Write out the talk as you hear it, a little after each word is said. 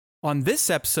On this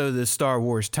episode of the Star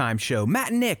Wars Time Show, Matt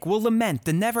and Nick will lament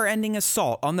the never-ending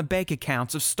assault on the bank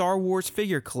accounts of Star Wars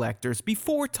figure collectors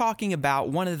before talking about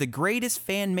one of the greatest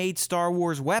fan-made Star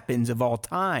Wars weapons of all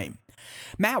time.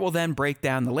 Matt will then break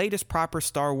down the latest proper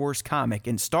Star Wars comic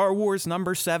in Star Wars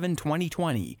number 7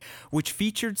 2020, which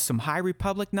featured some High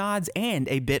Republic nods and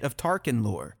a bit of Tarkin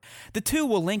lore. The two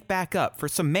will link back up for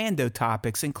some Mando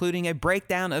topics, including a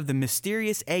breakdown of the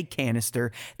mysterious egg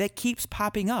canister that keeps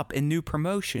popping up in new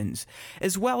promotions,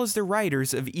 as well as the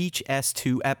writers of each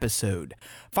S2 episode.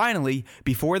 Finally,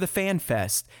 before the Fan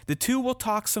Fest, the two will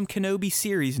talk some Kenobi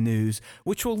series news,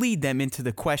 which will lead them into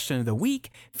the question of the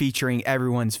week, featuring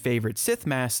everyone's favorite Sith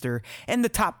Master, and the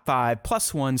top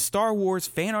 5+1 Star Wars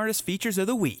fan artist features of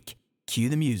the week. Cue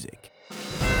the music.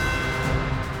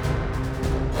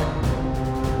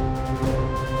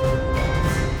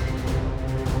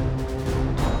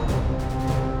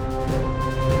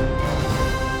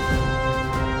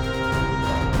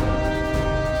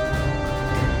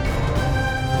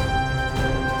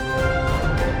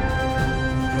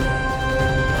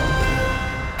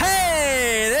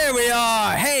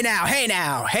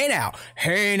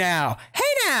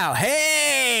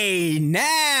 Hey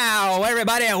now,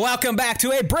 everybody, and welcome back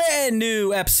to a brand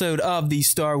new episode of the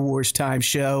Star Wars Time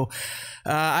Show.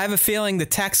 I have a feeling the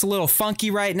tech's a little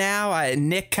funky right now.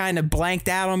 Nick kind of blanked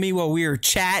out on me while we were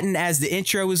chatting as the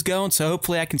intro was going, so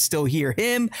hopefully I can still hear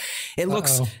him. It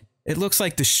looks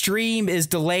like the stream is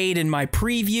delayed in my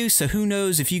preview, so who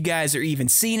knows if you guys are even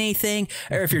seeing anything,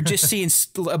 or if you're just seeing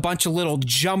a bunch of little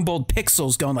jumbled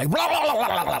pixels going like blah, blah, blah,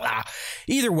 blah, blah, blah.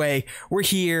 Either way, we're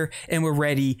here and we're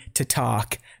ready to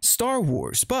talk Star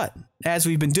Wars. But as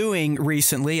we've been doing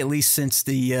recently, at least since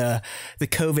the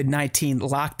COVID-19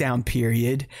 lockdown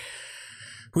period,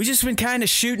 we just been kind of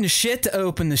shooting the shit to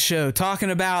open the show,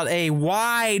 talking about a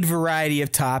wide variety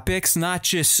of topics, not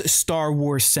just Star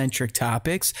Wars centric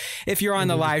topics. If you're on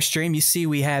the live stream, you see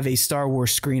we have a Star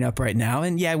Wars screen up right now.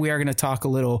 And yeah, we are going to talk a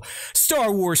little Star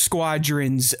Wars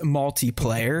Squadrons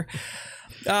multiplayer.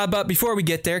 But before we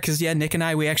get there, because yeah, Nick and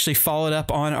I, we actually followed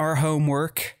up on our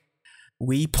homework.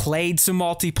 We played some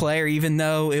multiplayer, even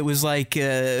though it was like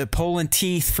pulling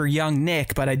teeth for young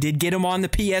Nick, but I did get him on the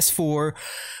PS4.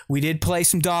 We did play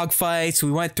some dogfights.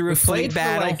 We went through a fleet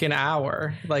battle. For like an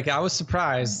hour. Like, I was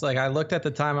surprised. Like, I looked at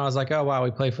the time, I was like, oh, wow, we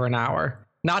played for an hour.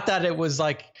 Not that it was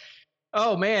like,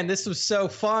 oh, man, this was so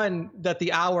fun that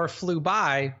the hour flew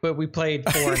by, but we played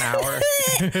for an hour.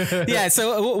 Yeah,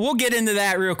 so we'll get into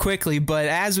that real quickly, but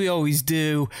as we always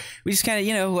do, we just kind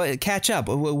of, catch up.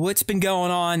 What's been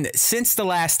going on since the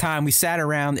last time we sat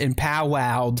around and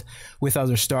powwowed with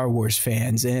other Star Wars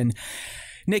fans? And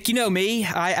Nick, you know me,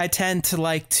 I tend to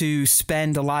like to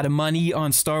spend a lot of money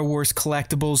on Star Wars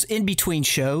collectibles in between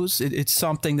shows. It's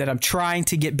something that I'm trying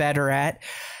to get better at.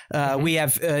 We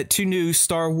have two new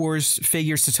Star Wars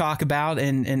figures to talk about,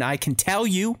 and I can tell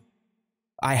you,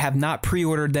 I have not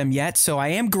pre-ordered them yet, so I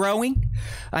am growing.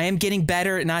 I am getting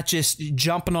better at not just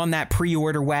jumping on that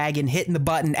pre-order wagon, hitting the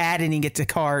button, adding it to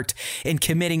cart, and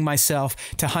committing myself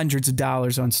to hundreds of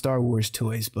dollars on Star Wars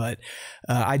toys. But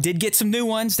I did get some new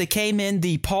ones. They came in.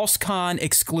 The PulseCon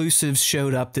exclusives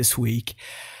showed up this week.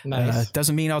 Nice.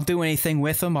 Doesn't mean I'll do anything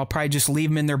with them. I'll probably just leave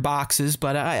them in their boxes,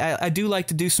 but I do like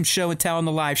to do some show and tell on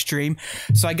the live stream.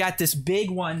 So I got this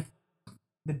big one.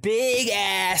 The big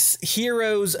ass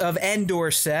Heroes of Endor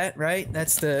set, right?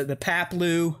 That's the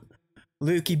Paplu,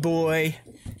 Lukey Boy,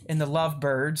 and the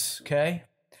Lovebirds, okay?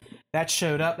 That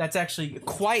showed up. That's actually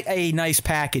quite a nice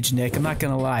package, Nick. I'm not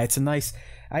going to lie. It's a nice...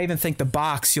 I even think the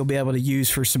box you'll be able to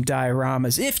use for some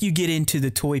dioramas if you get into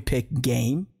the toy pick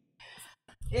game.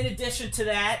 In addition to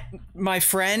that, my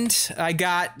friend, I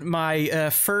got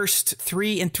my first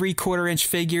 3 3/4 inch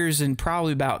figures in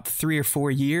probably about 3 or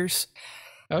 4 years.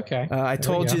 Okay. I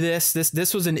told you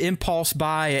this was an impulse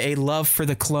buy, a love for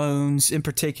the clones, in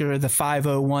particular the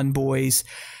 501 boys.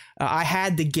 I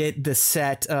had to get the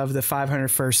set of the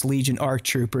 501st Legion ARC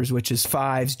Troopers, which is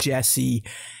Fives, Jesse,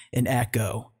 and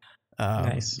Echo.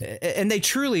 Nice. And they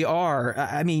truly are.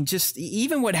 I mean, just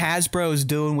even what Hasbro is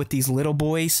doing with these little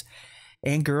boys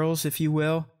and girls, if you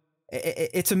will,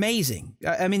 it's amazing.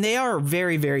 I mean, they are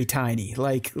very, very tiny,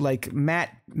 like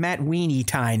Matt Weenie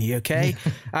tiny. Okay,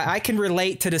 I can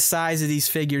relate to the size of these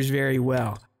figures very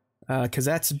well, because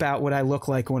that's about what I look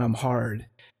like when I'm hard.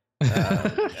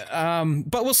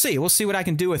 But we'll see. We'll see what I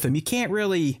can do with them. You can't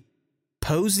really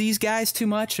pose these guys too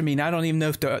much. I mean, I don't even know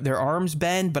if their arms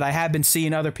bend, but I have been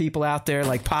seeing other people out there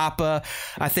like Papa.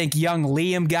 I think young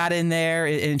Liam got in there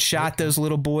and shot those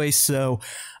little boys. So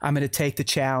I'm going to take the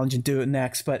challenge and do it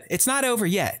next. But it's not over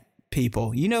yet,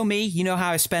 people. You know me. You know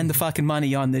how I spend the fucking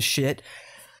money on this shit.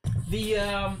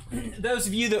 The those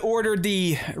of you that ordered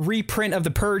the reprint of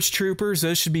the Purge Troopers,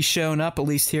 those should be showing up at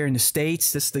least here in the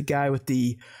States. This is the guy with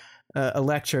the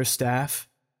Electro staff.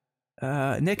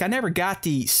 Nick, I never got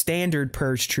the standard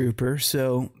Purge Trooper,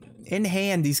 so in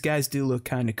hand, these guys do look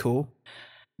kind of cool.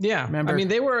 Yeah, remember? I mean,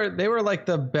 they were like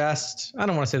the best. I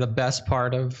don't want to say the best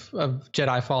part of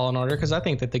Jedi Fallen Order because I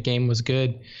think that the game was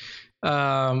good,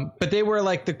 but they were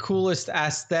like the coolest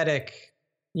aesthetic.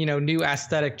 New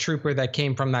aesthetic trooper that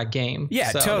came from that game. Yeah,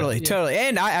 so, totally.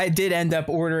 And I did end up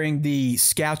ordering the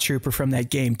Scout Trooper from that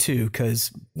game too,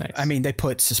 because nice. I mean, they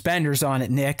put suspenders on it,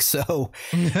 Nick. So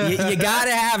you got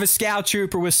to have a Scout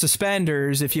Trooper with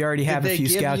suspenders if you already have a few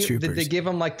Scout Troopers. Did they give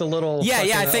him like the little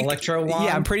I think electro wand?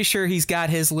 Yeah, I'm pretty sure he's got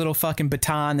his little fucking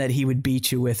baton that he would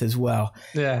beat you with as well.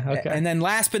 Yeah, okay. And then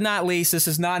last but not least, this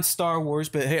is not Star Wars,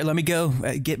 but here, let me go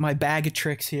get my bag of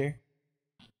tricks here.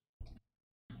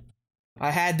 I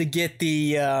had to get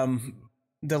the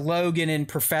Logan and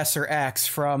Professor X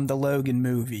from the Logan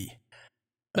movie.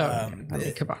 I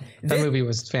mean, come on, that movie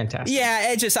was fantastic.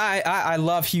 Yeah, I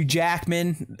love Hugh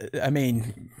Jackman. I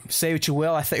mean, say what you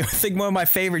will. I think one of my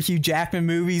favorite Hugh Jackman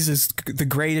movies is The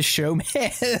Greatest Showman.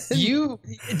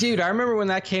 Dude, I remember when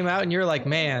that came out, and you're like,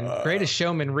 man, Greatest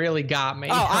Showman really got me.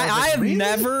 Oh, I have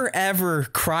never ever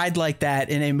cried like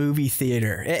that in a movie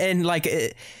theater, and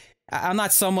like. I'm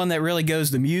not someone that really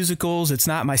goes to musicals. It's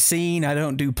not my scene. I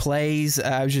don't do plays.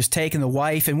 I was just taking the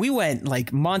wife, and we went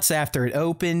like months after it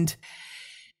opened.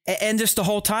 And just the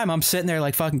whole time I'm sitting there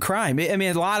like fucking crying. I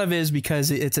mean, a lot of it is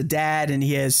because it's a dad and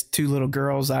he has two little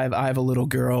girls. I have a little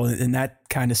girl, and that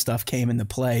kind of stuff came into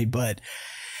play. But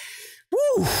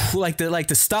woo, like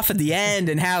the stuff at the end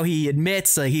and how he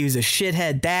admits like he was a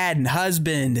shithead dad and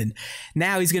husband, and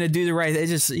now he's gonna do the right. It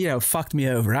just fucked me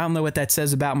over. I don't know what that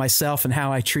says about myself and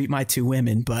how I treat my two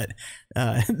women, but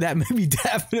that movie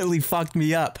definitely fucked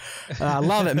me up. I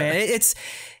love it, man.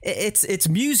 It's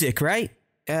music, right?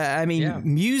 I mean,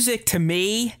 music to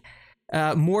me.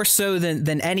 More so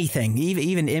than anything,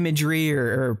 even imagery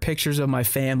or pictures of my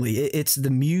family. It's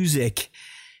the music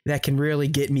that can really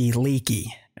get me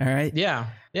leaky. All right. Yeah.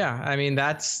 I mean,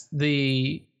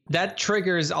 that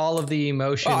triggers all of the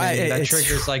emotion. That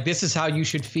triggers like, this is how you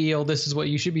should feel. This is what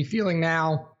you should be feeling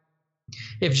now.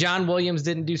 If John Williams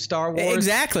didn't do Star Wars,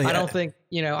 exactly, I don't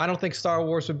think Star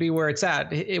Wars would be where it's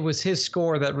at. It was his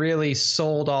score that really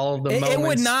sold all of the moments. It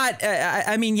would not.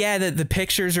 I mean, yeah, the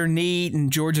pictures are neat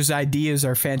and George's ideas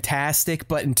are fantastic,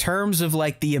 but in terms of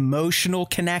like the emotional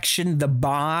connection, the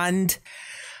bond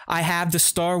I have to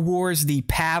Star Wars, the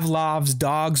Pavlov's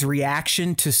dog's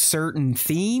reaction to certain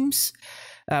themes.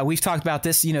 We've talked about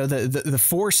this. The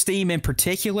Force theme in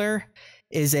particular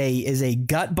is a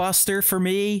gut buster for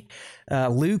me.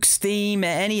 Luke's theme,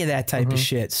 any of that type of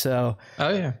shit. So,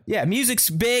 yeah, music's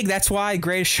big. That's why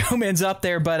Greatest Showman's up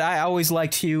there. But I always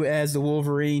liked Hugh as the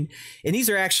Wolverine, and these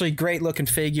are actually great looking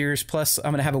figures. Plus,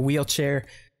 I'm gonna have a wheelchair.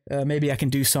 Maybe I can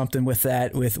do something with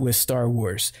that with Star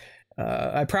Wars.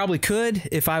 I probably could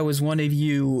if I was one of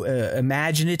you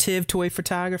imaginative toy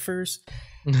photographers.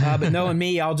 But knowing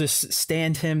me, I'll just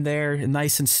stand him there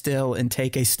nice and still and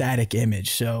take a static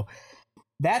image. So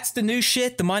that's the new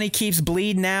shit. The money keeps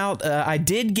bleeding out. I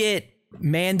did get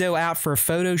Mando out for a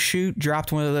photo shoot.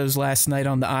 Dropped one of those last night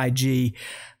on the IG.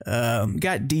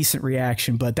 Got decent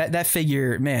reaction, but that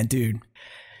figure, man, dude.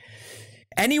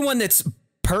 Anyone that's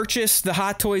purchased the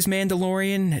Hot Toys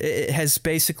Mandalorian has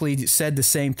basically said the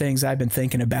same things I've been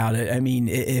thinking about it. I mean,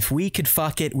 if we could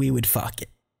fuck it, we would fuck it.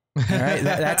 All right.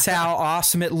 That's how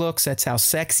awesome it looks. That's how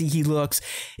sexy he looks.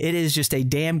 It is just a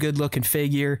damn good looking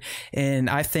figure. And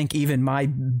I think even my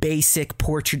basic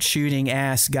portrait shooting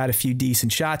ass got a few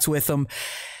decent shots with him.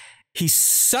 He's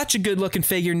such a good looking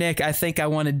figure, Nick. I think I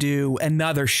want to do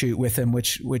another shoot with him,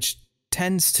 which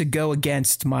tends to go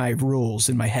against my rules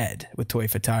in my head with toy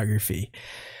photography.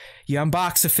 You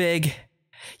unbox a fig,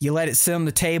 you let it sit on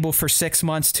the table for 6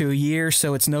 months to a year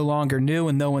so it's no longer new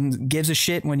and no one gives a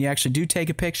shit when you actually do take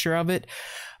a picture of it.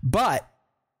 But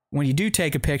when you do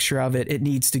take a picture of it, it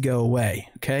needs to go away.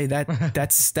 Okay,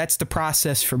 that's the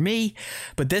process for me.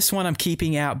 But this one I'm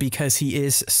keeping out because he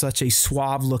is such a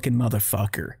suave looking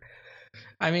motherfucker.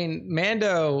 I mean,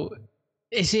 Mando,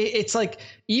 it's like,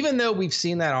 even though we've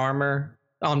seen that armor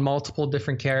on multiple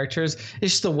different characters,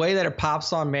 it's just the way that it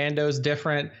pops on Mando's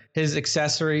different. His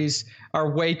accessories are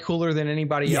way cooler than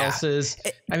anybody else's.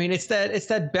 I mean, it's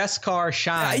that Beskar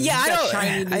shine.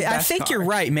 I think you're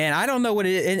right, man. I don't know what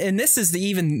it is. And this is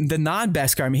even the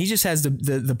non-Beskar. I mean, he just has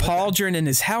the pauldron in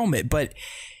his helmet, but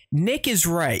Nick is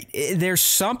right. There's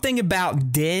something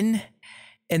about Din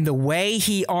and the way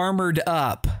he armored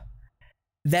up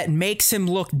that makes him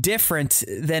look different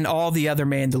than all the other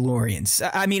Mandalorians.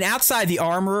 I mean, outside the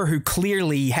armorer, who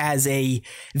clearly has the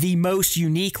most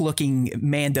unique looking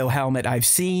Mando helmet I've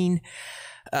seen,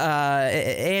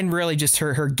 and really just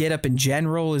her getup in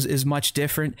general is much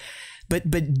different. But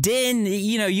Din,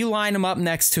 you know, you line him up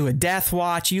next to a Death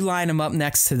Watch, you line him up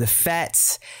next to the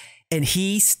Fets, and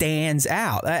he stands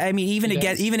out. I mean,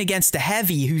 even against the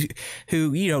Heavy,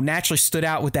 who you know naturally stood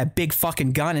out with that big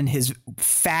fucking gun in his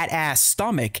fat ass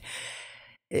stomach.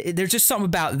 There's just something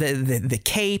about the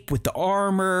cape with the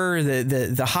armor,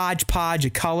 the hodgepodge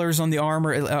of colors on the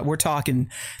armor. We're talking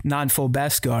non-full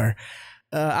Beskar.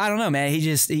 I don't know, man.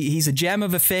 He's a gem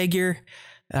of a figure.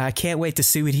 I can't wait to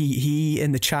see what he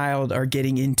and the child are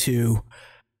getting into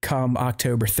come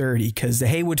October 30, because the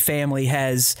Haywood family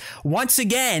has once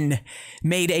again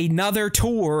made another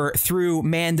tour through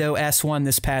Mando S1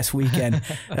 this past weekend.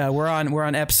 We're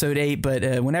on episode 8,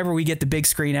 but whenever we get the big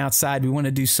screen outside, we want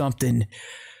to do something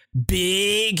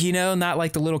big, you know, not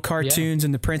like the little cartoons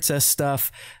and the princess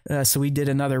stuff. So we did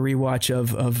another rewatch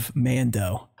of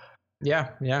Mando. Yeah,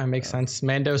 it makes sense.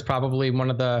 Mando's probably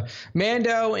one of the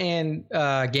Mando and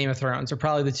Game of Thrones are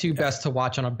probably the two best to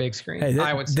watch on a big screen. Hey,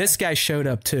 I would say. This guy showed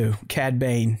up too, Cad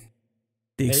Bane,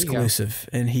 the exclusive,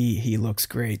 and he looks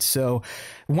great. So,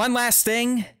 one last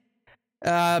thing,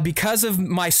 because of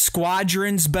my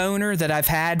Squadrons boner that I've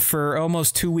had for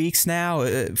almost 2 weeks now,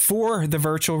 for the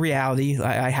virtual reality,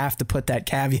 I have to put that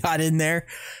caveat in there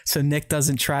so Nick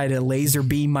doesn't try to laser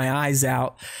beam my eyes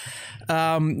out.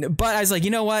 But I was like, you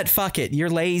know what? Fuck it. You're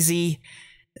lazy.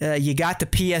 You got the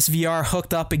PSVR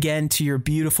hooked up again to your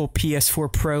beautiful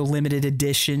PS4 Pro limited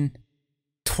edition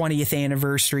 20th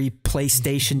anniversary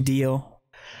PlayStation deal.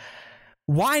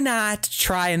 Why not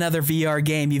try another VR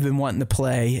game you've been wanting to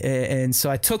play? And so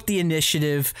I took the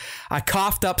initiative. I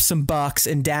coughed up some bucks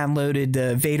and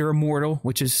downloaded Vader Immortal,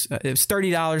 which is it was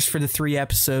 $30 for the 3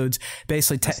 episodes.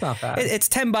 Basically, that's not bad. It's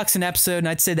 $10 an episode, and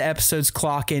I'd say the episodes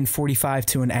clock in 45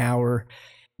 to an hour.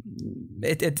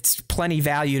 It's plenty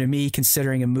value to me,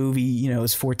 considering a movie, you know,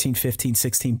 is 14, 15,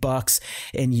 $16,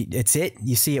 and it's it.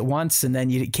 You see it once, and then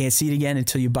you can't see it again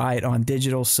until you buy it on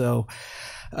digital. So.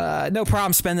 No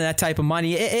problem spending that type of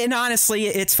money. And honestly,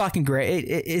 it's fucking great.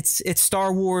 It's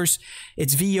Star Wars.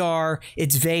 It's VR.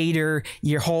 It's Vader.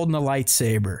 You're holding a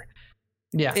lightsaber.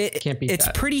 Yeah, can't beat it's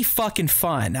that. Pretty fucking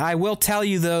fun. I will tell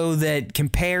you, though, that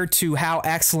compared to how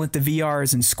excellent the VR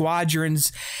is in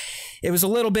Squadrons, it was a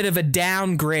little bit of a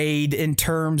downgrade in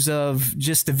terms of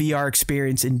just the VR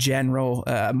experience in general.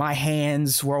 My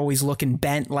hands were always looking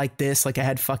bent like this, like I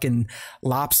had fucking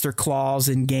lobster claws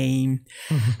in game.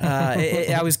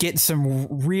 I was getting some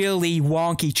really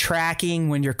wonky tracking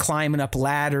when you're climbing up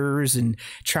ladders and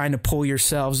trying to pull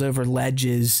yourselves over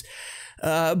ledges.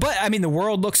 But I mean, the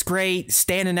world looks great.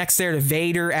 Standing next there to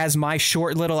Vader as my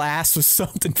short little ass was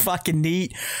something fucking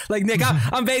neat. Like, Nick,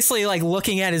 I'm basically like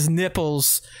looking at his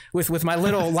nipples with my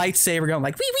little lightsaber going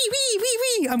like, wee, wee, wee, wee,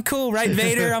 wee. I'm cool, right,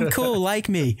 Vader? I'm cool, like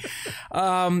me.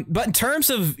 But in terms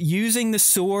of using the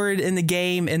sword in the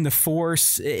game and the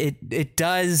Force, it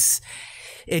does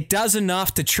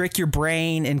enough to trick your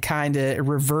brain and kind of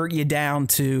revert you down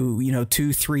to, you know,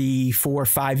 2, 3, 4,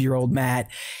 5-year-old Matt.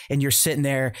 And you're sitting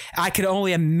there. I could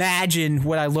only imagine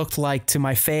what I looked like to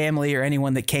my family or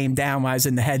anyone that came down when I was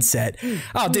in the headset.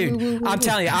 Oh, dude, I'm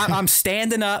telling you, I'm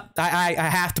standing up. I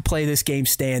have to play this game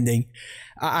standing.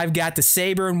 I've got the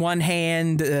saber in one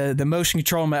hand, the motion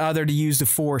control in my other to use the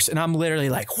Force, and I'm literally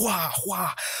like wah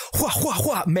wah wah wah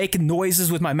wah, making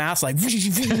noises with my mouth like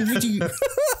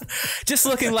just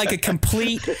looking like a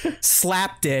complete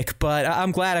slapdick. But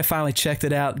I'm glad I finally checked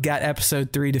it out. Got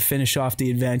episode 3 to finish off the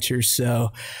adventure.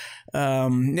 So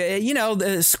you know,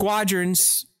 the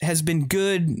Squadrons has been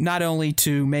good not only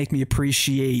to make me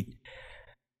appreciate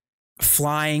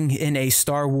flying in a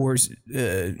Star Wars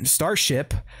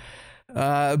starship,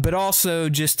 but also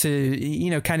just to, you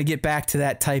know, kind of get back to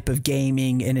that type of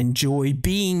gaming and enjoy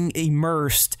being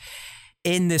immersed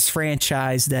in this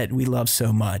franchise that we love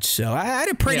so much. So I had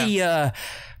a pretty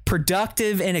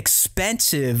productive and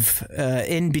expensive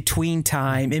in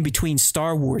between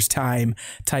Star Wars time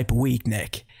type of week,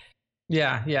 Nick.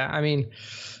 Yeah. I mean,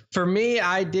 for me,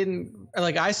 I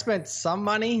spent some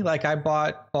money. Like, I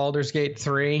bought Baldur's Gate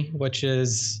 3, which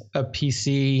is a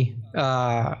PC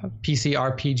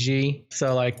RPG.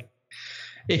 So, like,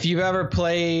 if you've ever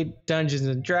played Dungeons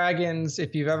and Dragons,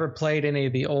 if you've ever played any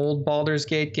of the old Baldur's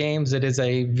Gate games, it is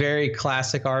a very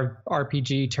classic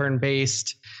RPG,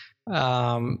 turn-based.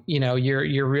 You know,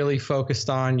 you're really focused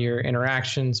on your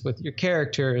interactions with your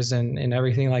characters and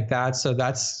everything like that. So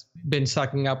that's been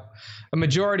sucking up a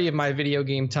majority of my video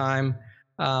game time.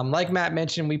 Like Matt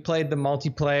mentioned, we played the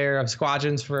multiplayer of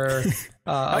Squadrons for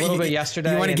a little bit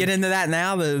yesterday. You want to get into that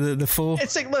now? The full.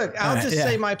 It's like, look, I'll just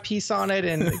say my piece on it,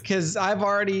 and because I've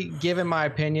already given my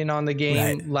opinion on the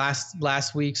game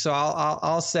last week, so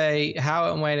I'll say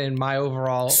how it went in my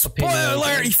overall opinion. Spoiler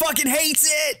alert! He fucking hates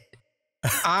it.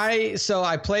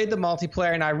 I played the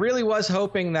multiplayer, and I really was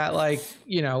hoping that, like,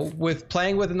 you know, with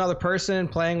playing with another person,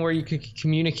 playing where you could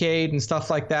communicate and stuff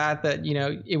like that, you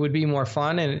know, it would be more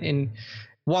fun. And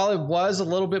while it was a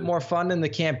little bit more fun than the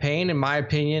campaign, in my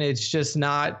opinion, it's just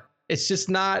not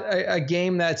a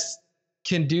game that's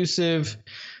conducive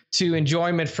to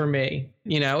enjoyment for me.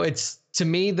 You know, it's, to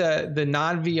me, the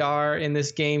non-VR in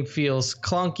this game feels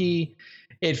clunky.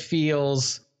 It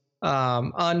feels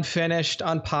unfinished,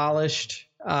 unpolished.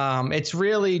 It's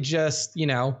really just, you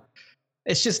know,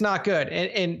 it's just not good.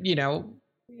 And you know,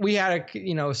 we had a,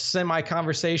 you know, semi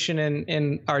conversation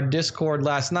in our Discord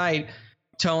last night.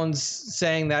 Tones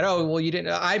saying that, oh, well, you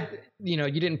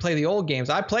didn't play the old games.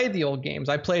 I played the old games.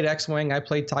 I played X-Wing. I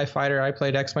played TIE Fighter. I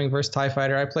played X-Wing versus TIE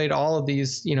Fighter. I played all of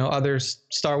these, you know, other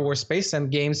Star Wars Space Sim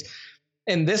games.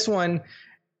 And this one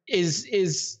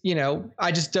is, you know,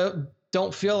 I just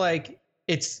don't feel like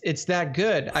it's that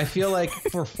good. I feel like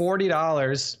for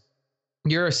 $40,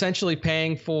 you're essentially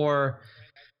paying for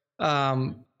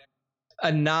a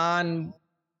nondescript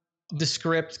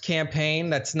campaign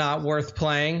that's not worth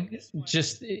playing.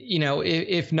 Just, you know,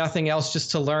 if nothing else,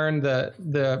 just to learn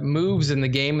the moves in the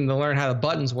game and to learn how the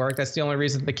buttons work. That's the only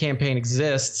reason the campaign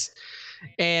exists.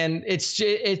 And it's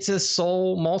a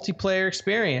sole multiplayer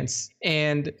experience.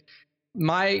 And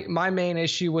my main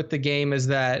issue with the game is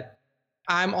that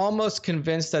I'm almost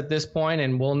convinced at this point,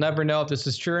 and we'll never know if this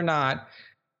is true or not,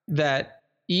 that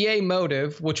EA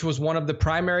Motive, which was one of the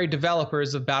primary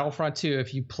developers of Battlefront 2,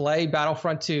 if you play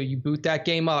Battlefront 2, you boot that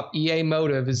game up, EA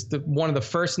Motive is one of the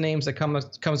first names that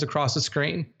comes across the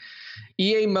screen.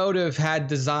 EA Motive had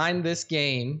designed this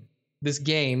game,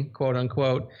 quote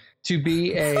unquote, to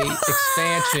be a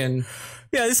expansion.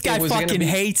 Yeah, this guy fucking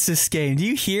hates this game. Do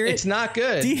you hear it? It's not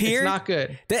good. Do you hear it? It's not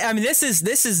good. I mean, this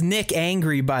is Nick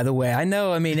angry, by the way. I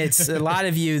know. I mean, it's a lot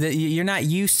of you that you're not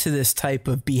used to this type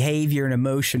of behavior and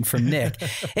emotion from Nick,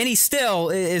 and he still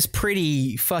is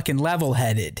pretty fucking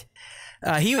level-headed.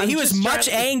 He was much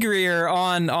angrier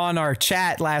on our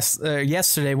chat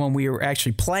yesterday when we were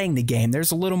actually playing the game.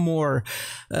 There's a little more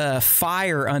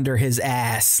fire under his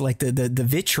ass, like the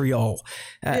vitriol.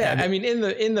 I mean,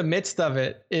 in the midst of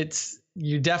it,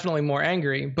 you're definitely more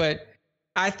angry. But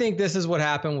I think this is what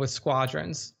happened with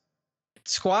Squadrons.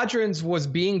 Squadrons was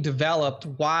being developed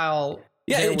while.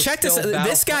 Yeah, check this.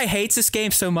 This guy hates this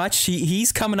game so much.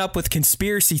 He's coming up with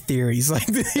conspiracy theories. Like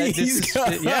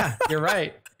yeah, you're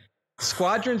right.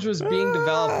 Squadrons was being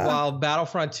developed while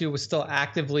Battlefront 2 was still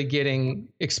actively getting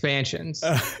expansions.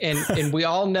 And we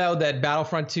all know that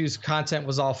Battlefront 2's content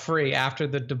was all free after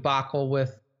the debacle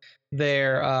with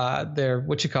their their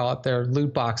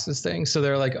loot boxes thing. So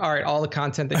they're like, all right, all the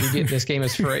content that you get in this game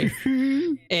is free.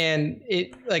 And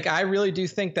I really do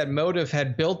think that Motive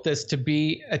had built this to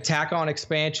be a tack-on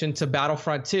expansion to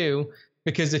Battlefront 2,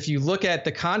 because if you look at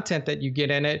the content that you get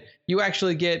in it, you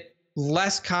actually get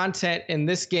less content in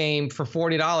this game for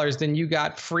 $40 than you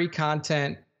got free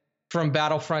content from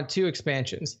Battlefront 2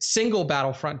 expansions, single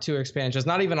Battlefront 2 expansions,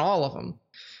 not even all of them.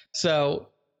 So,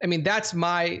 I mean, that's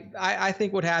I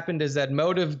think what happened is that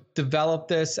Motive developed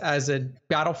this as a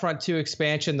Battlefront 2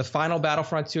 expansion, the final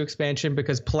Battlefront 2 expansion,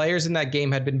 because players in that game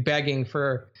had been begging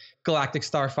for Galactic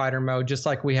Starfighter mode, just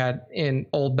like we had in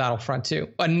old Battlefront 2.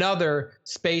 Another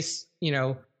space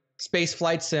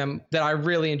flight sim that I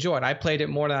really enjoyed. I played it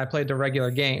more than I played the regular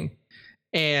game.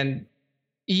 And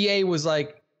EA was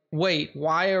like, wait,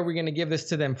 why are we going to give this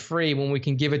to them free when we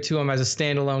can give it to them as a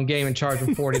standalone game and charge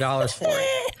them $40 for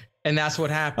it? And that's what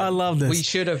happened. I love this.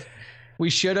 We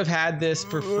should have had this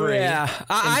for free. Yeah,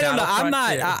 I don't know.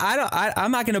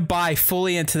 I'm not going to buy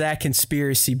fully into that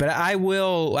conspiracy, but I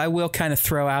will kind of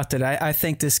throw out that I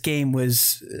think this game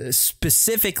was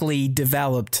specifically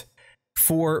developed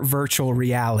for virtual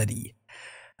reality.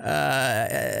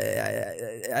 I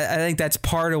think that's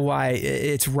part of why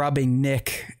it's rubbing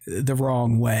Nick the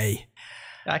wrong way.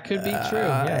 That could be true.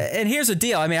 Yeah. And here's the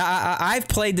deal. I mean, I've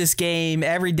played this game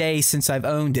every day since I've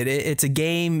owned it. It's a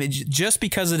game just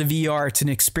because of the VR. It's an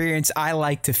experience I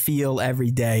like to feel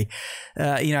every day.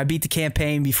 I beat the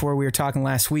campaign before we were talking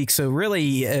last week. So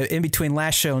really, in between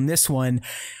last show and this one,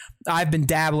 I've been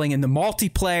dabbling in the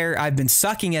multiplayer. I've been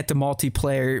sucking at the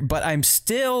multiplayer, but I'm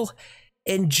still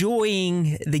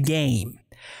enjoying the game.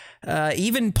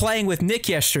 Even playing with Nick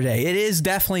yesterday, it is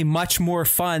definitely much more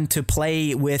fun to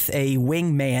play with a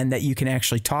wingman that you can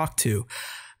actually talk to.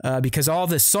 because all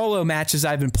the solo matches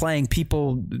I've been playing,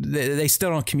 people, they still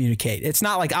don't communicate. It's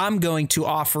not like I'm going to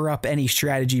offer up any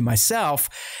strategy myself.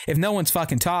 If no one's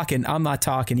fucking talking, I'm not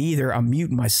talking either. I'm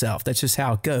muting myself. That's just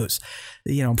how it goes.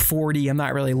 You know, I'm 40. I'm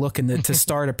not really looking to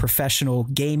start a professional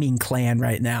gaming clan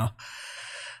right now.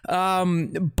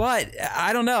 But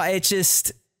I don't know. It's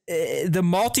just the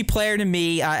multiplayer to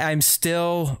me, I'm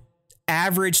still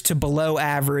average to below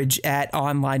average at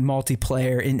online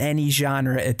multiplayer in any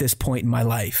genre at this point in my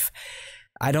life.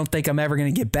 I don't think I'm ever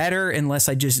going to get better unless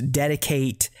I just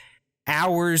dedicate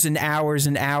hours and hours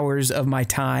and hours of my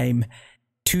time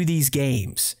to these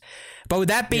games. But with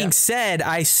that being said,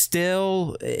 I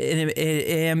still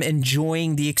am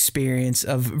enjoying the experience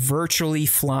of virtually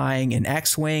flying an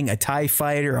X-Wing, a TIE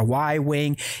Fighter, a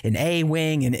Y-Wing, an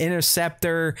A-Wing, an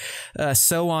Interceptor,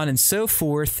 so on and so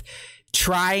forth,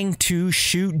 trying to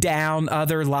shoot down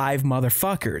other live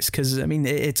motherfuckers. Because, I mean,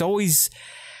 it's always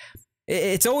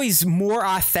more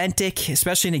authentic,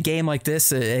 especially in a game like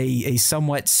this, a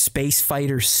somewhat space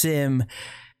fighter sim,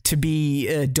 to be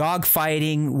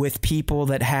dogfighting with people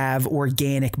that have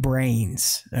organic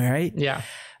brains. All right. Yeah.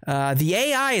 The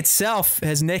AI itself,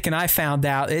 as Nick and I found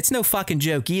out, it's no fucking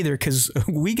joke either, because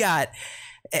we got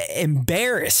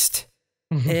embarrassed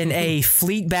in a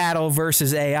fleet battle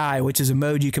versus AI, which is a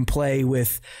mode you can play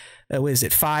with. What is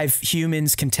it? 5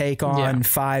 humans can take on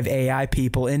 5 AI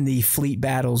people in the fleet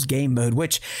battles game mode,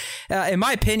 which, in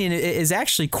my opinion, is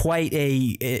actually quite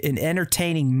an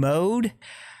entertaining mode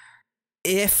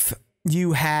if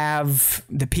you have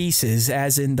the pieces,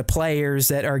 as in the players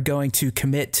that are going to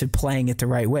commit to playing it the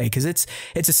right way. Because it's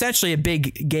essentially a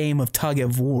big game of tug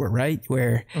of war, right?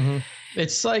 Where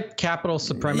it's like capital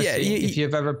supremacy. If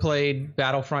you've ever played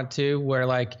Battlefront 2, where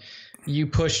like you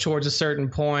push towards a certain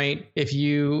point, if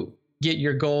you get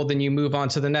your goal, then you move on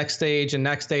to the next stage, and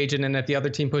then if the other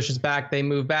team pushes back, they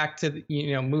move back to,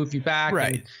 move you back,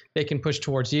 right? And they can push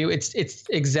towards you. It's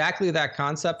exactly that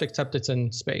concept, except it's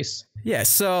in space. Yeah,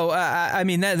 so I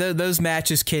mean, those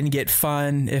matches can get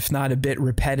fun, if not a bit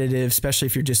repetitive, especially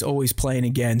if you're just always playing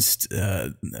against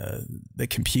the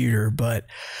computer. But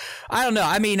I don't know.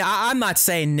 I mean, I'm not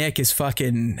saying Nick is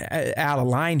fucking out of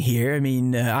line here. I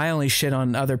mean, I only shit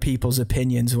on other people's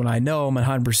opinions when I know I'm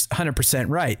 100%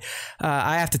 right.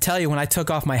 I have to tell you, when I took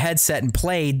off my headset and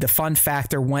played, the fun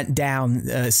factor went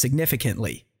down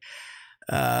significantly.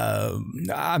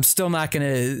 I'm still not going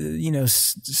to,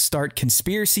 start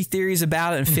conspiracy theories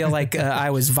about it and feel like I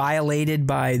was violated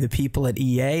by the people at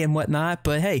EA and whatnot.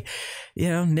 But hey,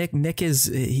 Nick is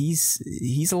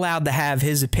he's allowed to have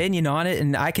his opinion on it,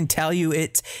 and I can tell you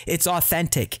it's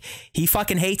authentic. He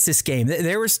fucking hates this game.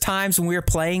 There was times when we were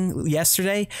playing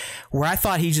yesterday where I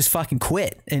thought he just fucking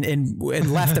quit and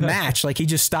left the match. Like he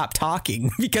just stopped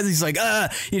talking because he's like,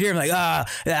 you hear him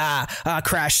like,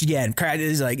 crashed again.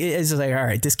 It's like, all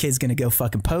right, this kid's gonna go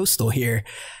fucking postal here.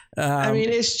 I mean,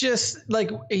 it's just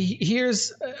like,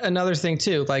 here's another thing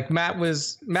too. Like Matt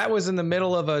was in the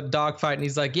middle of a dogfight, and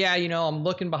he's like, yeah, I'm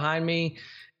looking behind me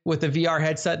with the VR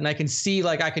headset, and I can see,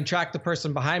 like, I can track the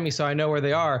person behind me, so I know where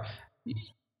they are.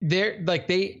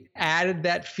 They added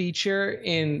that feature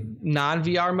in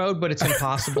non-VR mode, but it's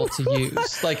impossible to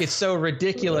use. Like, it's so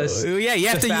ridiculous. Yeah, you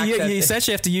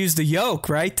essentially have to use the yoke,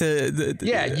 right?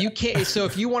 You can't. So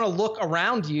if you want to look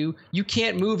around you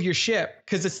can't move your ship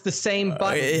because it's the same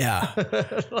button.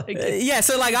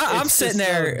 So like I'm sitting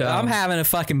there, so I'm having a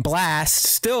fucking blast.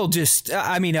 Still, just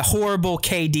a horrible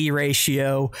KD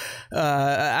ratio.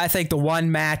 I think the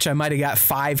one match I might have got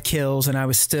 5 kills, and I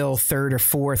was still 3rd or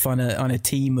 4th on a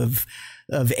team of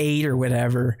 8 or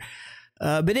whatever.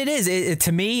 But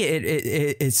to me,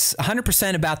 it's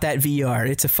 100% about that VR.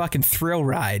 It's a fucking thrill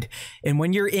ride. And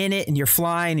when you're in it and you're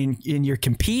flying and you're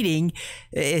competing,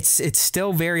 it's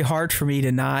still very hard for me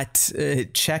to not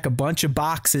check a bunch of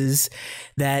boxes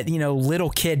that,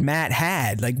 little kid Matt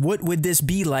had. Like, what would this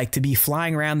be like to be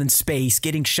flying around in space,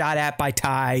 getting shot at by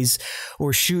TIEs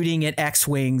or shooting at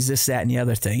X-Wings, this, that, and the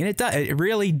other thing? And it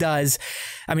really does.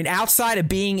 I mean, outside of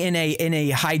being in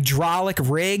a hydraulic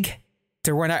rig,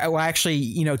 to when I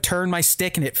actually, turn my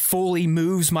stick and it fully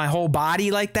moves my whole body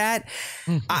like that.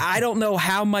 I don't know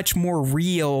how much more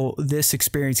real this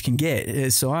experience can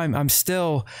get. So I'm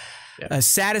still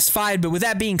satisfied. But with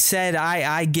that being said,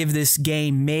 I give this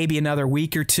game maybe another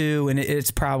week or two, and it's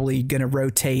probably going to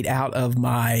rotate out of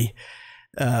my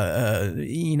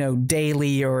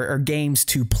daily or games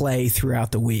to play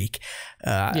throughout the week.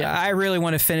 I really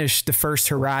want to finish the first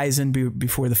Horizon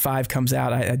before the 5 comes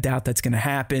out. I doubt that's going to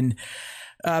happen.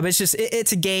 But it's just,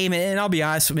 it's a game, and I'll be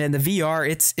honest, man, the VR,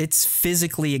 it's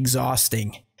physically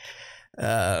exhausting.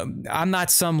 I'm not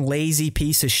some lazy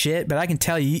piece of shit, but I can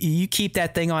tell you, you keep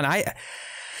that thing on.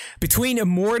 between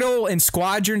Immortal and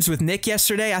Squadrons with Nick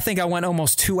yesterday, I think I went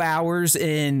almost 2 hours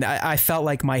and I felt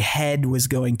like my head was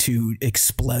going to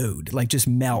explode, like just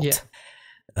melt.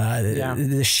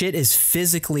 The shit is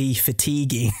physically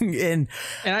fatiguing. and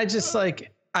I just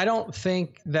like, I don't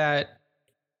think that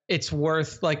it's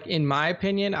worth, like, in my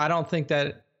opinion, I don't think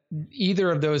that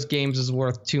either of those games is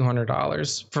worth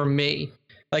 $200 for me.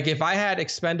 Like, if I had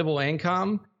expendable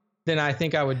income, then I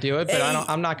think I would do it, but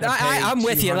I'm not going to pay. I'm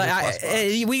with you. Like,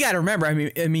 we got to remember.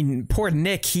 I mean, poor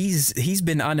Nick. He's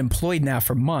been unemployed now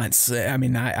for months. I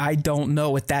mean, I don't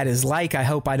know what that is like. I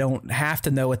hope I don't have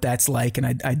to know what that's like,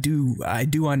 and I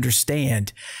do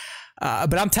understand.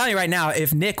 But I'm telling you right now,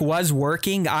 if Nick was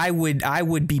working, I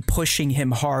would be pushing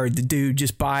him hard. The dude,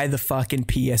 just buy the fucking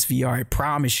PSVR. I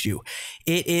promise you,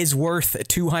 it is worth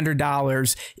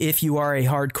 $200 if you are a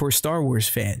hardcore Star Wars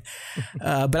fan.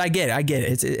 But I get it.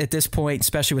 It's at this point,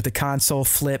 especially with the console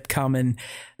flip coming,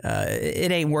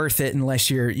 it ain't worth it unless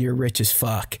you're rich as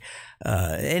fuck.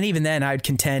 And even then, I'd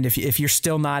contend if you're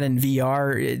still not in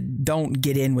VR, don't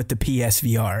get in with the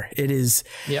PSVR. It is,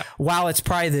 while it's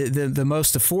probably the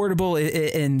most affordable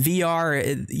in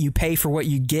VR, you pay for what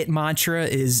you get mantra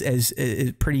is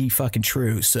pretty fucking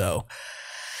true. So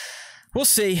we'll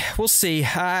see.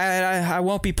 I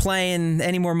won't be playing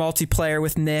any more multiplayer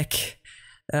with Nick.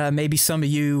 Maybe some of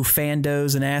you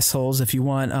fandos and assholes, if you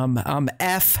want.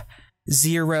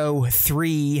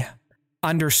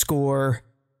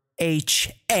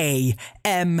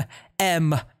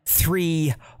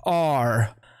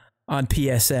 F03_HAMM3R on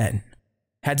PSN.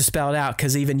 Had to spell it out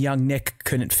because even young Nick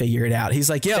couldn't figure it out. He's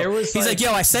like, yo,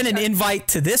 I sent an invite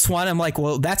to this one. I'm like,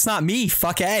 well, that's not me,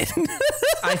 fuckhead.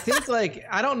 I think, like,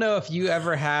 I don't know if you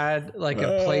ever had like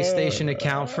a PlayStation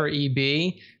account for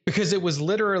EB, because it was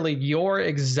literally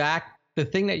the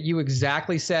thing that you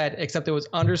exactly said, except it was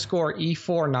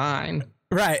 _E49.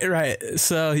 Right.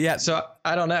 So, yeah. So,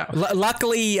 I don't know.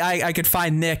 Luckily, I could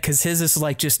find Nick because his is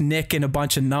like just Nick and a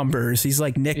bunch of numbers. He's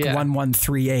like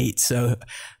Nick1138. So,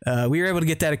 we were able to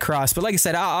get that across. But like I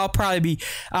said, I'm probably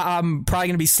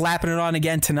going to be slapping it on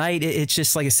again tonight. It's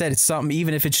just, like I said, it's something,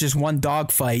 even if it's just one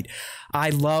dogfight. I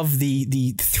love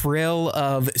the thrill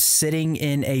of sitting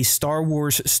in a Star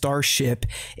Wars starship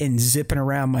and zipping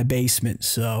around my basement.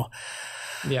 So,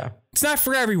 yeah. It's not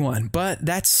for everyone, but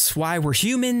that's why we're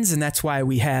humans and that's why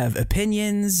we have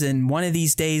opinions. And one of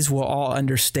these days we'll all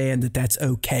understand that that's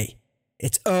okay.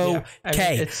 It's okay. Yeah,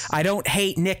 I mean, I don't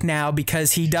hate Nick now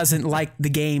because he doesn't like the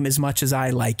game as much as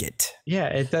I like it. Yeah,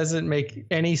 it doesn't make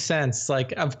any sense.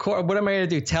 Like, of course, what am I going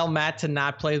to do? Tell Matt to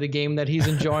not play the game that he's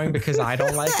enjoying because I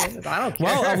don't like it? I don't care.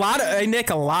 Well,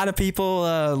 a lot of people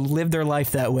live their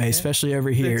life that way, especially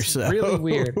over here. It's really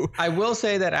weird. I will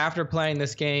say that after playing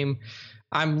this game,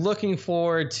 I'm looking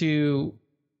forward to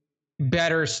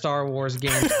better Star Wars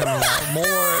games coming out.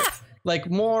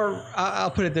 More, I'll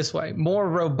put it this way, more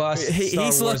robust.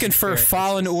 He's looking for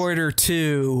Fallen Order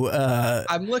 2.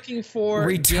 I'm looking for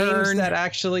games that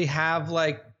actually have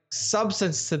like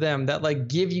substance to them, that like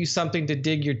give you something to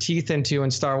dig your teeth into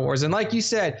in Star Wars. And like you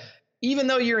said, even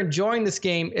though you're enjoying this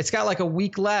game, it's got like a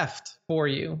week left for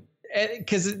you,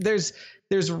 because there's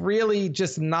really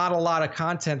just not a lot of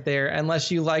content there unless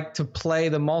you like to play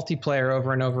the multiplayer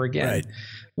over and over again, right.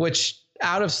 Which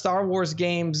out of Star Wars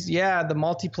games, yeah, the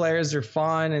multiplayers are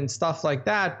fun and stuff like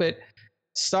that. But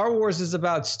Star Wars is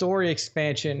about story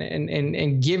expansion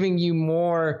and giving you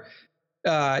more,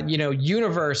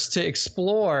 universe to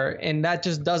explore. And that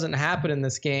just doesn't happen in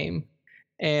this game.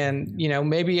 And,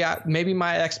 maybe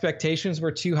my expectations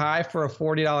were too high for a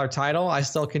 $40 title. I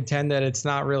still contend that it's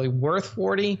not really worth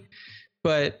 $40.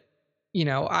 But,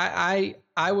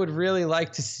 I would really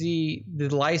like to see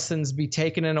the license be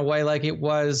taken in a way like it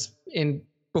was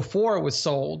before it was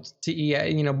sold to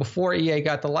EA, before EA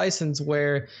got the license,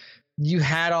 where you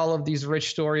had all of these rich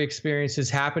story experiences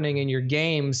happening in your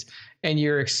games and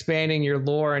you're expanding your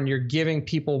lore and you're giving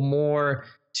people more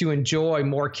to enjoy,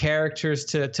 more characters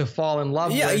to fall in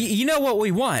love with. Yeah, you know what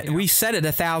we want? Yeah. We've said it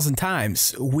 1,000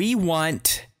 times. We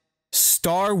want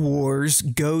Star Wars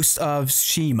Ghost of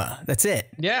Tsushima. That's it.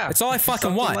 Yeah. That's all I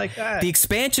fucking want. Like that. The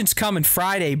expansion's coming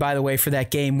Friday, by the way, for that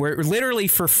game, where literally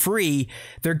for free,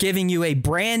 they're giving you a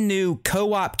brand new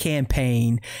co-op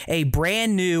campaign, a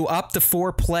brand new up to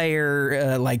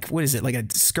 4-player, what is it? Like a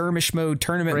skirmish mode,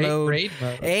 tournament mode, raid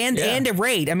mode. And a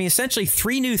raid. I mean, essentially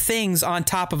 3 new things on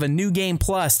top of a new game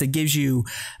plus that gives you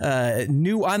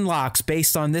new unlocks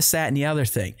based on this, that, and the other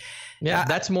thing. Yeah,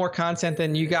 that's more content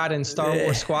than you got in Star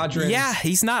Wars Squadrons. Yeah,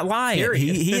 he's not lying.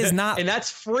 He is not. And that's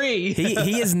free.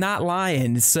 he is not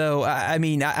lying. So, I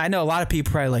mean, I know a lot of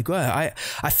people probably like, well,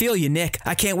 I feel you, Nick.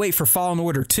 I can't wait for Fallen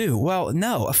Order 2. Well,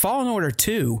 no, Fallen Order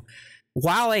 2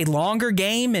 while a longer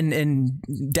game and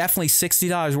definitely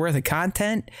 $60 worth of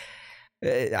content,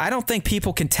 I don't think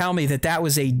people can tell me that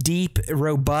was a deep,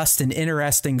 robust, and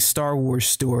interesting Star Wars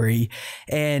story.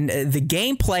 And the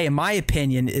gameplay, in my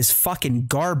opinion, is fucking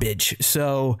garbage.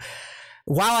 So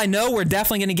while I know we're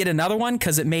definitely going to get another one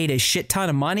because it made a shit ton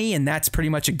of money, and that's pretty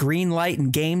much a green light in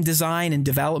game design and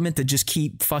development to just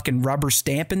keep fucking rubber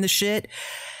stamping the shit.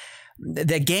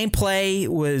 The gameplay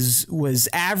was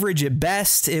average at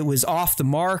best. It was off the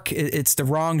mark. It's the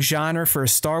wrong genre for a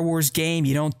Star Wars game.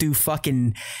 You don't do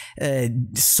fucking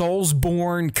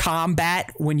Soulsborne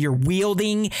combat when you're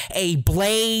wielding a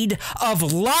blade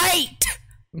of light.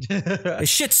 This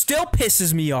shit still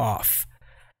pisses me off.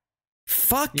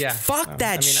 Fuck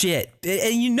that shit.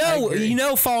 And you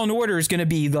know Fallen Order is going to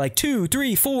be like 2,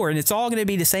 3, 4, and it's all going to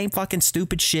be the same fucking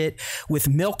stupid shit with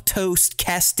milquetoast,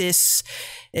 Kestis.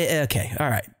 Okay, all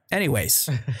right. Anyways,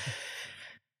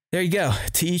 there you go.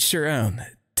 To each their own.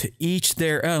 To each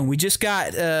their own. We just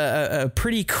got a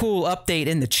pretty cool update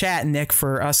in the chat, Nick,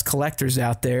 for us collectors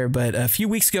out there. But a few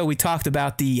weeks ago, we talked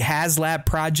about the HasLab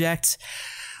project.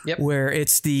 Yep. Where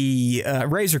it's the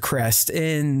Razor Crest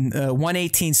in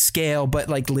 1/18 scale, but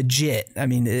like legit. I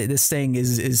mean, this thing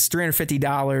is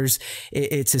 $350.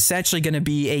 It's essentially going to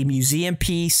be a museum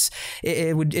piece.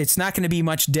 It's not going to be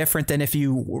much different than if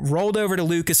you rolled over to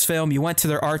Lucasfilm, you went to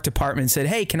their art department and said,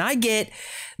 "Hey, can I get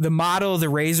the model of the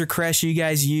Razor Crest you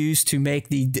guys use to make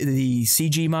the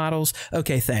CG models?"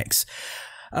 Okay, thanks.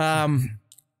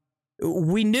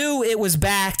 We knew it was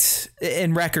backed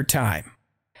in record time.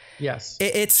 Yes.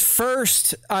 Its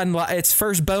first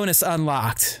bonus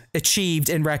unlocked, achieved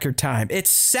in record time.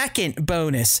 Its second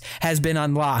bonus has been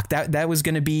unlocked. That was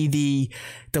going to be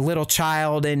the little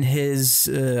child and his,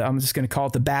 I'm just going to call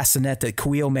it the bassinet that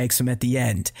Kuiil makes him at the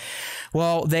end.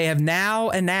 Well, they have now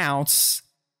announced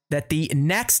that the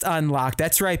next unlock,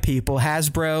 that's right, people,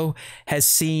 Hasbro has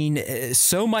seen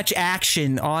so much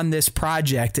action on this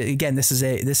project. Again, this is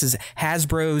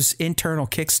Hasbro's internal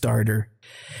Kickstarter,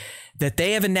 that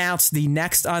they have announced the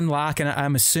next unlock, and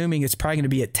I'm assuming it's probably going to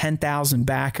be at 10,000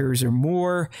 backers or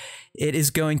more. It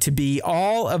is going to be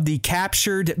all of the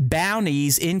captured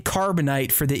bounties in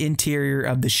carbonite for the interior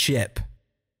of the ship.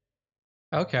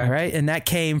 Okay. All right, and that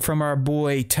came from our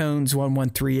boy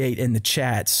Tones1138 in the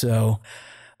chat. So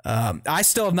I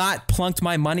still have not plunked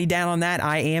my money down on that.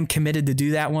 I am committed to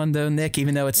do that one, though, Nick,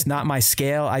 even though it's not my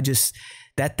scale.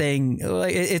 That thing,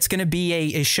 it's going to be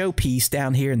a showpiece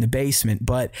down here in the basement.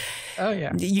 But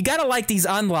you got to like these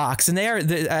unlocks, and they are.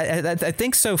 I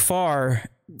think so far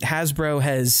Hasbro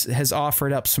has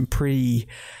offered up some pretty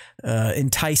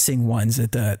enticing ones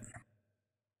at that.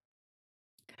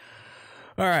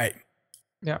 All right.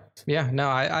 Yeah. No,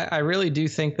 I really do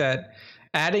think that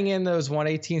adding in those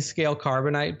 1/18 scale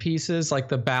carbonite pieces, like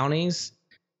the bounties,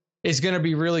 is going to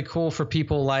be really cool for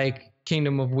people like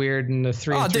Kingdom of Weird and the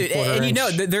 3 3/4 inch. And you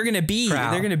know they're gonna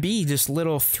be just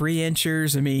little 3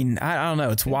 inchers. I mean, I don't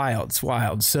know. It's wild.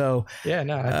 So yeah,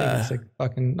 no, I think it's a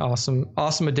fucking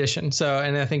awesome addition. So,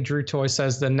 and I think Drew Toy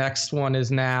says the next one is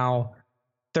now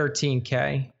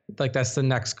 13K. Like that's the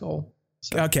next goal.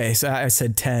 So. Okay, so I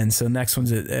said 10. So next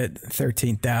one's at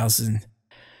 13,000.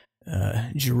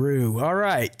 Drew. All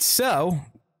right. So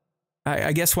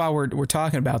I guess while we're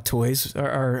talking about toys,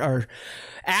 our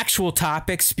actual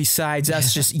topics, besides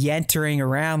us just yentering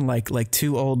around like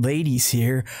two old ladies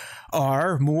here,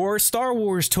 are more Star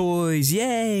Wars toys.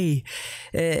 Yay!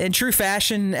 In true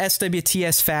fashion,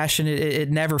 SWTS fashion, it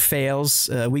never fails.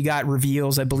 We got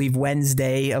reveals, I believe,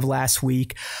 Wednesday of last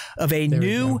week of a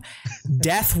new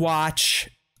Death Watch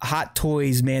Hot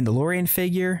Toys Mandalorian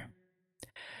figure.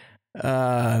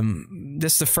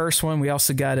 This is the first one. We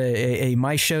also got a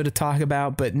My Show to talk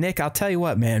about, but Nick, I'll tell you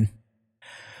what, man.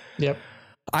 Yep.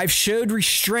 I've showed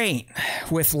restraint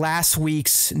with last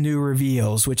week's new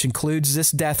reveals, which includes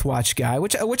this Death Watch guy,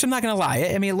 which I'm not going to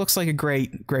lie. I mean, it looks like a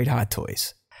great Hot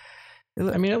Toys.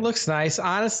 I mean, it looks nice.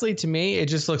 Honestly, to me, it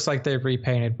just looks like they've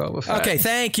repainted Boba Fett. Okay,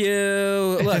 thank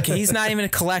you. Look, he's not even a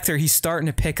collector. He's starting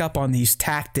to pick up on these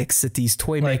tactics that these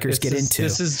toy makers get into.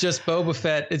 This is just Boba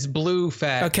Fett. It's blue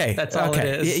Fett. Okay, that's all it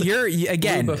is. You're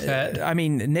again. Boba Fett. I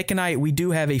mean, Nick and I, we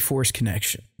do have a Force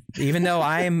connection. Even though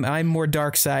I'm more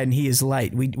dark side and he is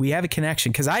light, we have a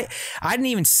connection, because I didn't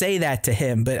even say that to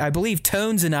him, but I believe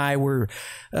Tones and I were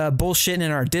bullshitting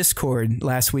in our Discord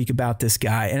last week about this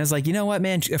guy, and I was like, you know what,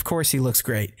 man? Of course he looks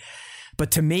great,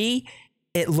 but to me,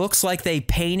 it looks like they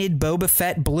painted Boba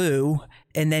Fett blue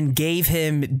and then gave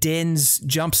him Din's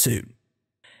jumpsuit.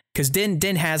 Because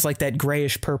Din has like that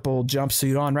grayish purple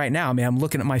jumpsuit on right now. I mean, I'm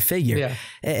looking at my figure,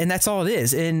 and that's all it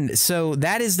is. And so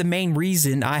that is the main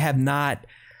reason I have not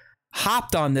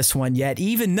hopped on this one yet,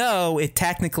 even though it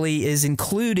technically is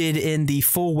included in the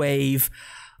full wave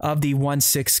of the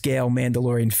 1/6 scale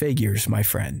Mandalorian figures, my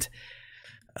friend.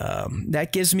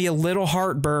 That gives me a little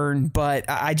heartburn, but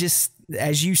I just,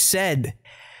 as you said,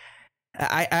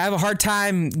 I have a hard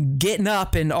time getting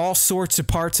up in all sorts of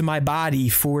parts of my body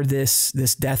for this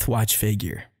Death Watch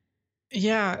figure.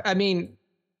 Yeah, I mean,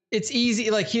 it's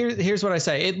easy. Like here's what I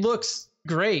say. It looks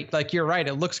great. Like you're right,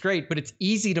 it looks great, but it's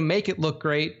easy to make it look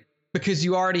great because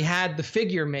you already had the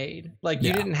figure made. Like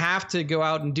you didn't have to go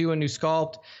out and do a new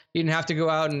sculpt. You didn't have to go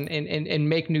out and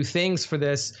make new things for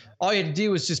this. All you had to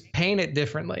do was just paint it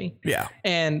differently. Yeah.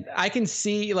 And I can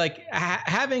see, like,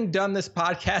 having done this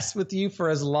podcast with you for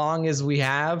as long as we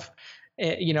have,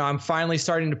 you know, I'm finally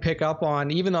starting to pick up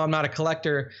on, even though I'm not a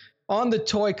collector, on the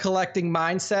toy collecting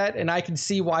mindset. And I can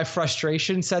see why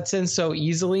frustration sets in so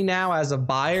easily now as a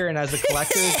buyer and as a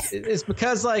collector. It's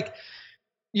because, like,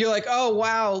 you're like, oh,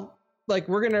 wow, like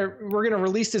we're gonna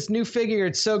release this new figure.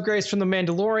 It's so great. It's from the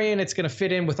Mandalorian. It's gonna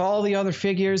fit in with all the other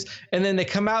figures. And then they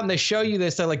come out and they show you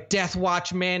this. They're like Death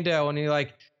Watch Mando, and you're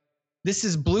like, this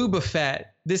is Blue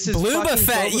Fett. This is Blue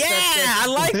Fett. Yeah, I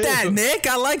like that, Nick.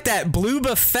 I like that. Blue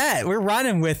Fett. We're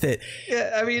running with it.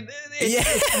 Yeah, I mean,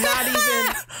 it's not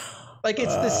even like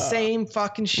it's the same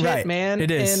fucking shit, right, man.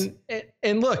 It is.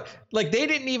 And look, like they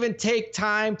didn't even take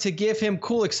time to give him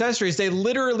cool accessories. They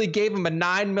literally gave him a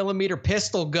 9mm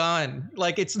pistol gun.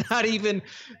 Like it's not even,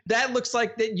 that looks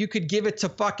like that you could give it to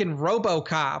fucking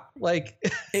RoboCop. Like,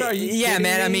 are you kidding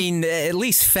man. me? I mean, at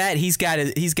least Fett, he's got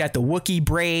the Wookiee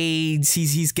braids.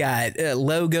 He's got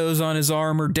logos on his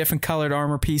armor, different colored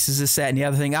armor pieces, this, that, and the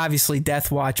other thing. Obviously, Death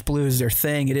Watch Blue is their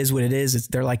thing. It is what it is.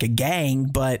 They're like a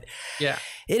gang, but yeah.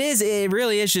 It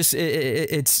really is just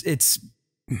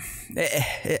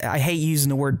I hate using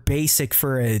the word basic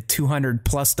for a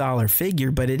 $200+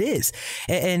 figure, but it is.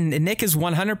 And Nick is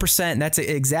 100%. And that's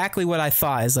exactly what I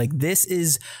thought. Is like, this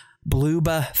is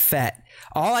Blooba Fett.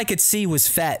 All I could see was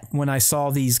Fett when I saw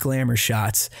these glamour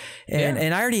shots,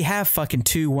 and I already have fucking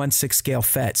 2 1/6 scale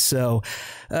Fetts. So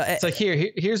it's like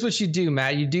here's what you do,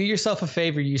 Matt. You do yourself a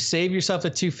favor. You save yourself a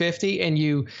 $250, and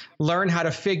you learn how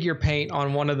to figure paint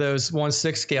on one of those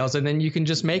 1/6 scales, and then you can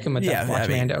just make them a Death Watch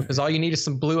Mando, because all you need is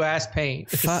some blue ass paint.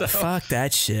 Fuck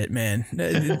that shit, man.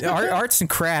 Arts and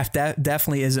craft, that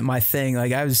definitely isn't my thing.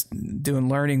 Like I was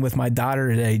learning with my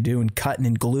daughter today, doing cutting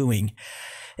and gluing.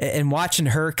 And watching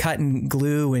her cut and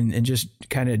glue and just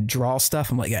kind of draw stuff,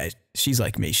 I'm like, guys, she's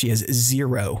like me. She has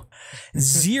zero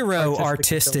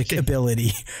artistic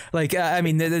ability. Like, I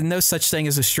mean, there's no such thing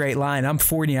as a straight line. I'm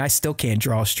 40 and I still can't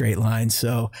draw a straight line.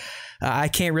 So I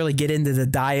can't really get into the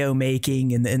dio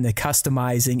making and the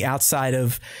customizing outside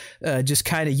of just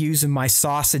kind of using my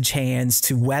sausage hands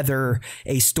to weather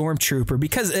a stormtrooper,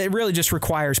 because it really just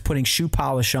requires putting shoe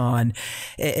polish on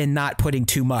and not putting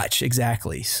too much.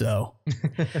 Exactly. So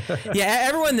yeah,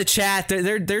 everyone in the chat,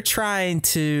 they're trying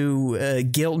to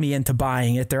guilt me into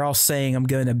buying it. They're all saying I'm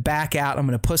going to back out. I'm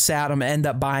going to puss out. I'm going to end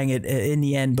up buying it in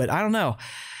the end, but I don't know.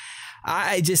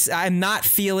 I'm not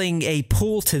feeling a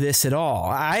pull to this at all.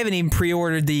 I haven't even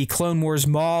pre-ordered the Clone Wars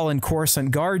Maul and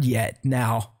Coruscant Guard yet.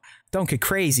 Now, don't get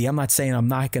crazy. I'm not saying I'm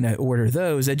not going to order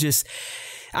those.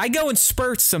 I go in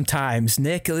spurts sometimes,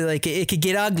 Nick. Like it could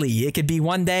get ugly. It could be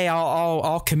one day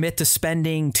I'll commit to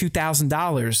spending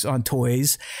 $2,000 on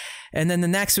toys, and then the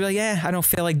next we're like, I don't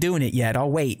feel like doing it yet.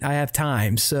 I'll wait. I have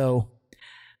time. So.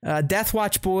 Death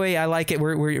Watch Boy, I like it.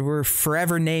 We're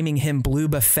forever naming him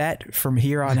Blooba Fett from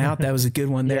here on out. That was a good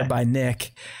one there by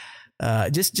Nick.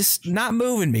 Just not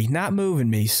moving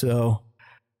me. So,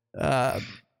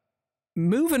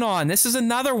 moving on. This is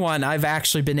another one I've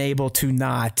actually been able to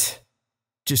not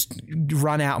just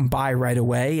run out and buy right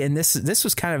away. And this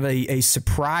was kind of a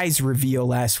surprise reveal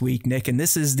last week, Nick. And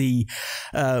this is the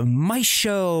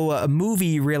Maisho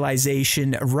movie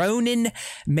realization, Ronin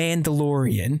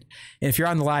Mandalorian. And if you're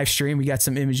on the live stream, we got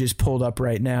some images pulled up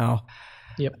right now.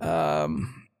 Yep.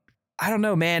 I don't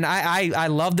know, man. I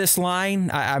love this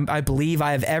line. I believe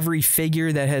I have every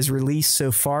figure that has released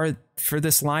so far for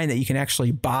this line that you can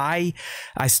actually buy.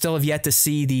 I still have yet to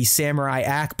see the Samurai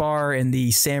Akbar and the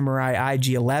Samurai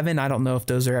IG-11. I don't know if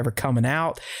those are ever coming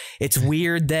out. It's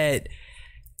weird that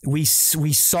we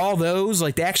saw those,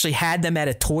 like they actually had them at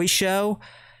a toy show,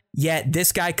 yet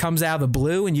this guy comes out of the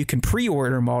blue and you can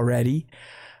pre-order them already.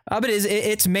 But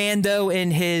it's Mando in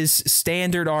his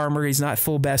standard armor. He's not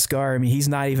full Beskar. I mean, he's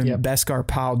not even Beskar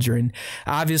Pauldron.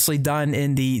 Obviously done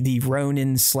in the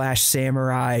Ronin /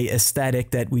 Samurai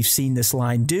aesthetic that we've seen this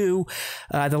line do.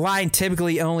 The line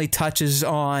typically only touches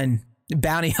on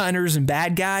bounty hunters and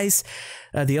bad guys.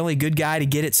 The only good guy to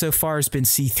get it so far has been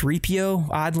C-3PO,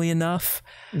 oddly enough.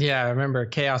 Yeah, I remember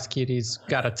Chaos Cuties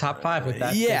got a top 5 with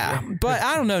that. Yeah, but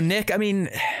I don't know, Nick. I mean,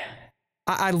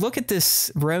 I look at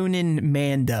this Ronin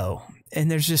Mando, and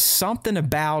there's just something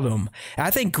about him.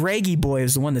 I think Greggy Boy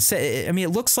is the one that said, I mean,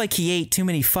 it looks like he ate too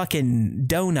many fucking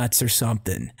donuts or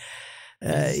something.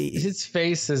 His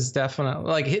face is definitely,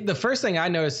 like, the first thing I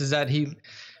noticed is that he,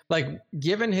 like,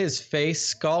 given his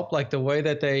face sculpt, like the way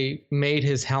that they made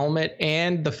his helmet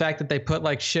and the fact that they put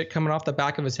like shit coming off the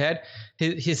back of his head,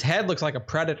 his head looks like a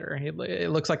predator. It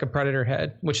looks like a predator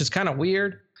head, which is kind of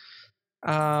weird.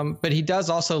 But he does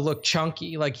also look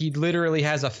chunky. Like he literally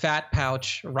has a fat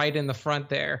pouch right in the front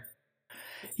there.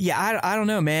 Yeah, I don't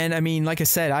know, man. I mean, like I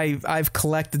said, I've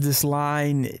collected this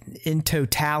line in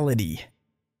totality.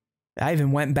 I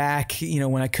even went back,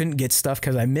 when I couldn't get stuff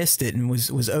because I missed it and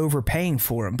was overpaying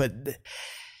for them. But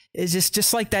it's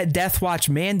just like that Death Watch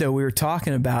Mando we were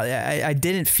talking about. I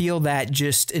didn't feel that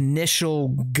just initial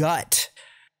gut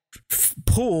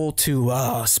pull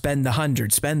to spend the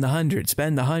 100, spend the 100,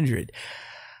 spend the 100.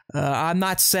 I'm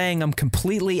not saying I'm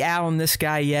completely out on this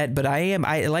guy yet, but I am.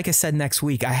 Like I said, next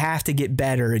week I have to get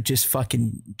better at just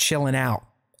fucking chilling out.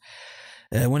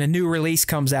 When a new release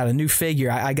comes out, a new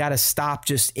figure, I got to stop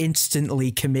just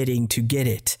instantly committing to get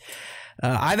it.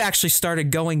 I've actually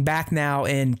started going back now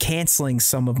and canceling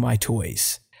some of my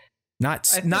toys. Not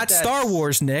Star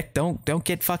Wars, Nick. Don't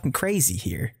get fucking crazy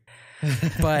here.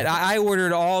 But I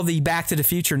ordered all the Back to the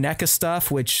Future NECA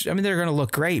stuff, which, I mean, they're going to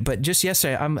look great. But just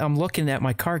yesterday, I'm looking at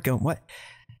my cart going, what?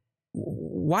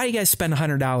 Why do you guys spend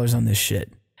 $100 on this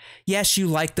shit? Yes, you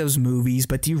like those movies,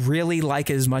 but do you really like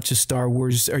it as much as Star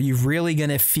Wars? Are you really going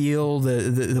to feel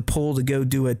the pull to go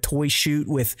do a toy shoot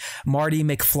with Marty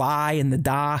McFly in the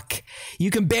dock? You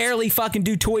can barely fucking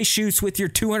do toy shoots with your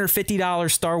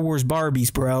 $250 Star Wars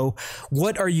Barbies, bro.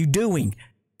 What are you doing?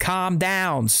 Calm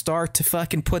down. Start to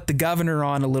fucking put the governor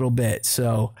on a little bit.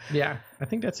 So yeah, I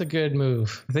think that's a good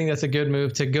move. I think that's a good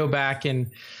move to go back and,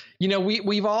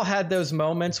 we've all had those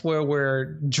moments where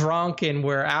we're drunk and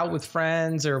we're out with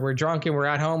friends, or we're drunk and we're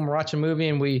at home, we're watching a movie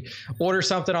and we order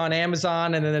something on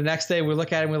Amazon. And then the next day we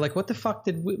look at it and we're like, what the fuck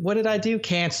what did I do?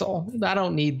 Cancel. I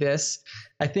don't need this.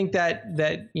 I think that,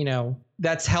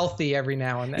 that's healthy every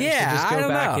now and then. Yeah, to just go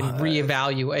back and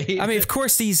reevaluate. I mean, of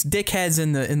course, these dickheads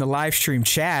in the live stream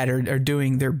chat are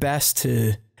doing their best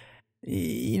to,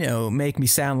 make me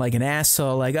sound like an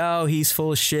asshole. Like, oh, he's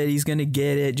full of shit. He's gonna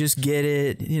get it. Just get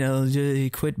it.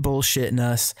 Just quit bullshitting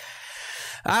us.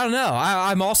 I don't know.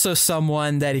 I'm also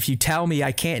someone that if you tell me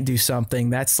I can't do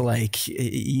something, that's like,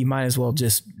 you might as well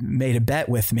just made a bet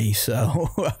with me. So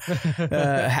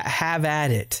have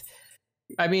at it.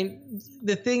 I mean,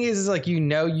 the thing is like,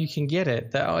 you can get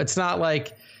it though. It's not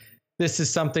like this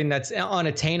is something that's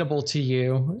unattainable to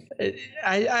you.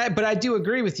 But I do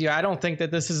agree with you. I don't think that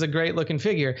this is a great looking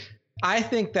figure. I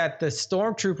think that the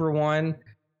Stormtrooper one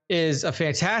is a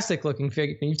fantastic looking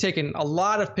figure. You've taken a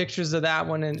lot of pictures of that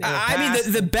one. I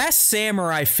mean, the best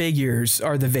samurai figures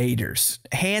are the Vaders,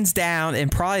 hands down,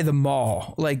 and probably the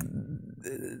Maul. Like,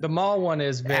 the Maul one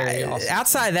is very awesome.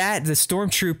 Outside of that, the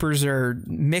Stormtroopers are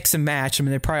mix and match. I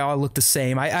mean, they probably all look the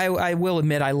same. I will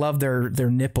admit I love their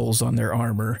nipples on their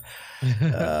armor.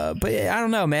 But I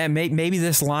don't know, man. Maybe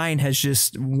this line has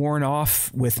just worn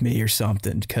off with me or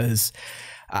something, because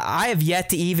I have yet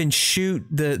to even shoot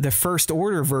the first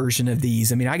order version of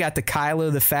these. I mean, I got the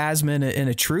Kylo, the Phasma, and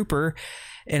a Trooper,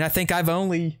 and I think I've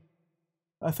only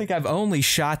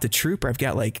shot the Trooper. I've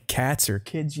got like cats or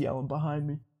kids yelling behind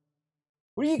me.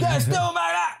 What are you guys doing about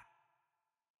that?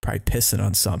 Probably pissing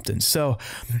on something. So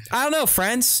I don't know,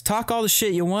 friends. Talk all the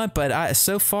shit you want, but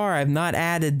so far I've not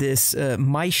added this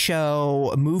My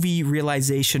Show movie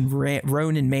realization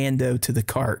Ronin Mando to the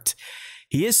cart.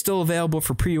 He is still available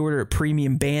for pre-order at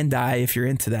Premium Bandai if you're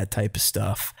into that type of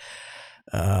stuff.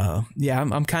 Yeah,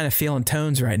 I'm kind of feeling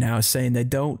tones right now saying they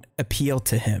don't appeal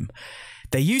to him.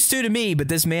 They used to me, but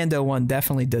this Mando one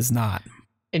definitely does not.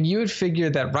 And you would figure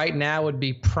that right now would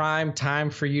be prime time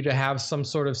for you to have some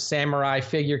sort of samurai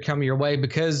figure come your way,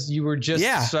 because you were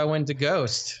just so into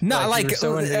Ghost. No,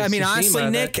 I mean, honestly,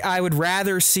 Nick, I would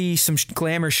rather see some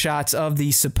glamour shots of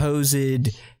the supposed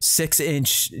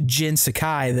 6-inch Jin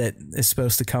Sakai that is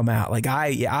supposed to come out. Like,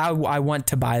 I want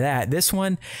to buy that. This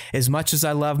one, as much as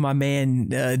I love my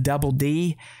man Double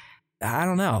D, I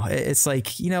don't know. It's like,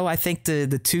 I think the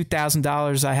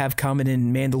 $2,000 I have coming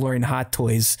in Mandalorian Hot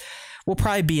Toys will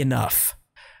probably be enough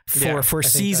for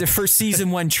season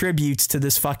 1 tributes to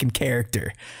this fucking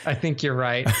character. I think you're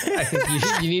right. I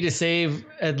think you need to save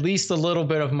at least a little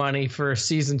bit of money for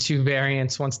season 2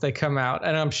 variants once they come out.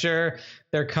 And I'm sure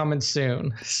they're coming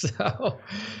soon. So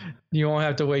you won't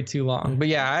have to wait too long. But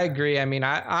yeah, I agree. I mean,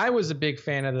 I was a big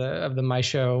fan of the My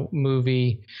Show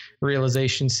movie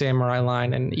Realization Samurai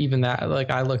line, and even that, like,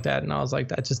 I looked at it and I was like,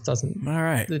 that just doesn't. All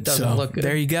right, it doesn't look good.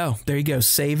 There you go.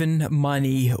 Saving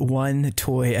money one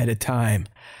toy at a time.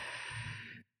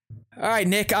 All right,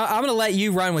 Nick, I'm going to let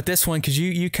you run with this one because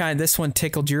this one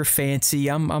tickled your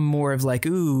fancy. I'm more of like,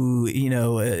 ooh,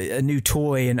 a new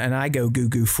toy, and I go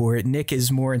goo for it. Nick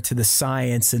is more into the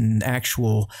science and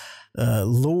actual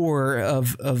lore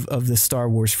of the Star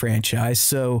Wars franchise.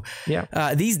 So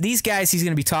yeah, these guys he's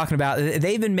going to be talking about,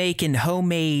 they've been making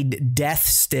homemade death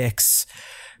sticks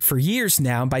for years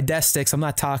now. And by death sticks, I'm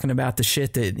not talking about the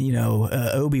shit that,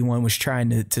 Obi-Wan was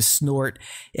trying to snort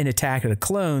in Attack of the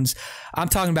Clones. I'm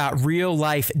talking about real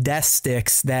life death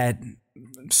sticks that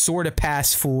sort of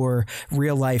pass for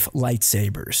real life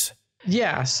lightsabers.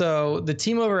 Yeah, so the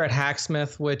team over at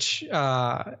Hacksmith, which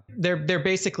they're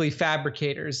basically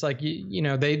fabricators. Like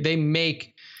they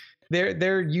make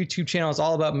their YouTube channel is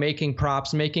all about making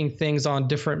props, making things on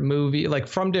different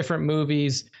from different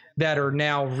movies that are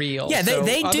now real. Yeah,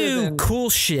 they do cool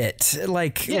shit,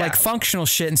 like functional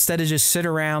shit, instead of just sit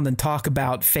around and talk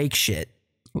about fake shit.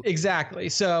 Exactly.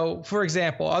 So, for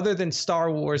example, other than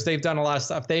Star Wars, they've done a lot of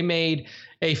stuff. They made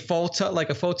a photon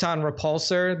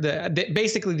repulsor,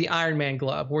 basically the Iron Man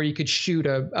glove, where you could shoot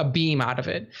a beam out of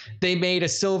it. They made a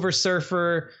Silver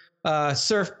Surfer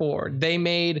surfboard. They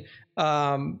made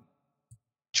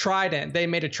Trident. They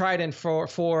made a Trident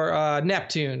for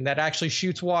Neptune that actually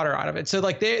shoots water out of it. So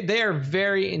like they are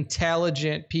very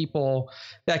intelligent people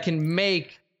that can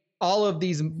make all of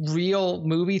these real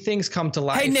movie things come to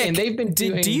life. Hey, Nick, and they've been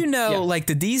doing, do you know, like,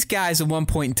 did these guys at one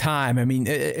point in time, I mean,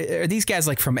 are these guys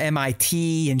like from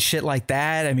MIT and shit like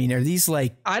that? I mean, are these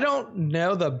like... I don't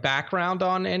know the background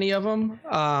on any of them.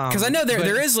 Because I know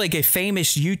there is like a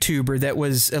famous YouTuber that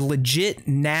was a legit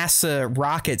NASA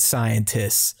rocket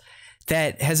scientist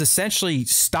that has essentially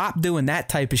stopped doing that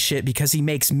type of shit because he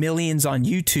makes millions on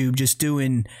YouTube just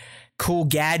doing cool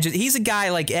gadgets. He's a guy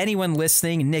like anyone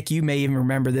listening, and Nick, you may even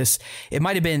remember this. It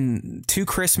might have been 2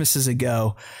 Christmases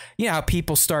ago. You know how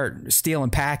people start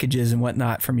stealing packages and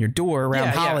whatnot from your door around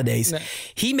holidays. Yeah.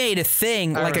 He made a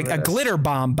thing like a glitter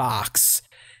bomb box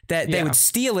that they would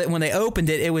steal it. When they opened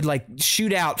it, it would like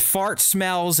shoot out fart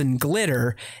smells and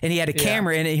glitter. And he had a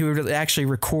camera in it. He would actually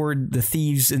record the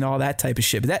thieves and all that type of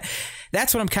shit. But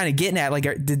that's what I'm kind of getting at. Like,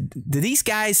 do these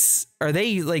guys, are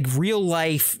they like real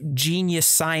life genius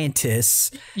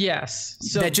scientists? Yes.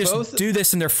 So that just do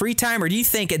this in their free time? Or do you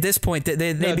think at this point that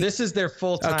this is their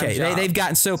full-time job? They've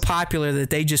gotten so popular that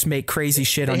they just make crazy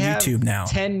shit on YouTube now.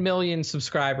 10 million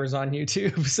subscribers on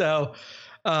YouTube. So...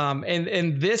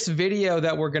 and this video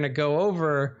that we're going to go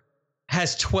over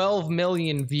has 12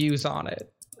 million views on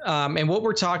it. And what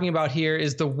we're talking about here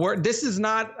is this is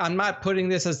not, I'm not putting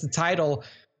this as the title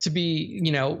to be,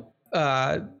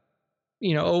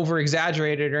 over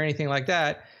exaggerated or anything like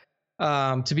that,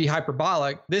 to be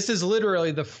hyperbolic. This is literally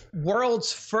the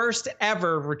world's first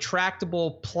ever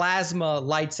retractable plasma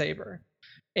lightsaber.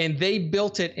 And they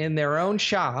built it in their own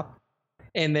shop.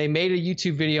 And they made a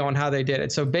YouTube video on how they did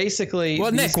it. So basically,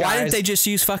 well, Nick, why didn't they just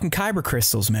use fucking kyber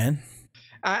crystals, man?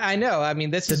 I know. I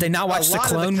mean, did they not watch the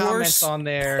Clone Wars? On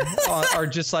there are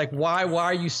just like, why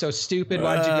are you so stupid?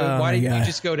 Why didn't you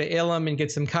just go to Ilum and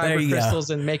get some kyber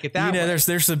crystals and make it that way?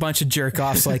 There's a bunch of jerk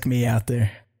offs like me out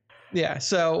there. Yeah.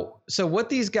 So what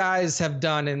these guys have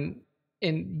done,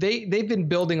 and they've been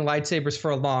building lightsabers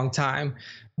for a long time,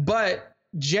 but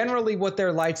generally what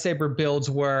their lightsaber builds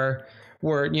were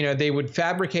they would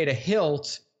fabricate a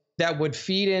hilt that would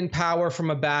feed in power from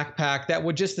a backpack that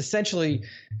would just essentially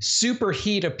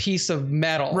superheat a piece of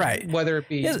metal, right? Whether it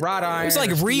be wrought iron, it's like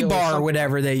rebar or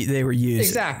whatever they were using.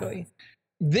 Exactly.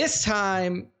 This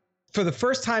time, for the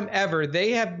first time ever,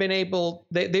 they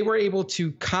were able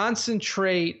to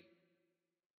concentrate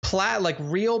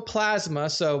real plasma,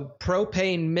 so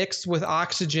propane mixed with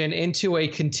oxygen, into a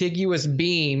contiguous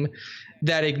beam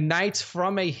that ignites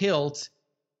from a hilt.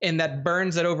 And that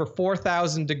burns at over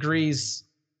 4,000 degrees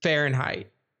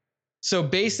Fahrenheit. So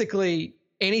basically,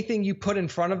 anything you put in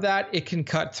front of that, it can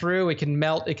cut through, it can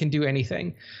melt, it can do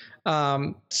anything.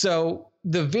 So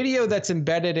the video that's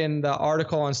embedded in the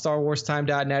article on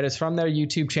StarWarsTime.net is from their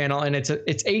YouTube channel, and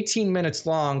it's 18 minutes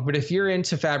long. But if you're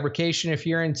into fabrication, if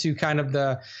you're into kind of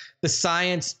the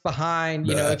science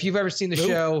behind, if you've ever seen the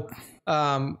show,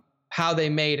 how they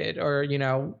made it, or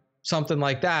something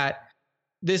like that,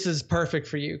 this is perfect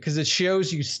for you because it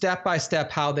shows you step by step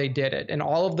how they did it and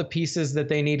all of the pieces that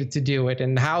they needed to do it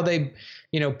and how they,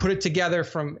 put it together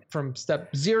from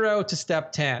step 0 to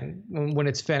step 10 when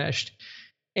it's finished.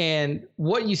 And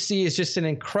what you see is just an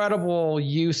incredible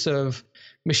use of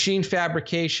machine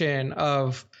fabrication,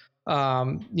 of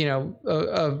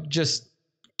of just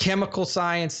chemical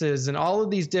sciences and all of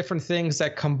these different things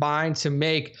that combine to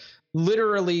make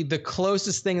literally the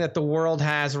closest thing that the world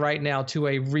has right now to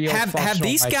a real have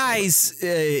these guys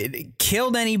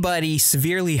killed anybody,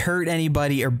 severely hurt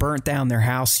anybody, or burnt down their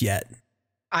house yet?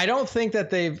 I don't think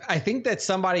that I think that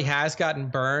somebody has gotten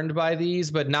burned by these,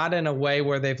 but not in a way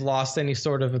where they've lost any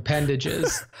sort of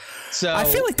appendages. So I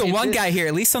feel like the one guy here,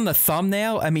 at least on the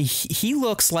thumbnail, I mean, he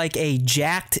looks like a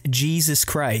jacked Jesus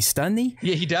Christ, doesn't he?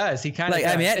 Yeah, he does. He kind of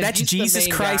I mean, that's Jesus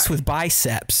Christ with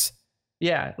biceps.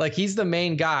 Yeah, like he's the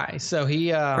main guy. So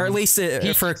he, or at least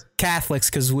for Catholics,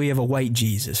 because we have a white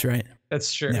Jesus, right?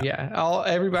 That's true. Yeah,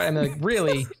 everybody. I mean, like,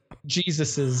 really,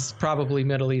 Jesus is probably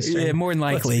Middle Eastern. Yeah, more than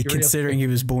likely, considering he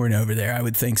was born over there. I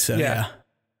would think so. Yeah.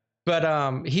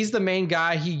 But he's the main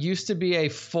guy. He used to be a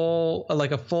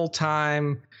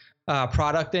full-time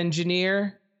product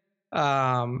engineer,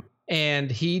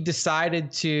 and he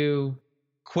decided to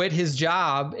quit his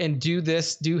job and do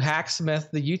Hacksmith,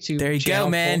 the YouTube. There you go,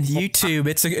 man. YouTube.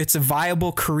 It's a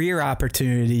viable career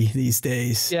opportunity these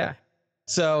days. Yeah.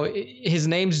 So his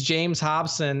name's James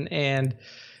Hobson, and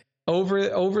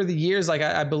over the years, like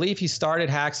I believe he started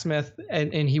Hacksmith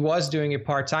and he was doing it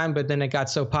part-time, but then it got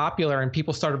so popular and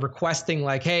people started requesting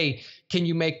like, hey, can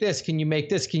you make this? Can you make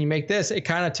this? Can you make this? It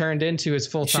kind of turned into his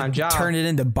full-time job. Turn it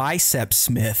into Bicep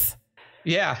Smith.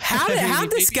 Yeah. How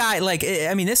this guy, like,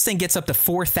 I mean, this thing gets up to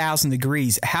 4,000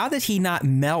 degrees. How did he not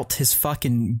melt his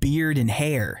fucking beard and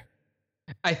hair?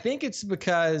 I think it's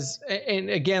because, and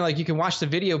again, like you can watch the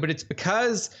video, but it's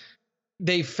because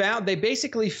they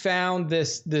basically found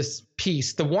this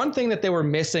piece. The one thing that they were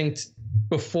missing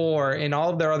before in all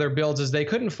of their other builds is they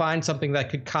couldn't find something that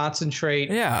could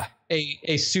concentrate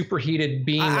a superheated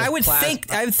beam. I would think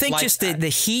like just the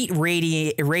heat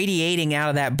radiating out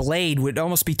of that blade would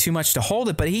almost be too much to hold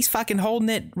it, but he's fucking holding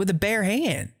it with a bare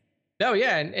hand. No,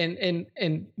 yeah, and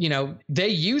you know, they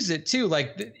use it too.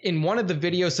 Like in one of the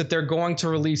videos that they're going to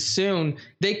release soon,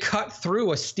 they cut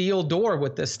through a steel door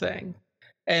with this thing.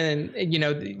 And you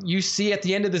know, you see at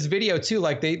the end of this video too,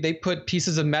 like they put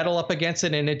pieces of metal up against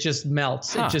it and it just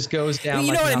melts. It just goes down. Well,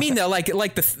 you know what I mean though? Like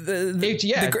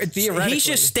theoretically, he's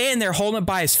just standing there holding it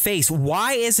by his face.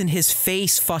 Why isn't his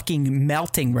face fucking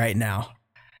melting right now?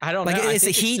 I don't know. Is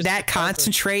the heat that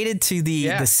concentrated to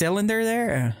the cylinder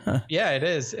there? Huh. Yeah, it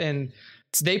is. And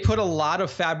they put a lot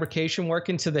of fabrication work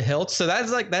into the hilt. So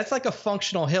that's like a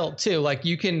functional hilt too. Like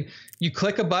you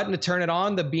click a button to turn it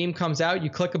on, the beam comes out, you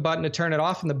click a button to turn it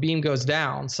off and the beam goes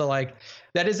down. So like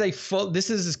this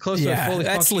is as close to a fully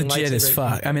that's functioning legit as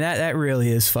fuck. I mean, that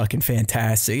really is fucking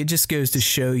fantastic. It just goes to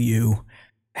show you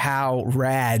how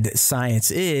rad science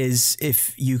is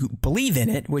if you believe in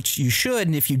it, which you should.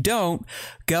 And if you don't,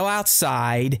 go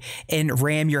outside and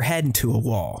ram your head into a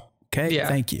wall. Okay. Yeah.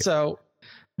 Thank you. So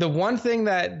the one thing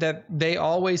that they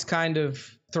always kind of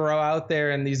throw out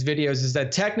there in these videos is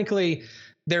that technically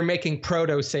they're making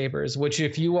proto sabers, which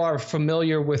if you are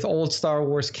familiar with old Star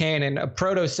Wars canon, a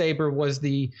proto saber was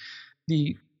the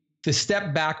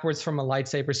step backwards from a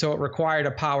lightsaber. So it required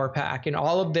a power pack, and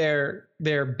all of their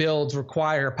builds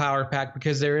require a power pack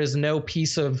because there is no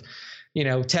piece of, you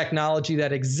know, technology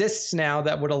that exists now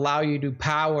that would allow you to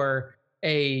power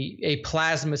a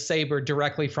plasma saber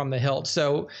directly from the hilt.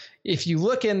 So if you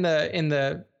look in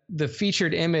the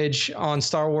featured image on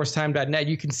StarWarsTime.net,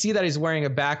 you can see that he's wearing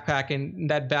a backpack, and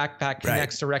that backpack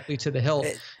connects directly to the hilt.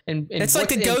 And it's like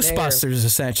the Ghostbusters,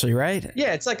 essentially, right?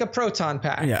 Yeah, it's like a proton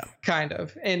pack, kind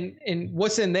of. And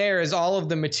what's in there is all of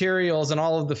the materials and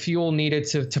all of the fuel needed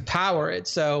to power it.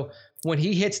 So when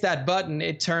he hits that button,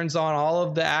 it turns on all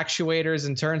of the actuators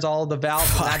and turns all of the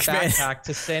valves in that backpack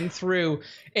to send through.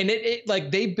 And it like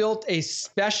they built a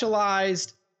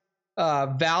specialized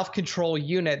valve control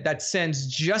unit that sends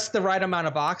just the right amount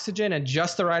of oxygen and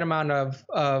just the right amount of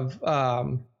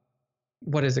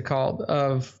what is it called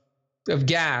of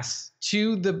gas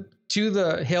to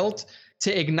the hilt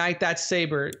to ignite that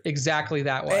saber exactly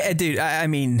that way. Dude, I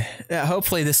mean,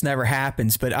 hopefully this never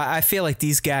happens, but I feel like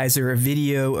these guys are a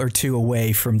video or two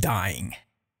away from dying.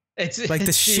 It's like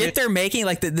the shit they're making,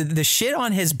 like the shit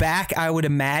on his back, I would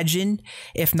imagine,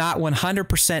 if not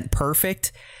 100%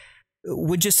 perfect,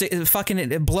 would just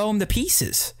fucking blow him to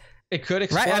pieces. It could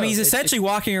explode. Right? I mean, he's essentially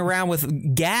walking around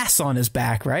with gas on his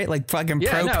back, right? Like fucking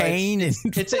propane. No,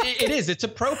 it's a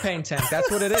propane tank.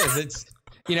 That's what it is. It's,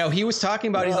 you know, he was talking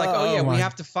about, he's like, oh yeah, we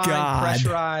have to find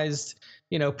pressurized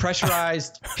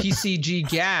PCG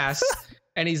gas.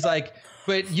 And he's like,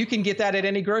 but you can get that at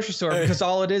any grocery store because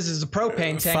all it is a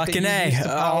propane tank. Fucking A.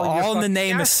 All in the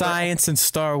name of science and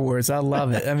Star Wars. I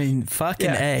love it. I mean, fucking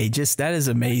A. Just, that is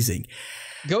amazing.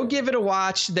 Go give it a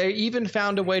watch. They even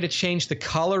found a way to change the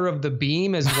color of the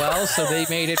beam as well. So they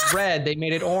made it red, they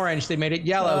made it orange, they made it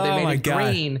yellow, they made it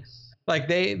green. Like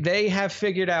they have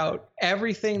figured out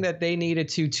everything that they needed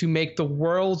to make the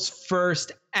world's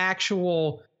first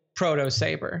actual proto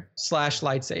saber /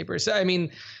 lightsaber. So I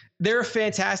mean, they're a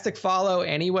fantastic follow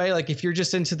anyway. Like if you're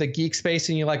just into the geek space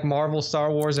and you like Marvel,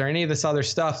 Star Wars, or any of this other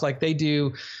stuff, like they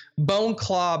do bone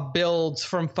claw builds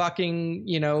from fucking,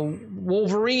 you know,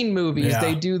 Wolverine movies. Yeah.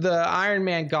 They do the Iron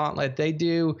Man gauntlet. They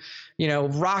do, you know,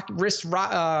 wrist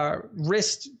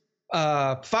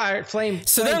fire flame.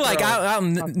 So they're like,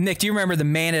 Nick, do you remember the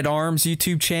Man at Arms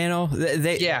YouTube channel?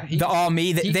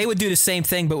 They would do the same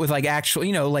thing, but with like actual,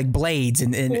 you know, like blades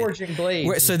and forging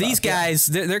blades. So these guys,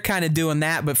 they're kind of doing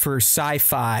that, but for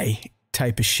sci-fi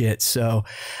type of shit. So,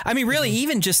 I mean, really,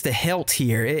 even just the hilt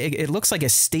here, it looks like a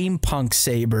steampunk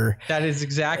saber. That is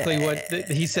exactly what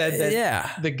he said.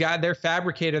 That the guy, their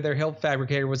hilt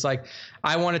fabricator was like,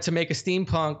 I wanted to make a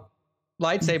steampunk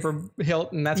lightsaber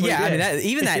hilt, and that's what he did. I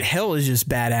mean, that hilt is just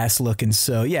badass looking.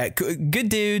 So yeah, good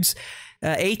dudes.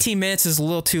 18 minutes is a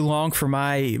little too long for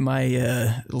my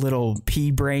little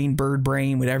pea brain, bird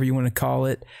brain, whatever you want to call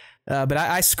it. But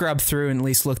I scrubbed through and at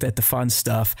least looked at the fun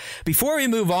stuff. Before we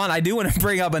move on, I do want to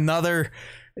bring up another,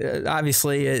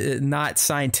 obviously not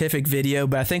scientific video,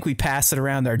 but I think we passed it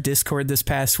around our Discord this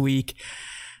past week.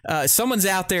 Someone's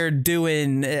out there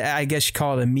doing, I guess you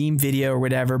call it a meme video or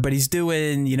whatever, but he's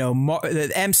doing, you know,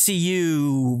 the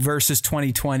MCU versus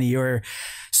 2020 or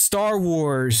Star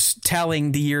Wars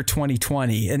telling the year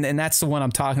 2020. And that's the one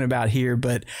I'm talking about here.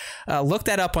 But look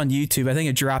that up on YouTube. I think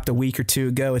it dropped a week or two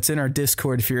ago. It's in our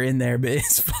Discord if you're in there, but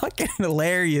it's fucking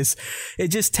hilarious. It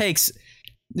just takes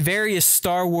various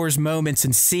Star Wars moments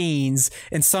and scenes,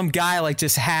 and some guy like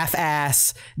just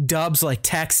half-ass dubs like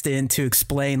text in to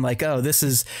explain like, oh, this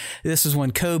is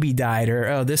when Kobe died, or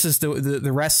oh, this is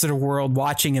the rest of the world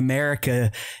watching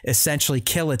America essentially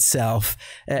kill itself.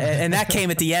 And that came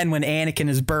at the end when Anakin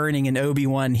is burning and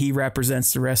Obi-Wan, he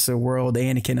represents the rest of the world.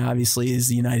 Anakin obviously is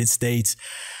the United States.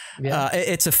 Yeah.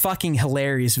 It's a fucking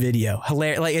hilarious video.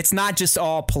 Like, it's not just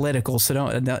all political, so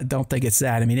don't think it's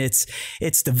that. I mean, it's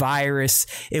the virus.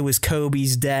 It was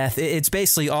Kobe's death. It's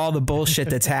basically all the bullshit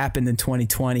that's happened in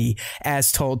 2020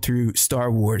 as told through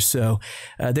Star Wars. So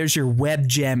there's your web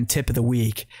gem tip of the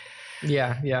week.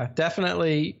 Yeah,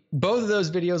 definitely. Both of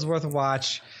those videos worth a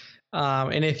watch.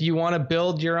 And if you want to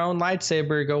build your own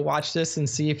lightsaber, go watch this and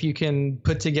see if you can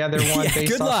put together one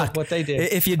based off of what they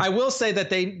did. I will say that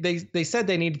they said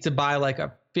they needed to buy like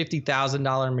a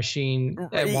 $50,000 machine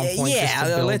at one point.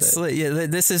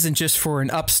 This isn't just for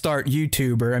an upstart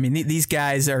YouTuber. I mean, these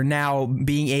guys are now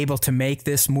being able to make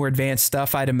this more advanced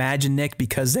stuff, I'd imagine, Nick,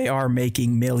 because they are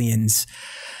making millions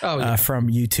from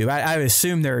YouTube. I would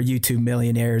assume they're YouTube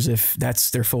millionaires if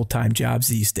that's their full-time jobs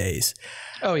these days.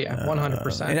 Oh yeah,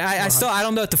 100%. And I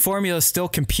don't know if the formula still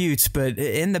computes, but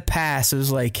in the past it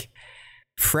was like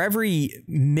for every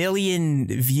million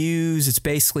views, it's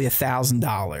basically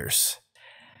 $1,000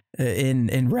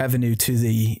 in revenue to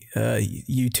the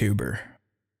YouTuber.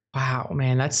 Wow,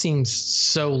 man, that seems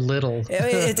so little.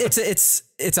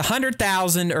 It's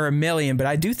 100,000 or a million, but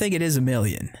I do think it is a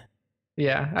million.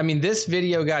 Yeah, I mean, this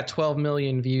video got 12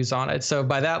 million views on it, so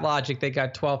by that logic, they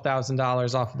got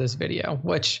 $12,000 off of this video,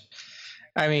 which,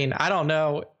 I mean, I don't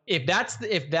know if that's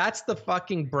the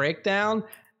fucking breakdown.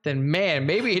 Then man,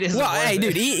 maybe it is. Well, hey,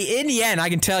 dude, in the end, I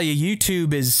can tell you,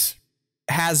 YouTube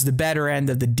has the better end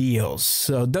of the deals.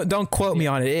 So don't quote me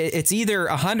on it. It's either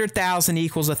 100,000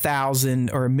 equals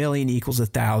 1,000 or a million equals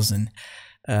 1,000.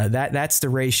 That's the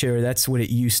ratio. That's what it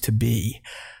used to be.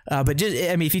 But just,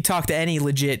 I mean, if you talk to any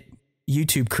legit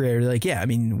YouTube creator, like, yeah, I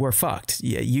mean, we're fucked.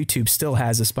 Yeah, YouTube still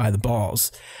has us by the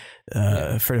balls.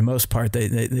 For the most part,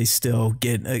 they still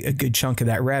get a good chunk of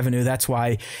that revenue. That's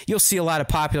why you'll see a lot of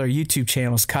popular YouTube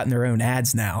channels cutting their own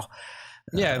ads now.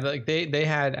 Yeah, like they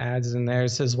had ads in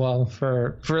theirs as well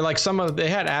for like they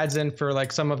had ads in for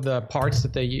like some of the parts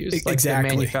that they use. Like exactly.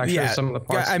 They manufacture some of the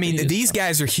parts. I mean, these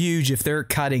guys are huge if they're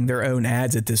cutting their own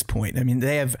ads at this point. I mean,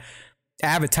 they have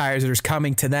advertisers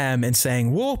coming to them and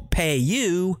saying, we'll pay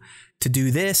you to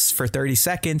do this for 30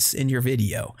 seconds in your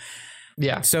video.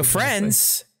 Yeah. So exactly.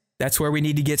 Friends, that's where we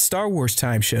need to get Star Wars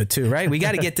Time Show too, right? We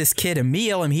got to get this kid a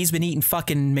meal, and he's been eating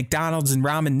fucking McDonald's and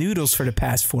ramen noodles for the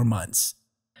past 4 months.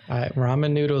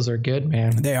 Ramen noodles are good,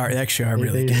 man. They actually are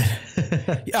really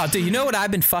good. Oh, dude, you know what I've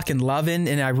been fucking loving,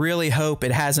 and I really hope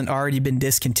it hasn't already been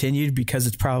discontinued because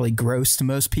it's probably gross to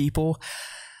most people?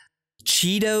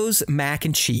 Cheetos mac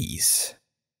and cheese.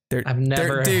 I've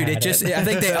never dude, had it just, I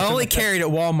think they only carried at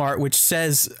Walmart, which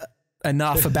says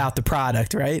enough about the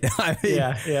product, right? I mean,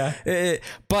 yeah.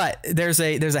 But there's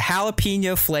a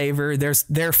jalapeno flavor, there's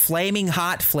their flaming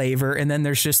hot flavor, and then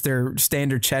there's just their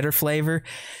standard cheddar flavor.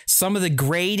 Some of the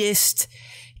greatest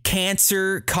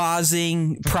cancer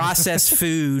causing processed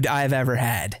food I've ever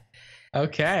had.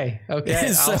 Okay.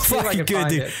 It's so fucking good,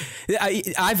 dude.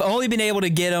 I've only been able to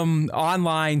get them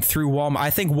online through Walmart.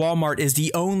 I think Walmart is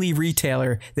the only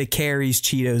retailer that carries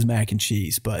Cheetos mac and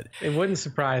cheese, but it wouldn't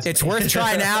surprise me. It's worth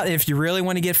trying out. If you really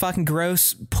want to get fucking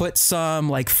gross, put some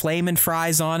like flamin'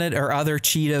 fries on it or other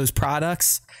Cheetos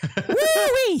products.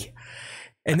 Woo-wee!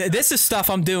 And this is stuff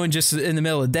I'm doing just in the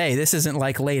middle of the day. This isn't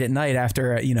like late at night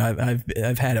after,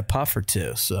 I've had a puff or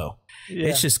two. So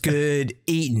it's just good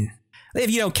eating. If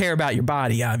you don't care about your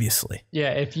body, obviously.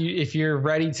 Yeah, if you're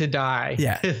ready to die.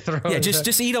 Yeah,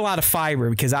 just eat a lot of fiber,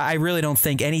 because I really don't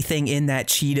think anything in that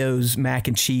Cheetos mac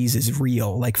and cheese is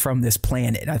real, like from this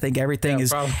planet. I think everything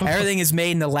is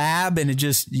made in the lab, and you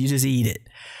just eat it.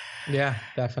 Yeah,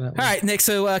 definitely. All right, Nick.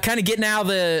 So kind of getting out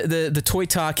the toy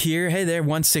talk here. Hey there,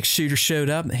 1-6 shooter showed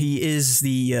up. He is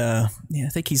the I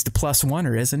think he's the plus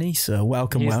oneer, isn't he? So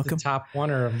welcome. The top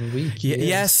oneer of the week.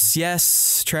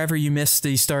 Yes, Trevor, you missed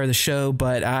the start of the show,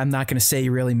 but I'm not going to say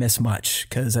you really missed much,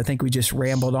 because I think we just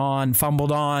rambled on,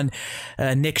 fumbled on.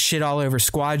 Nick shit all over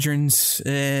Squadrons,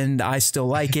 and I still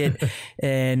like it.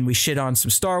 And we shit on some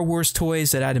Star Wars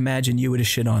toys that I'd imagine you would have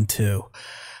shit on too.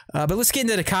 But let's get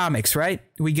into the comics, right?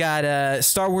 We got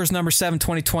Star Wars number 7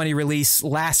 2020 release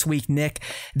last week, Nick.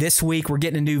 This week, we're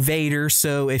getting a new Vader.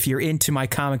 So if you're into my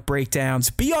comic breakdowns,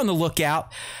 be on the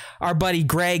lookout. Our buddy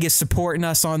Greg is supporting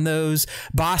us on those.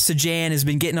 Bossa Jan has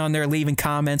been getting on there, leaving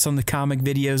comments on the comic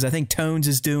videos. I think Tones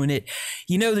is doing it.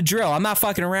 You know the drill. I'm not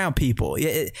fucking around, people.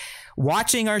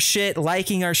 Watching our shit,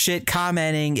 liking our shit,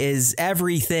 commenting is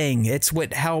everything. It's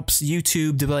what helps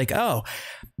YouTube to be like, oh,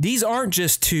 these aren't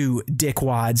just two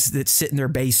dickwads that sit in their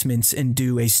basements and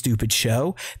do a stupid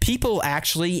show. People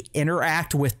actually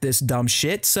interact with this dumb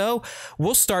shit. So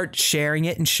we'll start sharing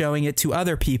it and showing it to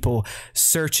other people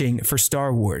searching for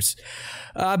Star Wars.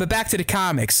 But back to the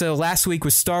comics. So last week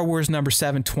was Star Wars number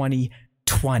 7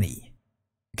 2020.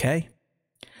 Okay.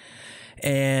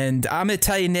 And I'm going to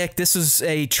tell you, Nick, this is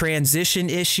a transition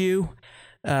issue.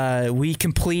 We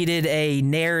completed a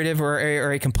narrative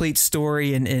or a complete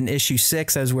story in issue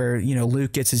 6, as where,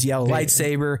 Luke gets his yellow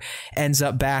lightsaber, ends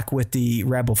up back with the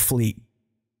Rebel fleet.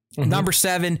 Mm-hmm. Number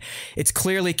 7, it's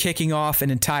clearly kicking off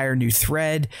an entire new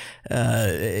thread.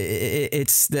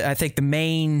 I think the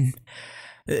main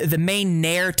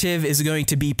narrative is going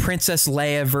to be Princess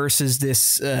Leia versus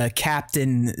this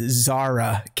Captain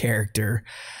Zara character.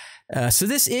 So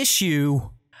this issue,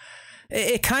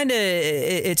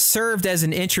 it served as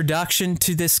an introduction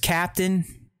to this captain.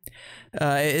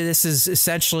 This is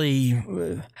essentially,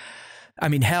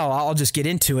 I'll just get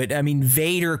into it.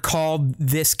 Vader called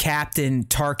this captain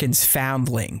Tarkin's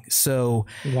foundling. So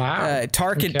wow,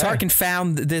 Tarkin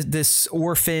found this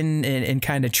orphan and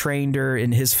kind of trained her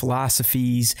in his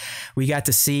philosophies. We got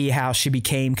to see how she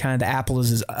became kind of the apple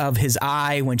of his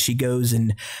eye when she goes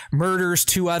and murders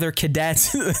 2 other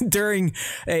cadets during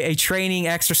a training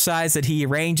exercise that he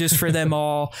arranges for them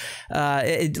all.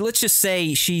 Let's just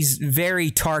say she's very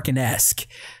Tarkin-esque.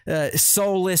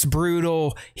 Soulless,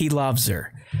 brutal. He loves her.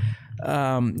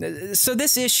 So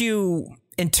this issue,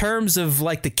 in terms of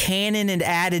like the canon and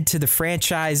added to the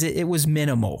franchise, it was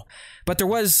minimal. But there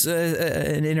was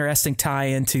an interesting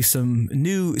tie-in to some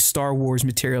new Star Wars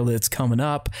material that's coming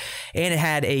up. And it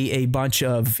had a bunch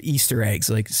of Easter eggs,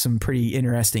 like some pretty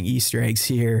interesting Easter eggs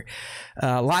here.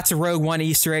 Lots of Rogue One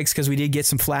Easter eggs, because we did get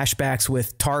some flashbacks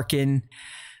with Tarkin.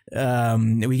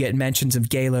 We get mentions of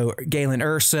Galen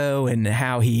Erso and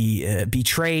how he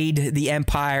betrayed the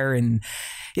Empire. And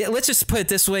let's just put it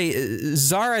this way.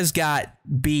 Zara's got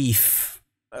beef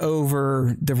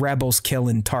over the rebels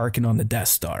killing Tarkin on the Death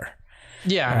Star.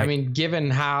 Yeah, right?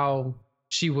 Given how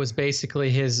she was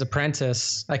basically his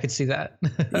apprentice, I could see that.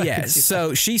 Yeah,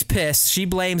 so she's pissed. She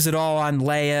blames it all on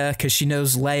Leia, because she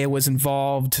knows Leia was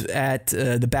involved at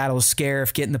the Battle of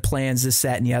Scarif, getting the plans, this,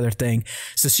 that, and the other thing.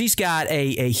 So she's got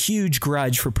a huge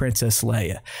grudge for Princess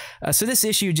Leia. So this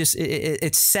issue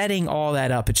it's setting all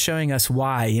that up. It's showing us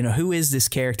why, who is this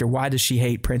character? Why does she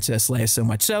hate Princess Leia so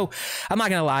much? So I'm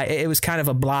not going to lie, it was kind of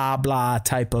a blah, blah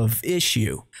type of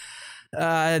issue.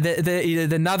 The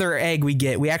another egg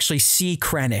we actually see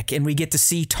Krennic, and we get to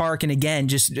see Tarkin again,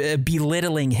 just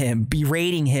belittling him,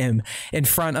 berating him in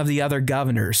front of the other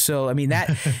governors. So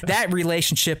that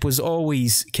relationship was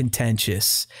always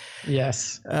contentious.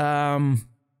 Yes.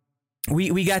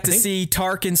 We got to see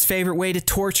Tarkin's favorite way to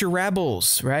torture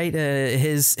rebels, right?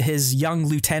 His young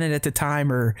lieutenant at the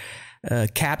time, or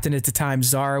captain at the time,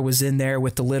 Zara, was in there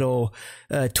with the little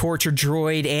torture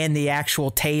droid and the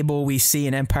actual table we see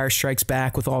in Empire Strikes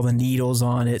Back with all the needles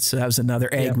on it. So that was another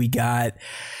egg we got.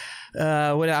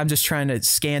 I'm just trying to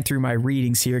scan through my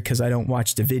readings here because I don't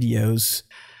watch the videos.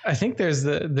 I think there's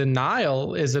the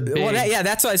Nile is a big. Well,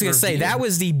 that's what I was going to say. That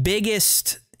was the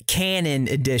biggest canon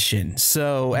edition.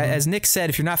 So as Nick said,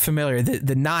 if you're not familiar,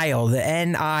 the Nihil, the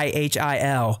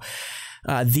Nihil,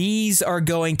 these are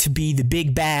going to be the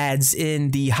big bads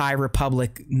in the High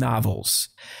Republic novels.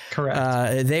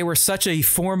 Correct. They were such a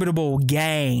formidable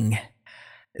gang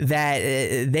that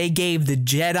they gave the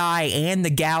Jedi and the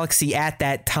galaxy at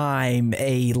that time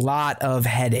a lot of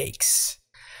headaches.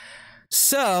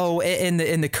 So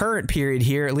in the current period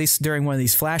here, at least during one of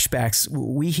these flashbacks,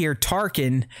 we hear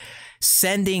Tarkin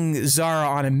sending Zara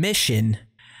on a mission.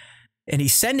 And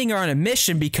he's sending her on a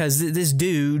mission because this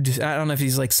dude, I don't know if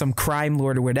he's like some crime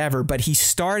lord or whatever, but he's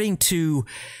starting to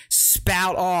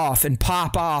spout off and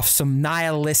pop off some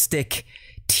nihilistic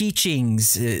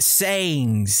teachings,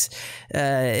 sayings.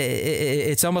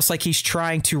 It's almost like he's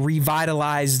trying to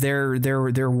revitalize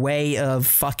their way of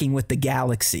fucking with the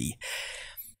galaxy.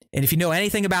 And if you know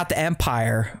anything about the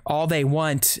Empire, all they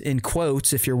want, in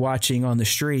quotes, if you're watching on the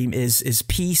stream, is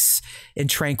peace and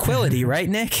tranquility, right,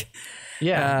 Nick?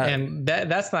 Yeah, and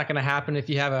that's not going to happen if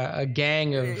you have a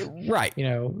gang of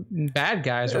bad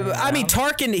guys. I mean,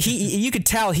 Tarkin, you could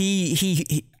tell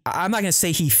he I'm not going to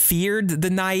say he feared the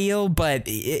Nihil, but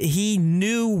he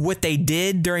knew what they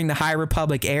did during the High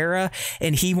Republic era,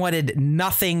 and he wanted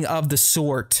nothing of the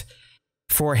sort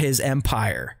for his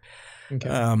empire.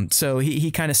 Okay. So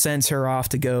he kind of sends her off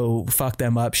to go fuck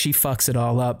them up. She fucks it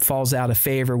all up, falls out of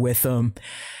favor with them.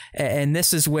 And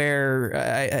this is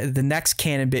where the next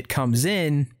canon bit comes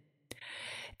in.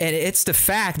 And it's the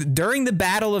fact that during the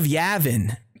Battle of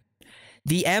Yavin,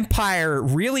 the Empire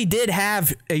really did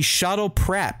have a shuttle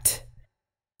prepped,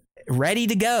 ready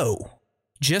to go,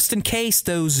 just in case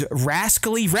those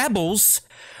rascally rebels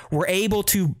were able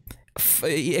to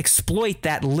exploit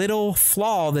that little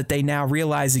flaw that they now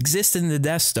realize existed in the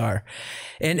Death Star.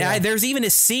 And there's even a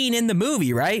scene in the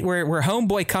movie, right, where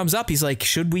Homeboy comes up. He's like,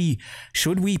 should we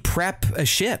prep a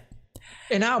ship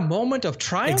in our moment of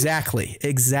triumph?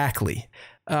 Exactly.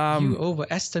 You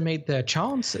overestimate their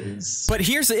chances. But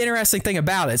here's the interesting thing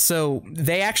about it. So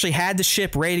they actually had the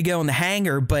ship ready to go in the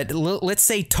hangar, but let's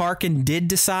say Tarkin did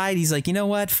decide, he's like, you know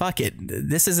what, fuck it,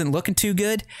 this isn't looking too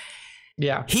good.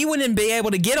 Yeah, he wouldn't be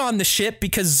able to get on the ship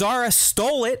because Zara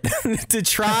stole it to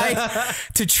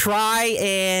try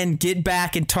and get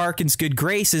back in Tarkin's good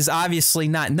graces, obviously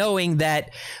not knowing that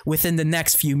within the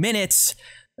next few minutes,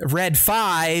 Red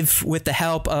 5, with the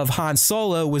help of Han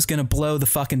Solo, was going to blow the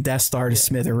fucking Death Star to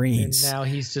smithereens. And now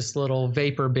he's just little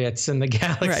vapor bits in the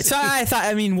galaxy. Right. So I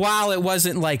thought, while it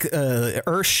wasn't like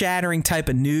earth-shattering type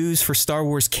of news for Star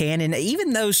Wars canon,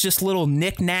 even those just little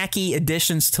knick-knacky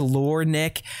additions to lore,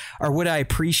 Nick, are what I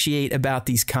appreciate about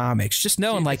these comics. Just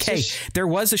knowing, there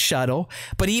was a shuttle,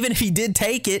 but even if he did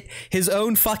take it, his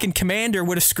own fucking commander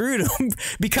would have screwed him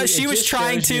because she was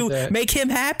trying to make him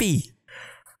happy.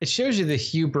 It shows you the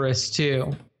hubris,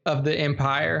 too, of the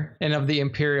Empire and of the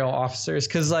Imperial officers.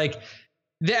 Because, at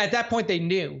that point, they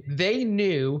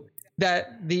knew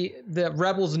that the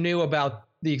rebels knew about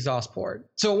the exhaust port.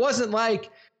 So it wasn't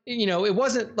like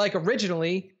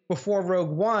originally before Rogue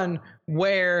One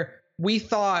where we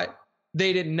thought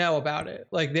they didn't know about it.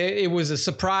 It was a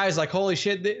surprise, holy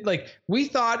shit. We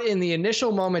thought in the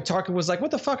initial moment, Tarkin was like,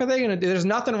 what the fuck are they going to do? There's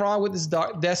nothing wrong with this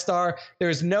Death Star.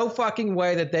 There's no fucking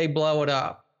way that they blow it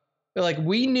up.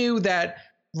 We knew that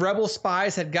rebel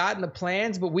spies had gotten the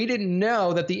plans, but we didn't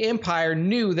know that the Empire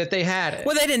knew that they had it.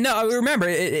 Well, they didn't know. Remember,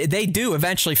 they do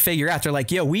eventually figure out. They're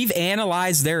like, yo, we've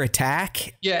analyzed their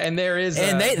attack. Yeah, and there is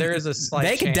a slight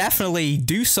They could definitely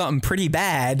do something pretty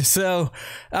bad. So,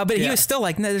 but he was still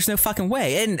like, no, there's no fucking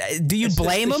way. And do you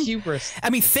blame him? Hubris.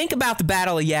 Think about the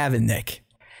Battle of Yavin, Nick.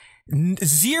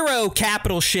 0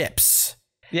 capital ships.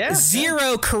 Yeah.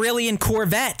 0 Corellian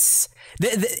corvettes.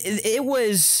 It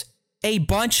was a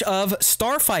bunch of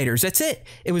starfighters. That's it.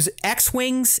 It was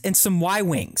X-Wings and some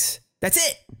Y-Wings. That's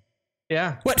it.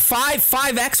 Yeah. What,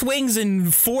 5 X-Wings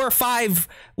and 4 or 5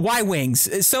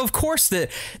 Y-Wings? So, of course, the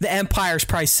Empire's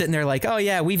probably sitting there like, oh,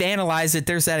 yeah, we've analyzed it.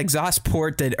 There's that exhaust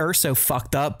port that Urso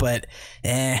fucked up, but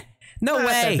no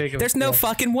way. There's no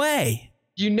fucking way.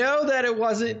 You know that it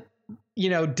wasn't,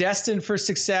 destined for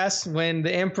success when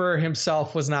the Emperor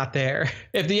himself was not there.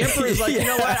 If the Emperor is like, you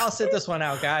know what, I'll sit this one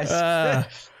out, guys.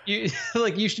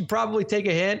 You should probably take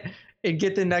a hint. and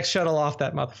get the next shuttle off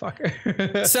that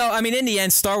motherfucker. So, I mean, in the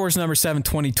end, Star Wars number 7,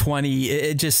 2020,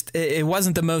 it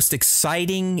wasn't the most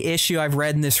exciting issue I've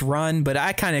read in this run, but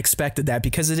I kind of expected that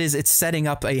because it's setting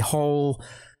up a whole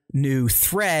new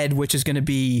thread, which is going to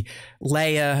be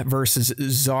Leia versus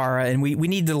Zara. And we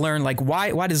need to learn, like,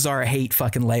 why does Zara hate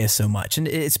fucking Leia so much? And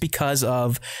it's because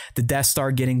of the Death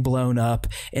Star getting blown up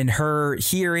and her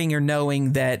hearing or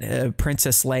knowing that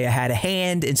Princess Leia had a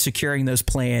hand in securing those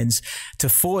plans to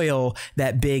foil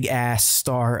that big ass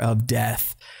Star of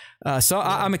Death.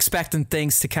 I'm expecting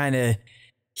things to kind of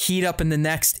heat up in the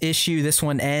next issue. This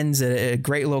one ends at a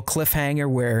great little cliffhanger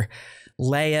where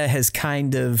Leia has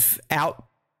kind of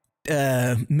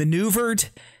maneuvered,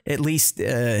 at least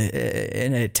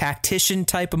in a tactician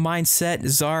type of mindset,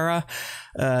 Zara.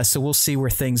 So we'll see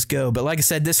where things go. But like I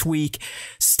said, this week,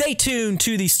 stay tuned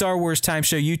to the Star Wars Time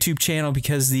Show YouTube channel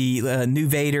because the new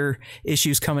Vader issue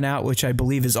is coming out, which I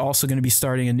believe is also going to be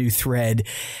starting a new thread.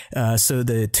 So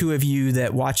the two of you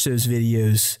that watch those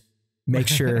videos, make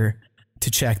sure to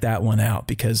check that one out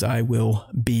because I will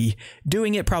be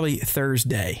doing it probably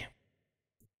Thursday.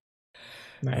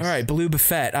 Nice. All right, Blue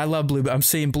Buffet. I love Blue. I'm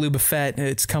seeing Blue Buffet.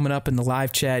 It's coming up in the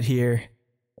live chat here.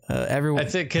 Everyone.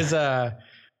 That's it, because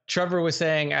Trevor was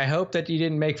saying, I hope that you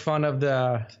didn't make fun of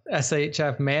the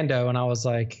SHF Mando. And I was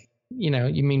like, you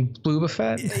mean Blue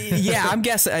Buffet? Yeah, I'm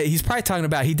guessing he probably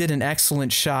about he did an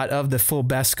excellent shot of the full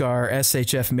Beskar,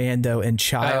 SHF Mando, and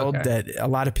Child that a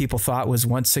lot of people thought was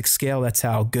 1/6 scale. That's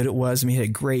how good it was. I mean, he had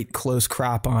a great close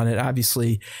crop on it.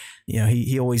 Obviously,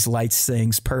 he always lights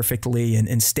things perfectly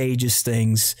and stages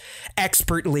things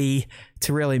expertly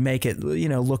to really make it,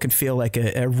 look and feel like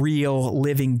a real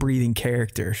living, breathing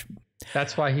character.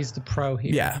 That's why he's the pro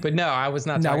here. Yeah. But no, I was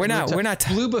not. No, we're not.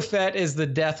 Blue Buffet is the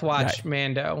Death Watch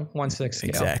Mando 1/6 scale.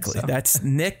 Exactly. So. That's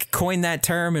Nick coined that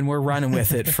term and we're running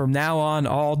with it. From now on,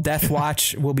 all Death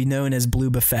Watch will be known as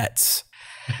Blue Buffets.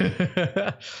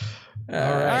 All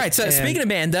right. So speaking of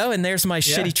Mando, and there's my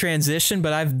shitty transition,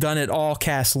 but I've done it all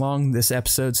cast long this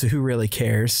episode, so who really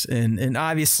cares? And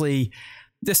obviously,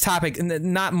 this topic,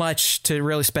 not much to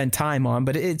really spend time on,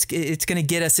 but it's going to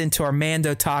get us into our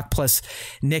Mando talk. Plus,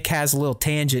 Nick has a little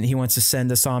tangent he wants to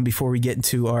send us on before we get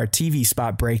into our TV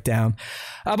spot breakdown.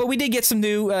 But we did get some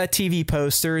new TV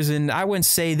posters, and I wouldn't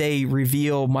say they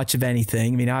reveal much of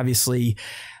anything. I mean, obviously,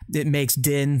 it makes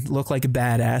Din look like a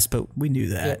badass, but we knew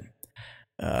that.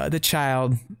 The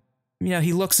Child,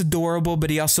 he looks adorable,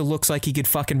 but he also looks like he could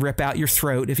fucking rip out your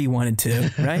throat if he wanted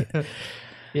to, right?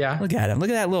 Yeah. Look at him. Look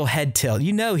at that little head tilt.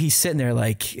 He's sitting there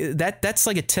like that. That's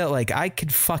like a tilt. Like I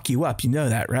could fuck you up. You know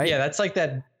that, right? Yeah. That's like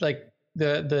that. Like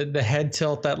the head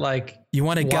tilt that like you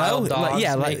want to go.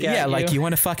 Like you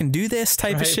want to fucking do this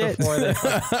type of shit.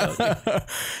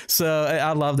 So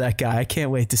I love that guy. I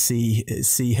can't wait to see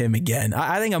him again.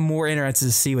 I think I'm more interested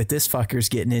to see what this fucker's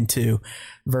getting into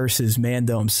versus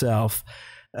Mando himself.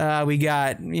 We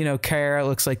got, Cara.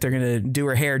 Looks like they're going to do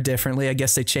her hair differently. I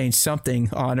guess they changed something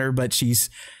on her, but she's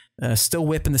still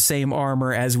whipping the same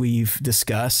armor as we've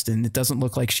discussed. And it doesn't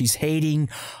look like she's hating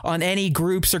on any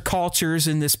groups or cultures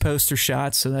in this poster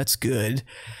shot. So that's good.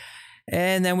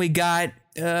 And then we got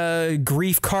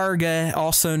Greef Karga,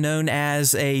 also known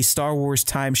as a Star Wars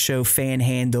Time Show fan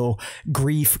handle,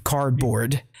 Greef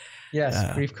Cardboard. Yes,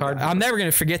 Greef Cardboard. I'm never going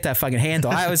to forget that fucking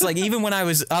handle. I was like, even when I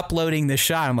was uploading the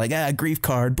shot, I'm like, Greef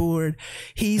Cardboard.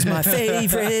 He's my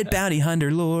favorite bounty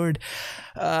hunter lord.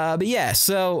 But yeah,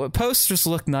 so posters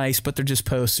look nice, but they're just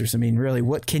posters. I mean, really,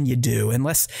 what can you do?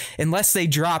 Unless they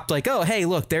dropped like, oh, hey,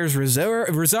 look, there's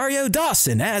Rosario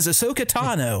Dawson as Ahsoka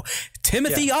Tano,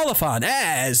 Timothy Oliphant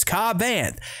as Cobb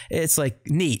Vanth. It's like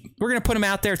neat. We're going to put them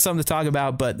out there. It's something to talk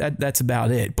about, but that's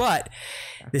about it. But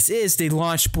this is the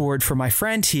launch board for my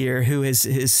friend here who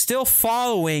is still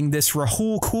following this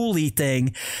Rahul Cooley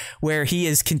thing where he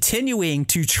is continuing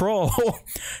to troll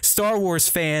Star Wars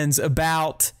fans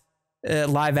about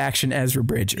live action Ezra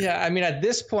Bridger. Yeah, I mean, at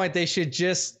this point, they should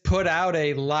just put out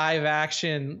a live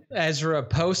action Ezra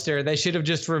poster. They should have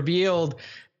just revealed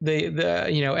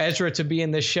the Ezra to be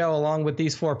in the show along with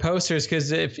these 4 posters.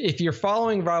 Because if you're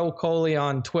following Rahul Kohli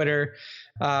on Twitter,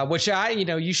 which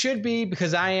you should be,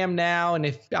 because I am now, and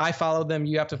if I follow them,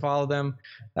 you have to follow them.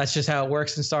 That's just how it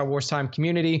works in Star Wars Time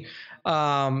community.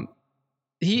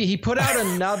 He put out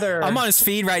another. I'm on his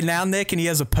feed right now, Nick, and he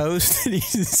has a post and he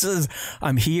says,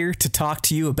 "I'm here to talk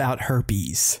to you about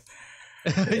herpes."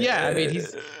 Yeah, I mean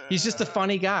he's just a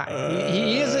funny guy.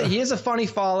 He is a funny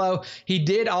follow. He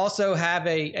did also have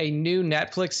a new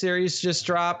Netflix series just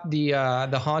dropped, the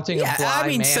Haunting of Bly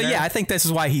Manor. So yeah, I think this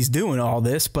is why he's doing all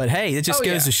this. But hey, it just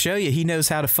goes to show you he knows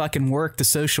how to fucking work the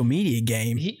social media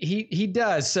game. He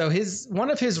does. So one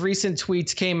of his recent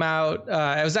tweets came out.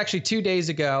 It was actually 2 days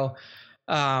ago.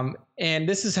 And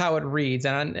this is how it reads.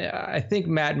 And I think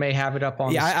Matt may have it up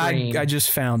on the screen. I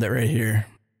just found it right here.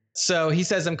 So he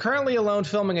says, I'm currently alone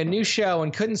filming a new show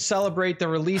and couldn't celebrate the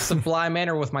release of Bly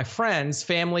Manor with my friends,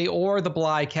 family, or the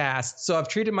Bly cast. So I've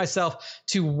treated myself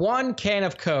to 1 can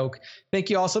of Coke. Thank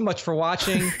you all so much for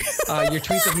watching. Your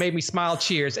tweets have made me smile.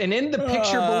 Cheers. And in the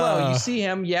picture below, you see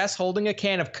him, yes, holding a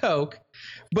can of Coke.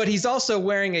 But he's also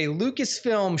wearing a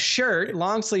Lucasfilm shirt,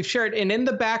 long sleeve shirt. And in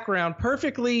the background,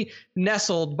 perfectly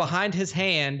nestled behind his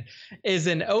hand, is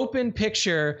an open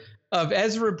picture of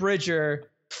Ezra Bridger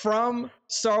from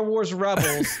Star Wars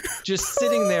Rebels, just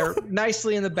sitting there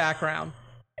nicely in the background.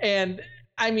 And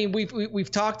I mean,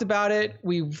 we've talked about it.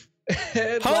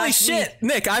 Holy shit,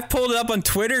 Nick! I've pulled it up on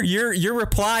Twitter. Your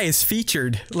reply is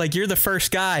featured. Like, you're the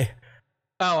first guy.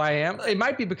 Oh, I am. It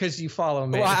might be because you follow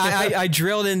me. Well, I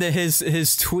drilled into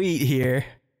his tweet here.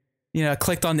 You know,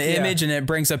 clicked on the image and it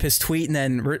brings up his tweet and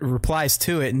then replies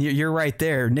to it. And you're right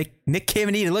there. Nick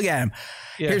Caminiti, look at him.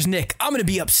 Yeah. Here's Nick. I'm going to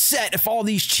be upset if all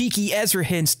these cheeky Ezra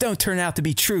hints don't turn out to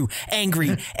be true.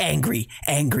 Angry,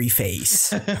 angry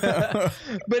face. But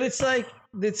it's like,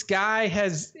 this guy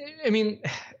has, I mean,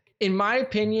 in my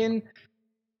opinion,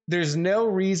 there's no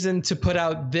reason to put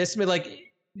out this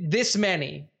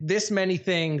many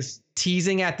things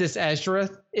teasing at this Ezra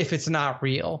if it's not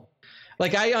real.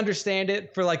 Like, I understand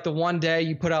it for like the one day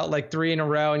you put out like 3 in a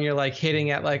row and you're like hitting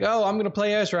at like, oh, I'm going to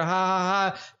play Ezra. Ha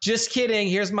ha ha. Just kidding.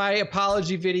 Here's my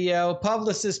apology video.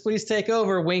 Publicist, please take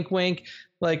over. Wink, wink.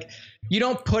 Like, you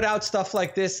don't put out stuff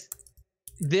like this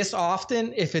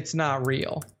often if it's not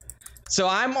real. So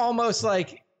I'm almost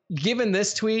like, given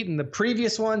this tweet and the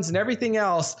previous ones and everything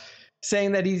else,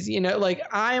 saying that he's, you know, like,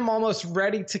 I am almost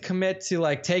ready to commit to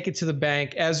like take it to the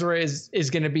bank. Ezra is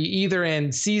going to be either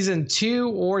in season 2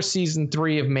 or season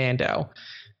 3 of Mando,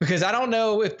 because I don't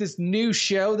know if this new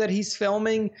show that he's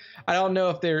filming, I don't know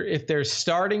if they're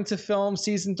starting to film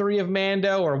season 3 of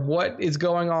Mando or what is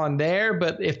going on there.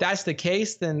 But if that's the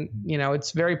case, then, you know,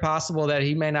 it's very possible that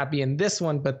he may not be in this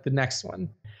one, but the next one.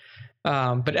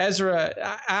 But Ezra,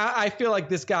 I feel like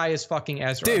this guy is fucking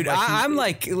Ezra. Dude,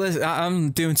 I'm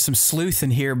doing some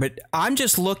sleuthing here, but I'm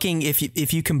just looking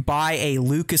if you can buy a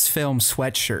Lucasfilm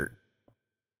sweatshirt.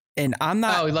 And I'm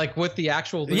not. Oh, like with the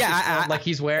actual Lucasfilm, like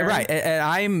he's wearing? Right.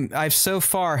 And I've so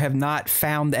far have not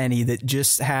found any that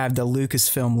just have the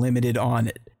Lucasfilm Limited on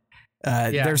it.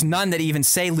 There's none that even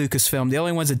say Lucasfilm. The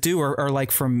only ones that do are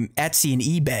like from Etsy and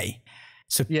eBay.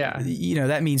 So, you know,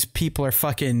 that means people are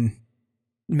fucking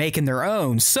making their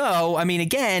own. So, I mean,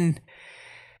 again,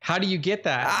 how do you get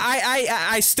that?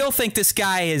 I still think this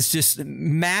guy is just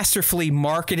masterfully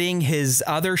marketing his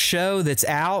other show that's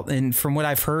out. And from what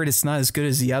I've heard, it's not as good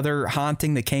as the other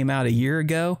Haunting that came out a year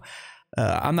ago.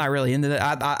 I'm not really into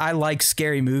that. I like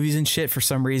scary movies and shit. For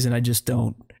some reason, I just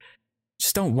don't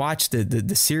watch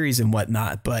the series and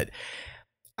whatnot. But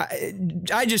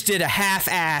I just did a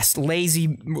half-assed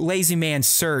lazy man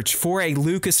search for a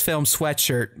Lucasfilm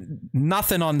sweatshirt.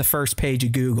 Nothing on the first page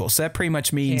of Google, so that pretty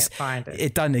much means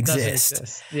it doesn't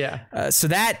exist. Yeah. So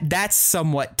that's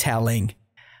somewhat telling.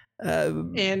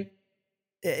 And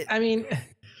I mean,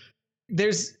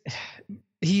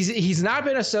 he's not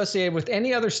been associated with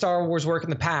any other Star Wars work in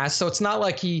the past, so it's not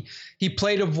like he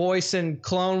played a voice in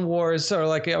Clone Wars or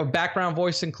like a background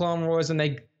voice in Clone Wars and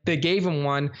they gave him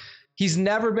one. He's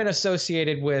never been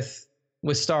associated with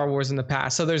Star Wars in the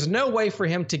past. So there's no way for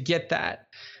him to get that.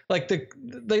 Like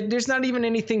there's not even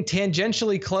anything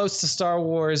tangentially close to Star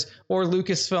Wars or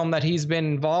Lucasfilm that he's been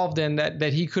involved in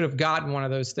that he could have gotten one of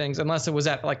those things, unless it was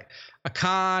at like a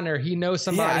con or he knows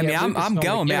somebody. Yeah, I mean, I'm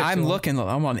going, man. I'm looking.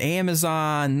 I'm on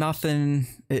Amazon. Nothing.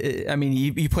 I mean,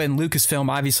 you put in Lucasfilm,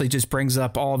 obviously just brings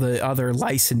up all the other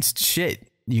licensed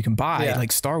shit you can buy,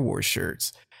 like Star Wars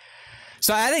shirts.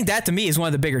 So I think that to me is one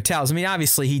of the bigger tells. I mean,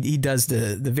 obviously he does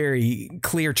the very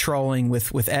clear trolling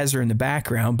with Ezra in the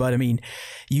background, but I mean,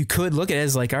 you could look at it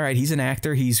as like, all right, he's an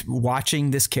actor. He's watching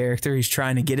this character. He's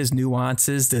trying to get his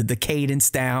nuances, the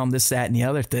cadence down, this, that, and the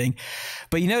other thing.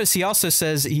 But you notice he also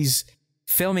says he's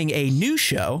filming a new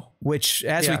show, which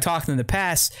as we talked in the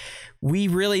past, we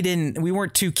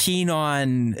weren't too keen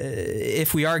on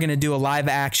if we are going to do a live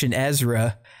action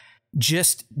Ezra,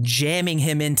 just jamming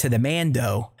him into the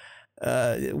Mando.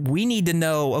 We need to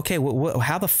know, okay,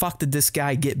 how the fuck did this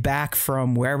guy get back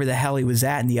from wherever the hell he was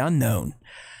at in the unknown?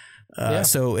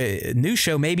 So new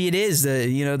show, maybe it is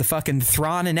the fucking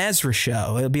Thrawn and Ezra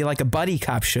show. It'll be like a buddy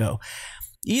cop show.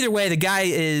 Either way, the guy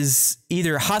is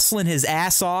either hustling his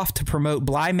ass off to promote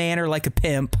Bly Manor like a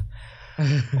pimp,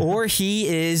 or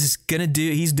he's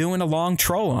doing a long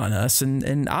troll on us,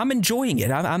 and I'm enjoying it.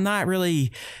 I'm not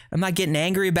getting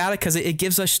angry about it because it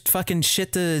gives us fucking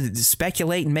shit to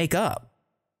speculate and make up.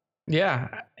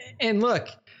 Yeah, and look,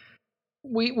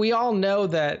 we all know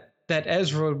that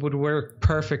Ezra would work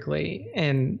perfectly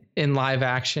in live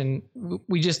action.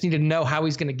 We just need to know how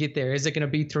he's going to get there. Is it going to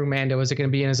be through Mando? Is it going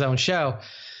to be in his own show?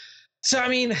 So, I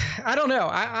mean, I don't know.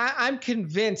 I'm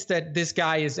convinced that this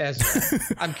guy is Ezra.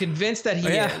 I'm convinced that he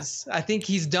is. I think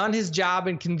he's done his job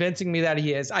in convincing me that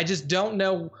he is. I just don't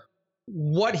know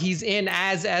what he's in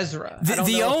as Ezra.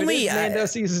 The only Mando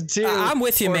season 2. I'm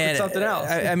with you, man. Something else.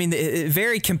 I mean,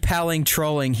 very compelling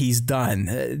trolling he's done.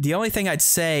 The only thing I'd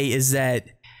say is that,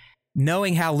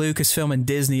 knowing how Lucasfilm and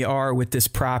Disney are with this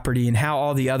property and how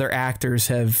all the other actors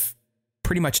have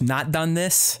pretty much not done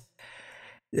this,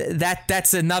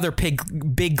 that's another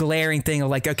big glaring thing of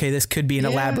like, okay, this could be an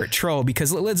elaborate troll,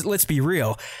 because let's be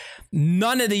real.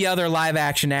 None of the other live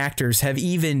action actors have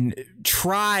even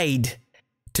tried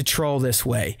to troll this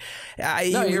way.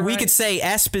 We could say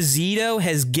Esposito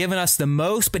has given us the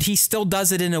most, but he still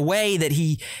does it in a way that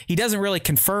he doesn't really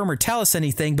confirm or tell us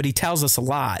anything, but he tells us a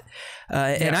lot.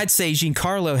 And I'd say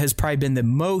Giancarlo has probably been the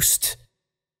most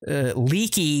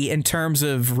leaky in terms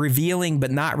of revealing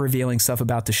but not revealing stuff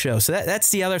about the show. So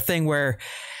that's the other thing, where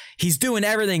he's doing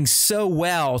everything so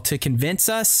well to convince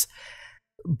us,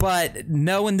 but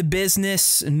knowing the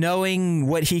business, knowing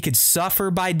what he could suffer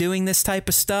by doing this type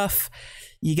of stuff,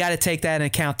 you got to take that into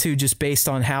account too, just based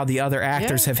on how the other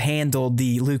actors have handled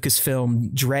the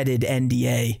Lucasfilm dreaded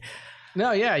NDA.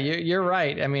 No, yeah, you're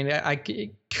right. I mean,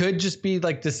 it could just be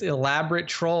like this elaborate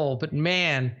troll, but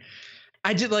man,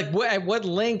 I just like, at what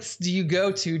lengths do you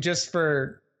go to just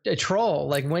for a troll?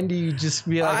 Like, when do you just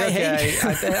be like,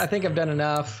 I think I've done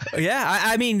enough? Yeah,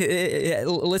 I mean,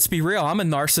 let's be real. I'm a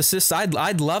narcissist.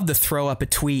 I'd love to throw up a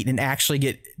tweet and actually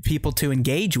get people to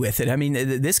engage with it. I mean,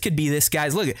 this could be this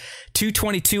guy's, look,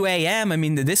 2:22 a.m. I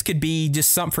mean, this could be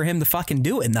just something for him to fucking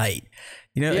do at night.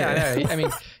 You know? Yeah, I mean,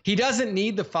 he doesn't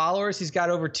need the followers. He's got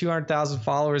over 200,000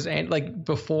 followers, and like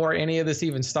before any of this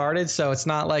even started. So it's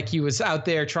not like he was out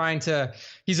there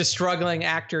he's a struggling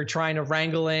actor trying to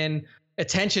wrangle in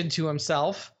attention to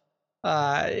himself.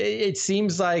 It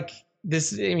seems like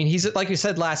this. I mean, he's, like you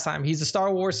said last time, he's a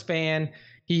Star Wars fan.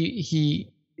 He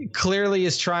clearly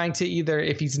is trying to, either,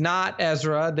 if he's not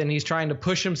Ezra, then he's trying to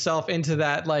push himself into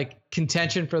that like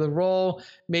contention for the role.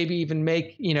 Maybe even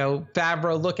make,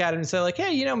 Favreau look at it and say like,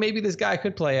 hey, maybe this guy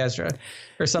could play Ezra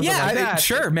or something like that.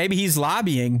 Sure, maybe he's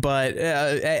lobbying, but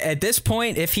at this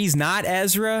point, if he's not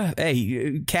Ezra,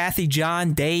 hey, Kathy,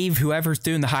 John, Dave, whoever's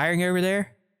doing the hiring over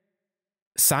there,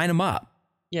 sign him up.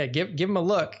 Yeah, give him a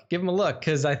look. Give him a look,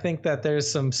 because I think that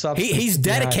there's some substance. He's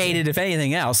dedicated, if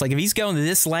anything else. Like, if he's going to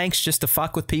this lengths just to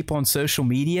fuck with people on social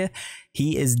media,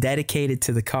 he is dedicated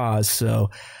to the cause. So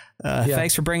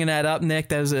thanks for bringing that up, Nick.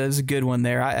 That was a good one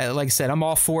there. Like I said, I'm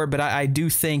all for it, but I do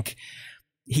think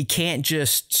he can't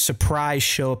just surprise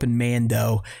show up in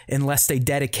Mando unless they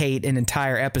dedicate an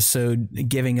entire episode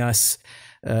giving us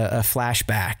a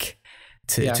flashback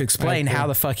to explain how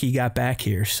the fuck he got back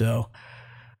here. So...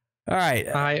 all right.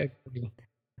 I agree.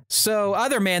 So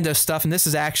other Mando stuff, and this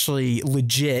is actually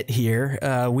legit here.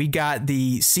 We got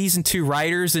the season 2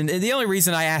 writers, and the only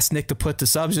reason I asked Nick to put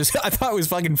this up is just I thought it was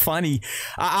fucking funny.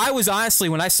 I was honestly,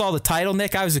 when I saw the title,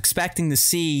 Nick, I was expecting to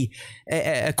see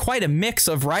quite a mix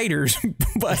of writers,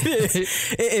 but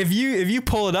if you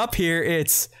pull it up here,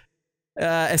 it's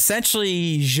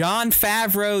essentially Jon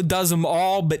Favreau does them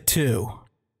all but 2.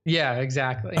 Yeah,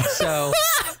 exactly. So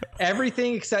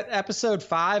everything except episode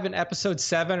 5 and episode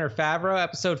 7 are Favreau.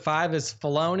 Episode 5 is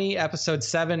Filoni. Episode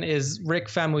 7 is Rick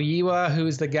Famuyiwa,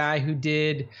 who's the guy who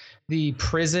did the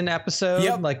prison episode,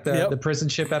 the prison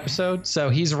ship episode.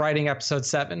 So he's writing episode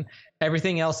 7.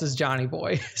 Everything else is Johnny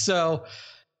Boy. So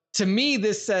to me,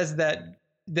 this says that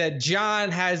John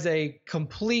has a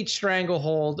complete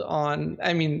stranglehold on.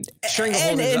 I mean,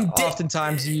 stranglehold is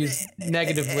oftentimes used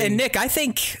negatively. And Nick,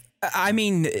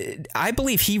 I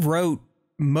believe he wrote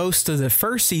most of the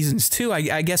first seasons too.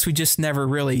 I guess we just never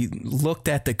really looked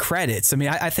at the credits. I mean,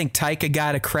 I think Taika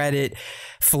got a credit,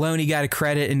 Filoni got a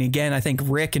credit, and again, I think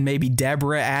Rick and maybe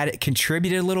Deborah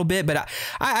contributed a little bit. But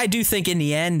I do think in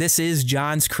the end, this is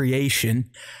John's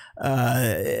creation.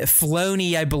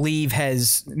 Filoni, I believe,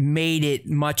 has made it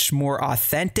much more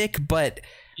authentic, but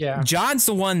John's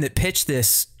the one that pitched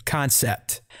this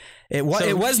concept. It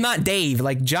was not Dave.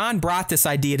 Like, John brought this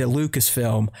idea to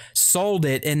Lucasfilm, sold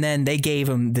it, and then they gave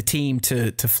him the team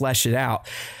to flesh it out.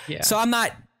 Yeah. So I'm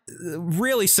not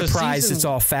really surprised it's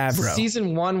all Favreau.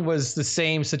 Season 1 was the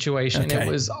same situation. Okay. It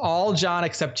was all John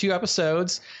except 2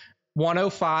 episodes.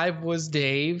 105 was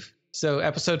Dave. So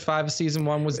episode 5 of season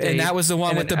 1 was Dave. And that was the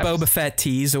one with the Boba Fett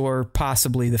tease, or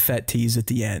possibly the Fett tease at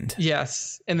the end.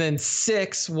 Yes. And then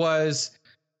 6 was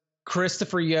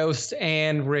Christopher Yost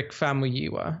and Rick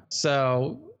Famuyiwa.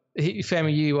 So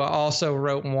Famuyiwa also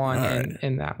wrote one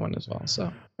in that one as well.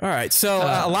 So all right. So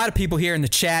a lot of people here in the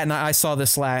chat, and I saw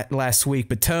this last week,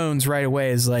 but Tones right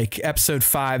away is like, episode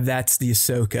 5, that's the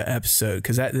Ahsoka episode,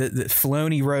 because that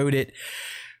Filoni wrote it.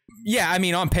 Yeah, I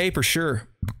mean, on paper, sure.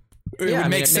 It would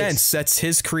make sense. That's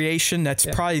his creation. That's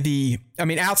probably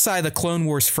outside the Clone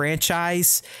Wars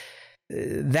franchise,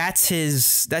 that's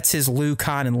his Luke,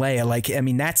 Han, and Leia. Like, I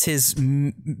mean, that's his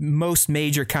most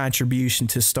major contribution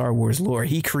to Star Wars lore.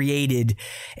 He created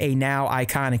a now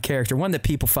iconic character, one that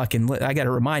people I got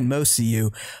to remind most of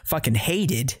you, fucking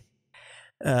hated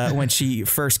when she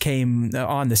first came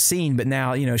on the scene. But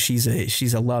now,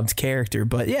 she's a loved character.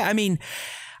 But yeah, I mean,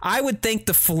 I would think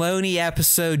the Filoni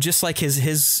episode, just like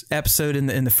his episode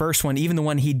in the first one, even the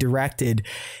one he directed,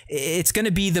 it's going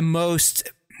to be the most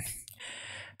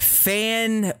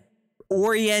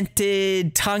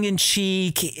fan-oriented,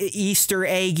 tongue-in-cheek, Easter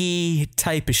eggy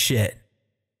type of shit.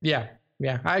 Yeah,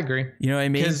 I agree. You know what I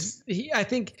mean? Because I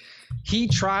think he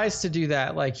tries to do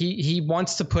that. Like, he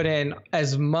wants to put in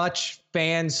as much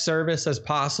fan service as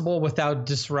possible without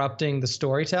disrupting the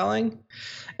storytelling.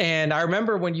 And I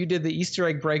remember when you did the Easter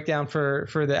egg breakdown for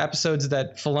the episodes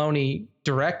that Filoni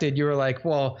directed, you were like,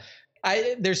 well,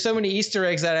 there's so many Easter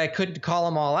eggs that I couldn't call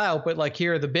them all out, but like,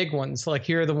 here are the big ones. Like,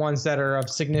 here are the ones that are of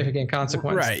significant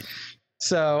consequence. Right.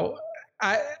 So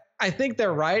I think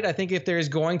they're right. I think if there's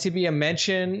going to be a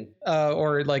mention,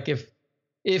 or like if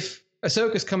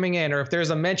Ahsoka's coming in, or if there's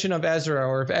a mention of Ezra,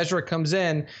 or if Ezra comes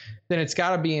in, then it's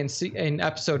got to be in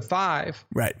episode 5.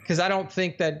 Right. Because I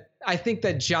think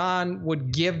that John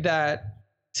would give that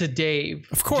to Dave.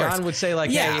 Of course. John would say,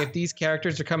 like, hey, if these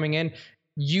characters are coming in,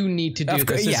 you need to do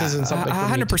this. This isn't something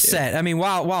 100%. I mean,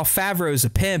 while Favreau's a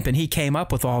pimp and he came up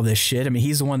with all this shit, I mean,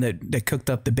 he's the one that cooked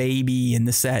up the baby and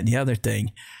this, that, and the other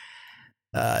thing.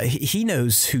 He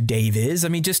knows who Dave is. I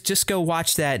mean, just go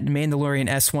watch that Mandalorian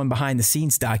S1 behind the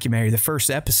scenes documentary. The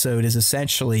first episode is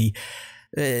essentially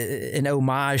an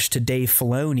homage to Dave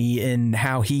Filoni and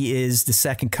how he is the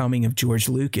second coming of George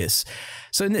Lucas.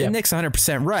 So Nick's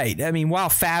 100% right. I mean, while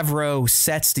Favreau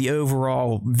sets the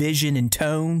overall vision and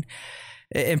tone,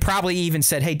 and probably even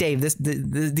said, hey, Dave,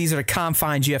 these are the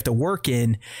confines you have to work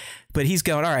in. But he's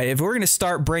going, all right, if we're going to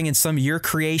start bringing some of your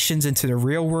creations into the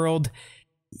real world,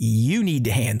 you need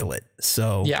to handle it.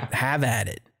 So have at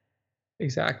it.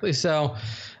 Exactly. So,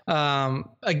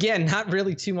 again, not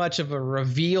really too much of a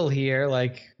reveal here.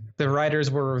 Like, the writers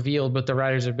were revealed, but the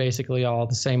writers are basically all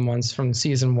the same ones from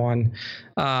season 1.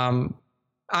 I'm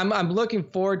looking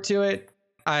forward to it.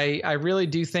 I really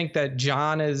do think that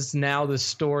John is now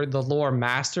the lore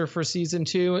master for season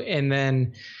 2, and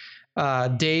then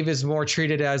Dave is more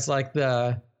treated as like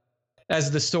the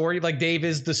story, like Dave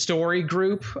is the story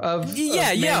group of you're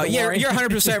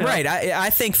 100% right. I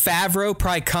think Favreau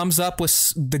probably comes up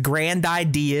with the grand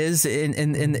ideas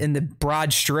in the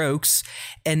broad strokes,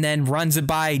 and then runs it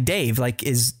by Dave. Like,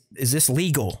 is this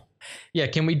legal? Yeah,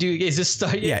 can we do? Is this?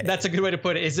 That's a good way to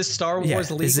put it. Is this Star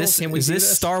Wars legal? Can we do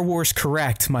this? Star Wars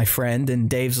correct, my friend? And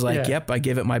Dave's like, yep, I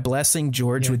give it my blessing.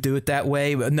 George would do it that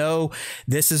way, but no,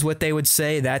 this is what they would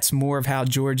say. That's more of how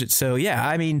George. So yeah,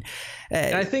 I mean,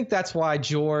 and I think that's why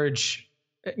George.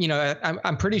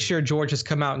 I'm pretty sure George has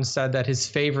come out and said that his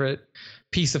favorite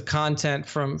piece of content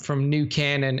from new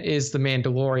canon is The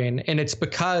Mandalorian, and it's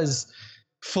because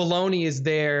Filoni is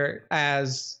there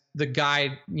as the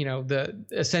guide,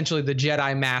 essentially the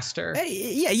Jedi master.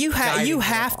 You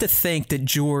have to think that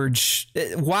George,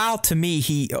 while to me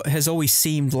he has always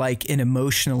seemed like an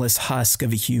emotionless husk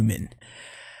of a human,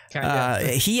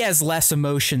 he has less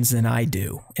emotions than I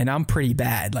do, and I'm pretty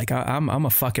bad. Like, I'm a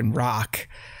fucking rock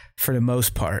for the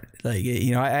most part. Like,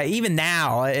 even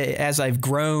now, as I've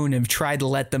grown and tried to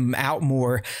let them out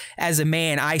more as a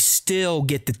man, I still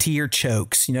get the tear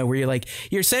chokes, where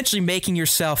you're essentially making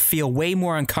yourself feel way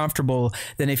more uncomfortable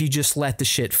than if you just let the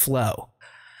shit flow.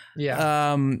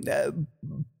 Yeah.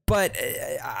 But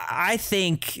I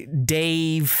think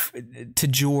Dave to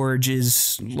George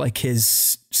is like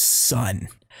his son.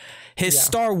 his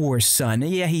Star Wars son.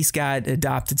 Yeah, he's got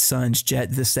adopted sons,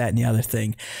 Jet, this, that, and the other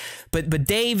thing. But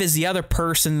Dave is the other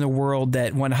person in the world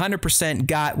that 100%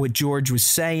 got what George was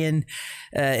saying.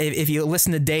 If you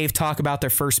listen to Dave talk about their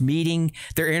first meeting,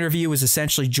 their interview was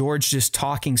essentially George just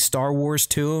talking Star Wars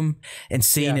to him and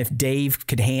seeing if Dave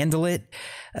could handle it.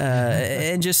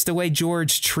 And just the way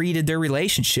George treated their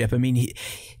relationship. I mean,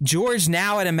 George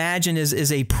now, I'd imagine,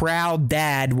 is a proud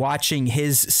dad watching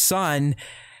his son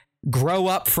grow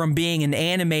up from being an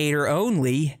animator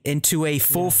only into a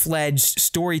full-fledged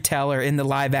storyteller in the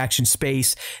live action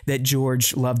space that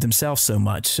George loved himself so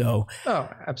much. So, oh,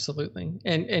 absolutely.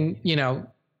 And you know,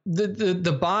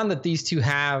 the bond that these two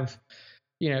have,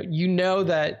 you know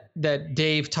that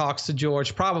Dave talks to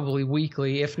George probably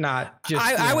weekly, if not just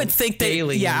I would think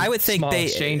daily. I would think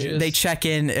they check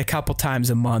in a couple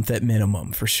times a month at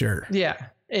minimum for sure. Yeah.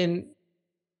 And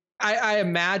I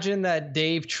imagine that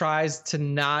Dave tries to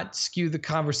not skew the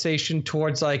conversation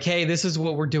towards like, hey, this is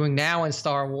what we're doing now in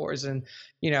Star Wars. And,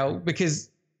 because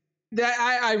that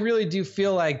I really do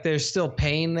feel like there's still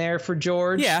pain there for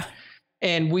George. Yeah.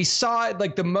 And we saw it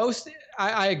like the most.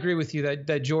 I agree with you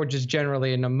that George is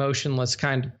generally an emotionless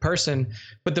kind of person.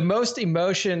 But the most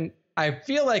emotion I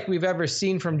feel like we've ever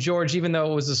seen from George, even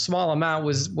though it was a small amount,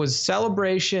 was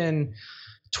Celebration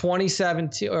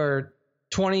 2017 or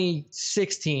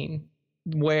 2016,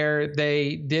 where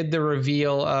they did the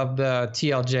reveal of the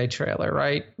TLJ trailer,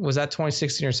 right? Was that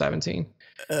 2016 or 17?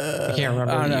 I can't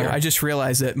remember. I don't know. I just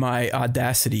realized that my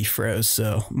Audacity froze,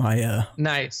 so my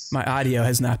my audio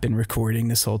has not been recording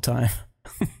this whole time.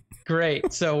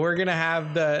 Great. So we're gonna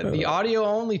have the audio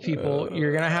only people.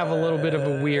 You're gonna have a little bit of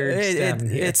a weird.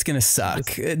 It's gonna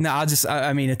suck. No,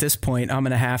 I mean, at this point, I'm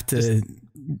gonna have to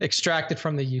extract it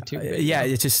from the YouTube video. Yeah,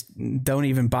 it just don't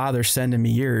even bother sending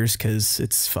me yours because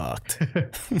it's fucked.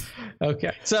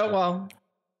 Okay. So, well,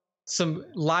 some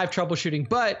live troubleshooting.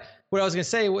 But what I was gonna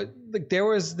say, there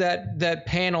was that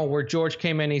panel where George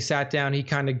came in, he sat down, he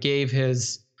kind of gave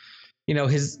his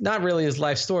not really his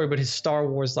life story, but his Star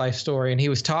Wars life story. And he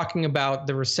was talking about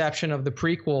the reception of the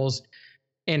prequels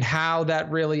and how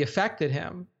that really affected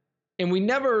him. And we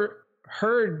never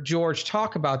heard George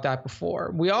talk about that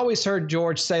before. We always heard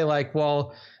George say like,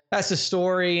 well, that's a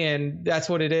story and that's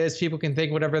what it is. People can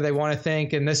think whatever they want to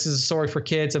think. And this is a story for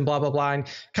kids and blah, blah, blah. And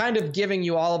kind of giving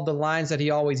you all of the lines that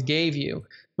he always gave you.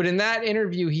 But in that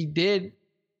interview, he did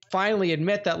finally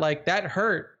admit that like that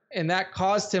hurt. And that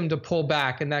caused him to pull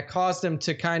back, and that caused him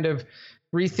to kind of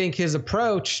rethink his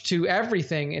approach to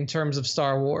everything in terms of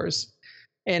Star Wars.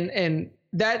 And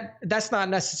that's not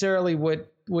necessarily what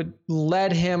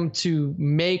led him to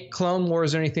make Clone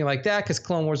Wars or anything like that, because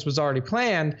Clone Wars was already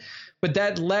planned, but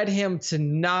that led him to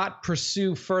not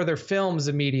pursue further films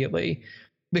immediately,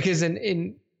 because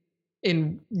in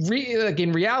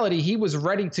reality, he was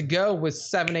ready to go with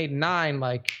 7, 8, and 9,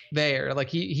 like there. Like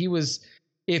he was.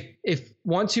 If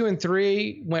 1, 2, and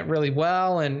 3 went really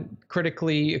well and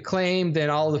critically acclaimed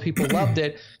and all the people loved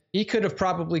it, he could have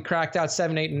probably cracked out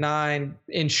 7, 8, and 9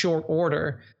 in short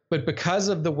order. But because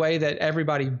of the way that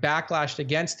everybody backlashed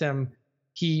against him,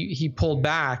 he pulled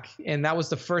back. And that was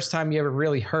the first time you ever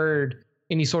really heard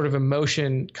any sort of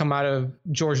emotion come out of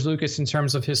George Lucas in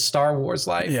terms of his Star Wars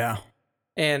life. Yeah.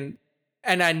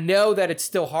 And I know that it's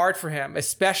still hard for him,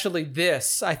 especially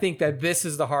this. I think that this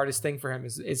is the hardest thing for him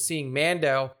is seeing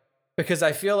Mando, because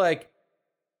I feel like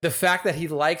the fact that he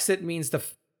likes it means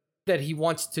that he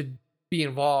wants to be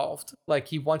involved. Like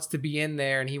he wants to be in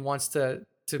there and he wants to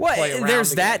play around.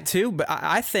 There's again. That too, but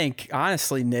I think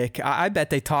honestly, Nick, I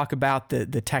bet they talk about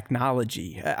the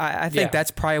technology. I think that's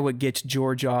probably what gets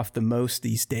George off the most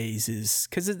these days, is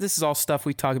because this is all stuff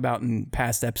we talk about in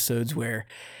past episodes where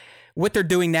what they're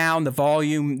doing now and the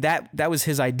volume, that was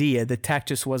his idea. The tech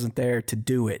just wasn't there to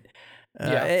do it.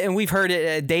 And we've heard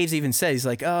it. Dave's even said, he's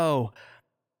like,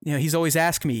 he's always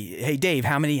asking me, hey, Dave,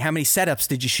 how many setups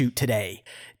did you shoot today?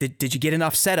 Did you get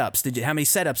enough setups? How many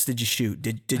setups did you shoot?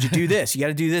 Did you do this? You got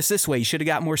to do this way. You should have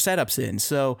got more setups in.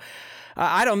 So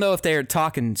I don't know if they're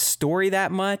talking story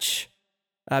that much,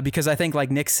 because I think, like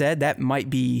Nick said, that might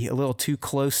be a little too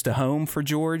close to home for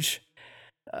George.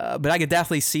 But I could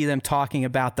definitely see them talking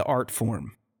about the art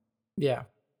form. Yeah.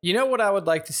 You know what I would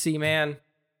like to see, man?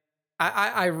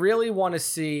 I really want to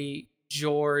see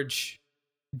George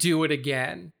do it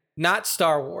again. Not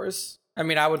Star Wars. I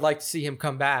mean, I would like to see him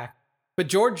come back. But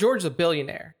George's a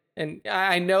billionaire. And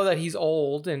I know that he's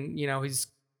old and,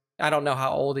 I don't know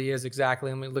how old he is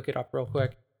exactly. Let me look it up real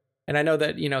quick. And I know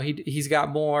that, he's got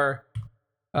more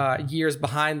years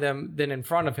behind them than in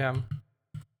front of him.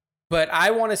 But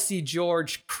I want to see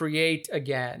George create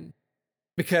again.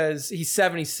 because he's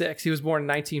 76. He was born in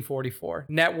 1944.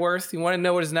 Net worth. You want to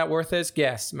know what his net worth is?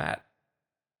 Guess, Matt.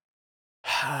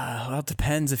 Well, it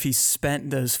depends if he's spent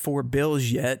those 4 bills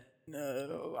yet.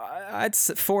 I'd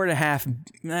say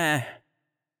 4.5.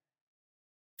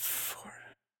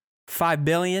 5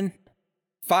 billion.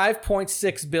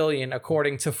 5.6 billion,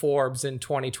 according to Forbes in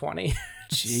 2020.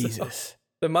 Jesus. So,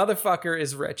 the motherfucker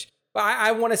is rich. But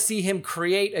I want to see him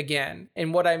create again.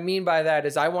 And what I mean by that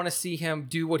is I want to see him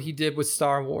do what he did with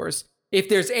Star Wars. If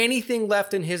there's anything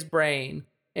left in his brain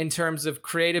in terms of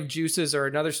creative juices or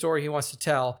another story he wants to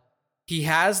tell, he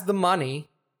has the money.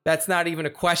 That's not even a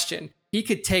question. He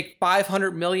could take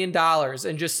 $500 million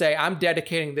and just say, I'm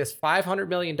dedicating this $500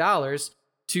 million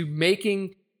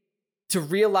to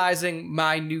realizing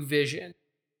my new vision.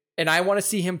 And I want to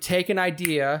see him take an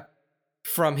idea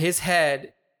from his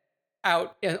head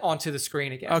out and onto the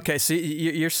screen again. Okay, so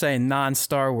you're saying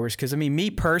non-Star Wars, because I mean,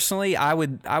 me personally, I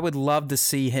would love to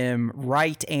see him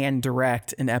write and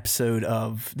direct an episode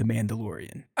of The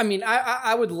Mandalorian. I mean,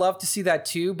 I would love to see that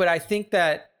too, but I think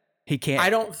that he can't. I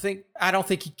don't think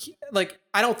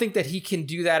that he can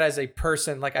do that as a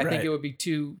person. Like, I think it would be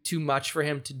too much for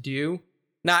him to do,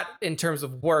 not in terms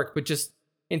of work, but just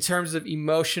in terms of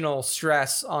emotional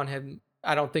stress on him.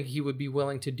 I don't think he would be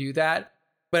willing to do that.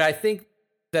 But I think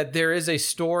that there is a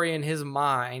story in his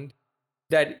mind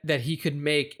that he could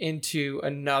make into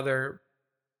another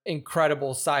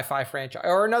incredible sci-fi franchise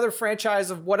or another franchise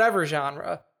of whatever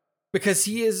genre, because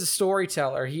he is a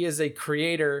storyteller. He is a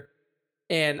creator.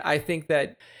 And I think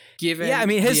that given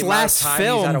his last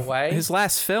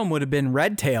film would have been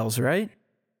Red Tails, right?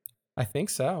 I think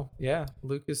so. Yeah.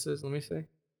 Lucas is, let me see.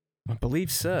 I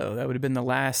believe so. That would have been the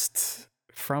last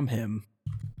from him.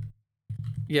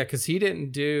 Yeah, because he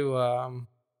didn't do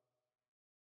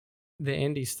the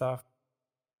indie stuff.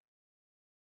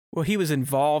 Well, he was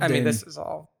involved. This is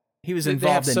all. He was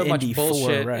involved in Indy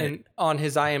 4, right? On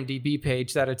his IMDb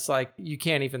page that it's like you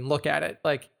can't even look at it.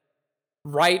 Like,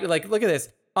 right? Like, look at this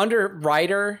under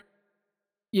writer.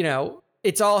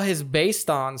 It's all his based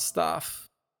on stuff.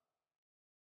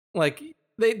 Like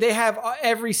they have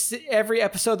every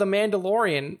episode of The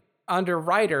Mandalorian under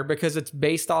writer because it's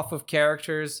based off of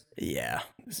characters. Yeah.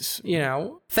 Thanks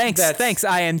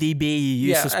IMDb, you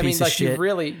useless piece of shit.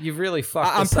 You've really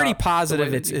fucked I'm this pretty up,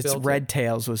 positive it's Red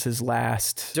Tails was his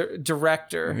last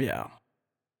director. Yeah.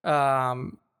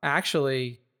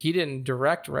 Actually, he didn't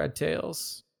direct Red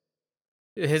Tails.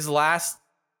 His last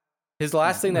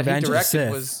thing that he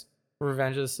directed was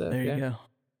Revenge of the Sith. There you go.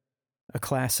 A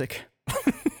classic.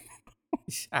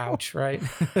 Ouch, right?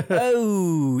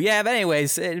 Oh, yeah, but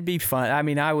anyways, it'd be fun. I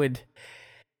mean, it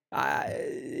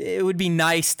would be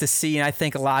nice to see, and I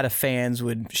think a lot of fans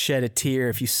would shed a tear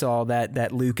if you saw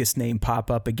that Lucas name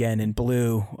pop up again in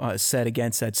blue, set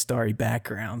against that starry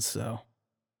background. So,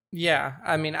 yeah,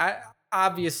 I mean, I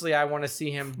want to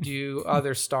see him do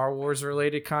other Star Wars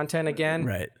related content again.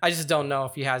 Right. I just don't know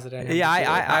if he has it in him. Yeah,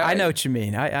 I know what you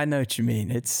mean. I know what you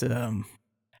mean.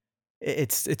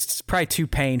 It's probably too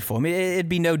painful. I mean, it'd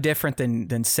be no different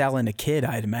than selling a kid,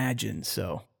 I'd imagine.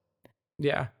 So,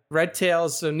 yeah, Red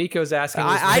Tails. So Nico's asking.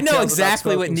 I know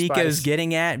exactly what Nico's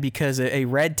getting at, because a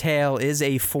red tail is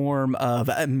a form of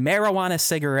a marijuana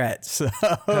cigarette. So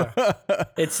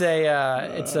it's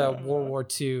a World War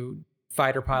II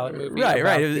fighter pilot movie.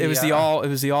 Right. It was the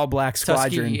all black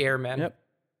squadron. Tuskegee Airmen. Yep.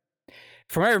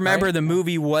 From what I remember, the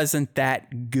movie wasn't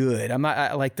that good. I'm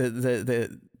not like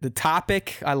the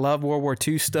topic. I love World War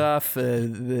II stuff.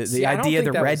 The idea of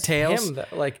the red tails.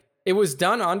 It was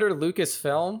done under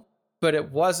Lucasfilm, but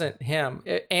it wasn't him.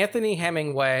 Anthony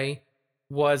Hemingway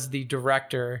was the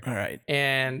director. All right.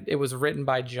 And it was written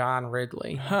by John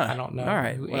Ridley. I don't know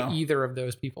who either of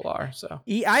those people are. So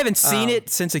I haven't seen it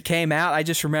since it came out. I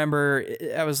just remember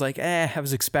I was like, I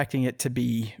was expecting it to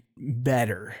be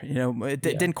better. It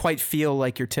didn't quite feel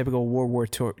like your typical World War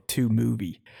II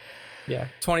movie. Yeah,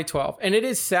 2012. And it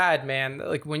is sad, man.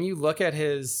 Like, when you look at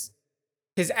his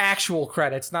actual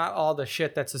credits, not all the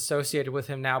shit that's associated with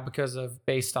him now because of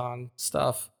based on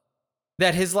stuff,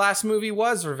 that his last movie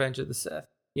was Revenge of the Sith,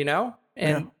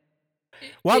 And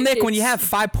Nick, when you have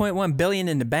 5.1 billion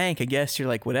in the bank, I guess you're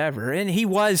like, whatever. And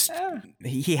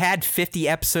he had 50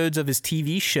 episodes of his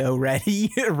TV show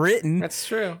ready, written. That's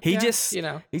true. He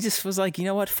just was like, you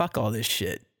know what? Fuck all this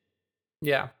shit.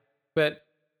 Yeah. But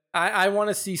I want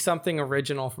to see something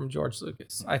original from George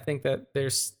Lucas. I think that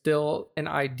there's still an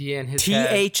idea in his head.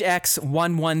 THX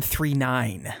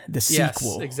 1139, the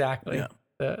sequel. Yes, exactly. Yeah.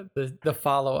 The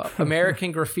follow-up.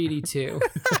 American Graffiti 2.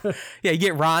 Yeah, you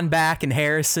get Ron back and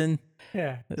Harrison.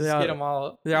 Yeah, just get them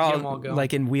all. They're all going.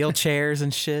 like in wheelchairs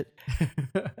and shit.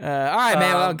 All right,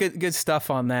 man. Well, good stuff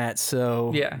on that.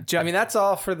 So yeah, I mean that's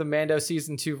all for the Mando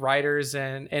season 2 writers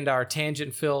and our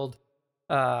tangent filled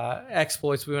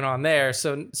exploits we went on there.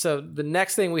 So the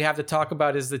next thing we have to talk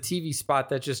about is the TV spot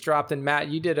that just dropped. And Matt,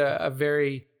 you did a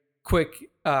very quick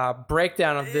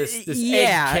breakdown of this egg canister.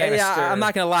 Yeah, I'm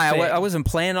not gonna lie, I wasn't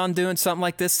planning on doing something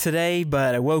like this today,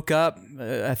 but I woke up,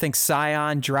 I think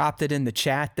Scion dropped it in the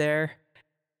chat there,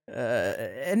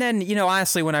 and then, you know,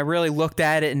 honestly, when I really looked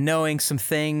at it and knowing some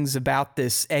things about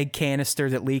this egg canister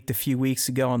that leaked a few weeks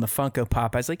ago on the Funko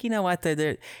Pop, I was like, you know what,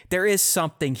 there is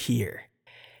something here.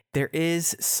 There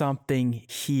is something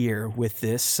here with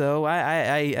this. So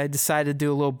I decided to do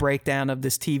a little breakdown of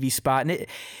this TV spot.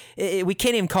 And we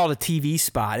can't even call it a TV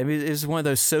spot. I mean, it's one of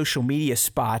those social media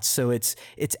spots. So its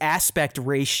aspect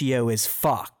ratio is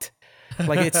fucked.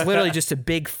 Like, it's literally just a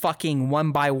big fucking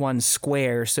 1x1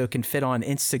 square so it can fit on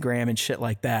Instagram and shit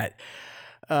like that.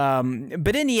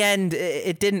 But in the end,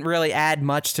 it didn't really add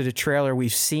much to the trailer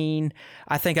we've seen.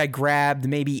 I think I grabbed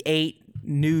maybe 8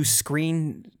 new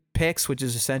screen pics, which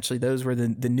is essentially those were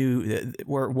the new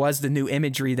was the new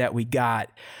imagery that we got.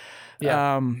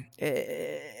 Yeah.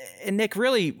 And Nick,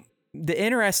 really the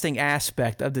interesting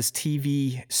aspect of this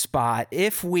TV spot,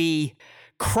 if we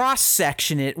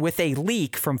cross-section it with a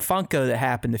leak from Funko that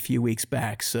happened a few weeks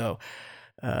back. So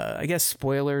I guess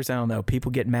spoilers, I don't know.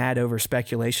 People get mad over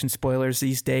speculation spoilers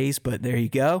these days, but there you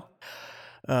go.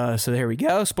 So there we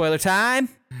go. Spoiler time.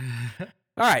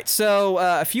 All right, so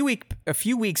a few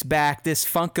weeks back, this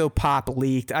Funko Pop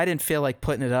leaked. I didn't feel like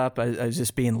putting it up. I was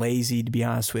just being lazy, to be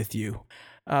honest with you.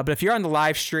 But if you're on the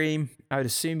live stream, I would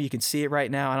assume you can see it right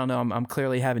now. I don't know. I'm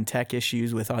clearly having tech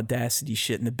issues with Audacity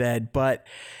shit in the bed, but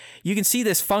you can see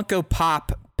this Funko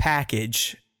Pop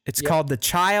package. It's called the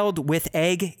Child with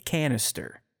Egg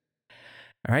Canister.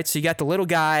 All right, so you got the little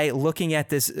guy looking at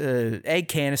this egg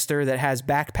canister that has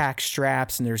backpack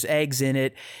straps and there's eggs in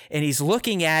it, and he's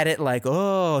looking at it like,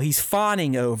 oh, he's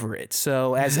fawning over it.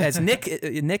 So as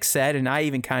Nick said, and I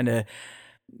even kind of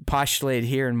postulated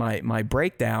here in my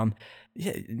breakdown,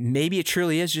 maybe it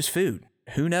truly is just food.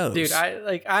 Who knows, dude?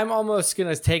 I'm almost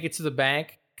gonna take it to the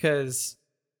bank, because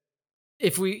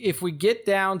if we get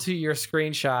down to your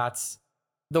screenshots,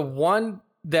 the one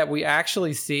that we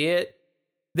actually see it.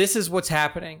 This is what's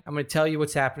happening. I'm going to tell you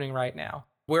what's happening right now.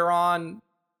 We're on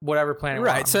whatever planet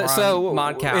right. we're on. So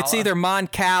Mon Cala. It's either Mon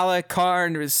Cala,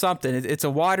 Karn, or something. It's a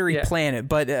watery planet,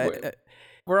 but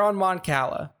we're on Mon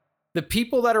Cala. The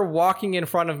people that are walking in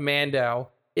front of Mando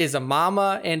is a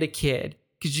mama and a kid,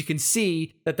 because you can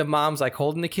see that the mom's like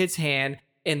holding the kid's hand,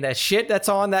 and that shit that's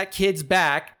on that kid's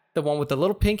back, the one with the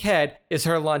little pink head, is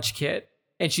her lunch kit.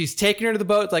 And she's taking her to the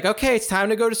boat, like, okay, it's time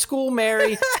to go to school,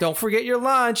 Mary. Don't forget your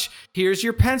lunch. Here's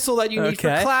your pencil that you need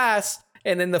for class.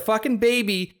 And then the fucking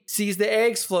baby sees the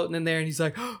eggs floating in there, and he's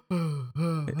like,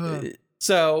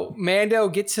 So Mando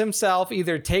gets himself,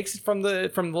 either takes it from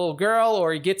the little girl,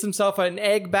 or he gets himself an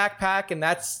egg backpack, and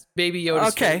that's Baby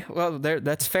Yoda's food. Well,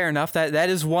 that's fair enough. That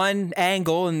is one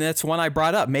angle, and that's one I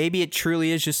brought up. Maybe it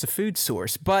truly is just a food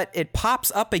source, but it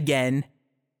pops up again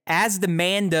as the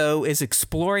Mando is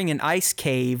exploring an ice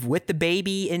cave with the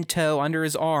baby in tow under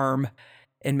his arm,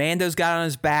 and Mando's got on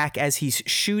his back as he's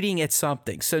shooting at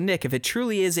something. So, Nick, if it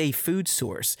truly is a food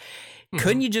source,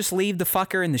 couldn't you just leave the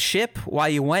fucker in the ship while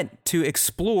you went to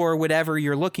explore whatever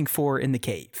you're looking for in the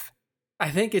cave? I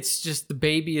think it's just the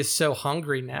baby is so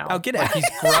hungry now. Oh, get out. Like,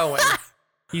 he's growing.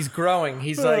 He's growing.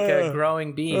 He's like a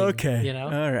growing being. Okay. You know?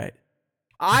 All right.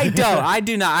 I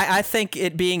do not. I think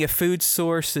it being a food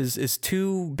source is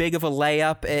too big of a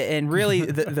layup, and really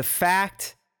the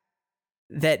fact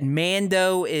that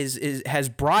Mando has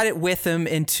brought it with him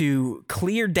into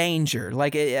clear danger.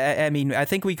 Like, I mean, I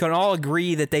think we can all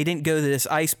agree that they didn't go to this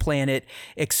ice planet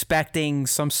expecting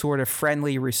some sort of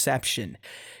friendly reception.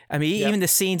 I mean, even the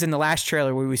scenes in the last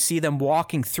trailer where we see them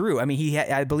walking through, I mean,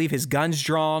 I believe his gun's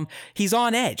drawn. He's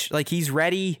on edge. Like, he's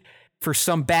ready for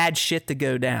some bad shit to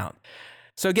go down.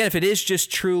 So again, if it is just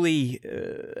truly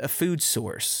a food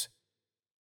source,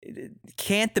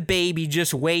 can't the baby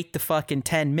just wait the fucking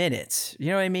 10 minutes? You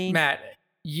know what I mean? Matt,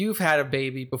 you've had a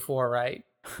baby before, right?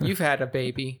 You've had a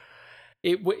baby.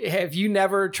 Have you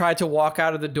never tried to walk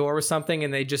out of the door with something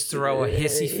and they just throw a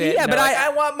hissy fit? Yeah, but like, I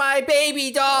want my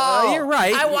baby doll. You're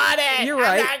right. I want it. You're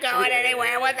right. I'm not going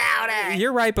anywhere without it.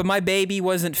 You're right, but my baby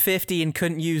wasn't 50 and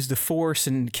couldn't use the Force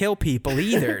and kill people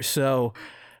either, so...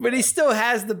 But he still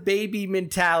has the baby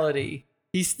mentality.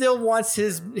 He still wants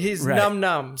his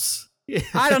num-nums.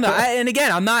 I don't know. And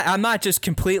again, I'm not just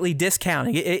completely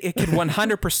discounting it. It could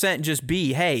 100% just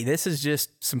be, hey, this is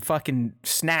just some fucking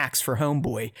snacks for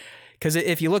homeboy. Because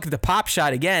if you look at the pop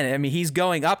shot again, I mean, he's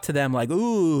going up to them like,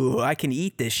 ooh, I can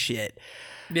eat this shit.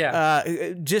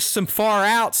 Yeah. Just some far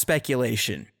out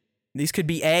speculation. These could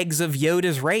be eggs of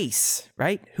Yoda's race,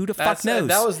 right? Who the fuck knows?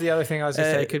 That was the other thing I was going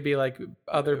to say. It could be like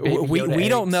other baby Yoda we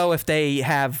don't eggs. know if they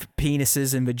have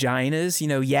penises and vaginas. You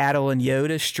know, Yaddle and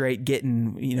Yoda straight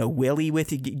getting, willy with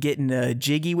getting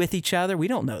jiggy with each other. We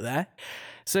don't know that.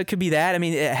 So it could be that. I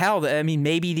mean, hell,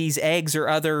 maybe these eggs are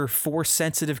other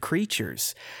force-sensitive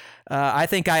creatures. I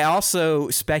think I also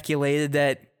speculated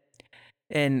that,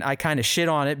 and I kind of shit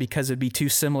on it because it'd be too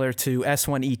similar to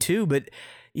S1E2, but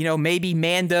maybe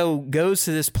Mando goes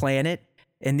to this planet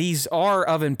and these are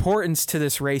of importance to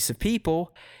this race of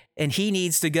people and he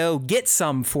needs to go get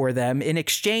some for them in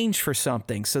exchange for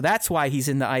something. So that's why he's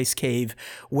in the ice cave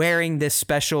wearing this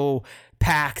special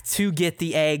pack to get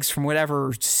the eggs from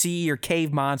whatever sea or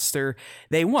cave monster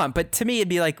they want. But to me, it'd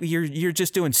be like you're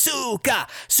just doing Suka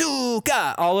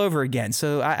all over again.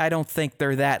 So I don't think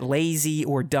they're that lazy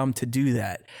or dumb to do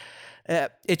that.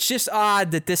 It's just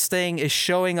odd that this thing is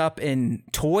showing up in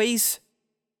toys,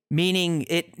 meaning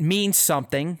it means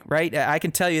something, right? I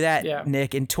can tell you that, yeah.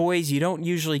 Nick. In toys, you don't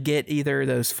usually get either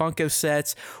those Funko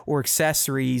sets or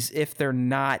accessories if they're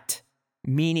not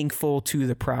meaningful to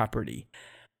the property.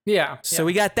 Yeah. So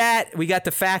we got that. We got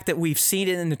the fact that we've seen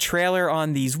it in the trailer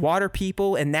on these water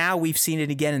people, and now we've seen it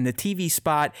again in the TV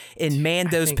spot in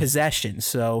Mando's possession.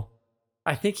 So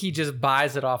I think he just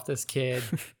buys it off this kid.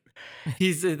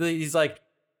 He's like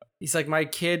my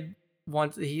kid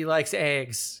he likes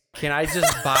eggs. Can I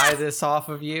just buy this off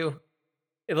of you?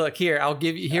 Look here, I'll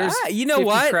give you. Here's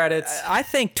 50 credits. I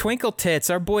think Twinkle Tits,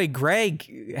 our boy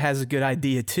Greg, has a good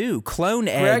idea too. Clone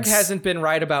eggs. Greg hasn't been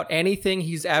right about anything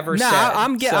he's ever said.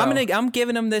 I'm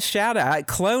giving him this shout out.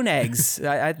 Clone eggs.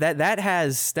 that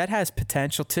has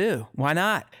potential too. Why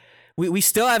not? We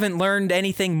still haven't learned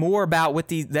anything more about what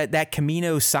that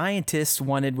Camino scientists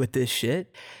wanted with this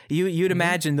shit. You'd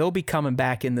imagine they'll be coming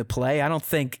back into play. I don't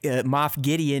think Moff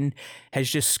Gideon has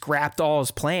just scrapped all his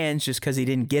plans just because he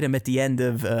didn't get him at the end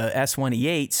of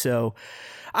S1E8. So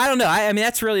I don't know. I mean,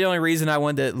 that's really the only reason I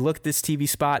wanted to look at this TV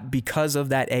spot, because of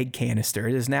that egg canister.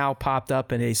 It has now popped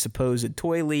up in a supposed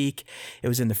toy leak. It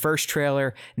was in the first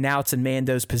trailer. Now it's in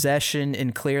Mando's possession,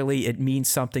 and clearly it means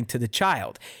something to the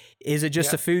child. Is it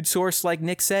just a food source like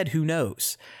Nick said? Who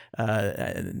knows?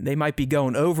 They might be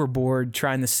going overboard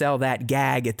trying to sell that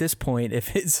gag at this point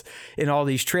if it's in all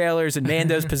these trailers and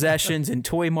Mando's possessions and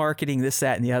toy marketing, this,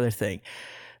 that, and the other thing.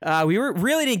 We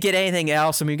really didn't get anything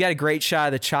else. I mean, we got a great shot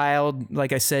of the child,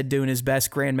 like I said, doing his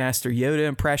best Grandmaster Yoda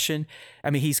impression.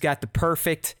 I mean, he's got the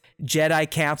perfect Jedi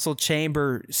Council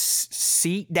chamber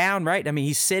seat down, right? I mean,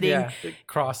 he's sitting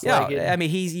cross-legged. I mean,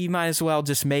 you might as well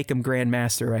just make him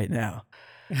Grandmaster right now.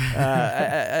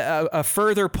 A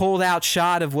further pulled out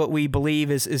shot of what we believe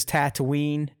is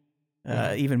Tatooine,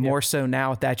 even more so now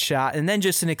with that shot, and then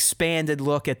just an expanded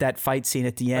look at that fight scene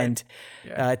at the end.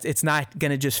 Yeah. It's not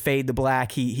going to just fade to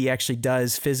black. He actually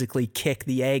does physically kick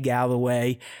the egg out of the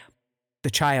way,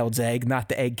 the child's egg, not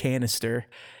the egg canister,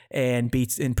 and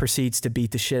proceeds to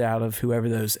beat the shit out of whoever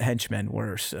those henchmen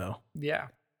were. So yeah.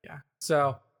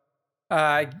 So.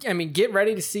 I mean, get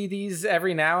ready to see these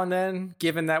every now and then,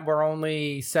 given that we're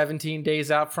only 17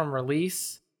 days out from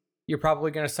release. You're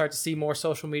probably going to start to see more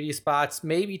social media spots,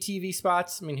 maybe TV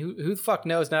spots. I mean, who the fuck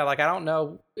knows now? Like, I don't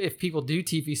know if people do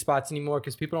TV spots anymore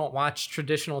because people don't watch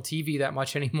traditional TV that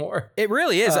much anymore. It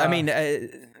really is. I mean,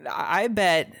 I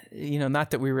bet,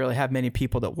 not that we really have many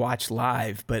people that watch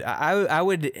live, but I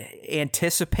would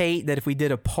anticipate that if we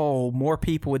did a poll, more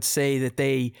people would say that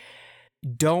they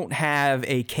don't have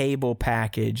a cable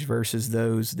package versus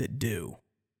those that do.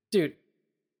 Dude,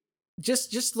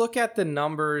 just look at the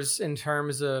numbers in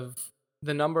terms of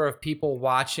the number of people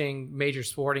watching major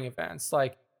sporting events.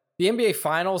 Like the NBA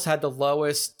Finals had the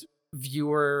lowest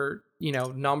viewer,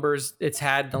 numbers it's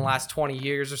had in the last 20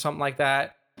 years or something like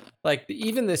that. Like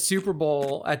even the Super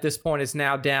Bowl at this point is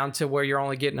now down to where you're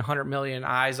only getting 100 million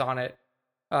eyes on it.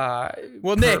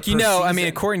 Well, Nick, I mean,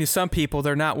 according to some people,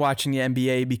 they're not watching the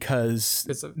NBA because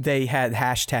they had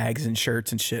hashtags and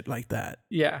shirts and shit like that.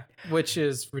 Yeah, which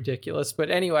is ridiculous. But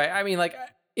anyway, I mean, like,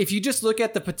 if you just look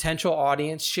at the potential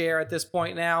audience share at this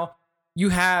point now, you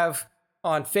have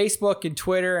on Facebook and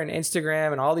Twitter and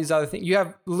Instagram and all these other things, you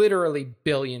have literally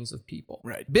billions of people.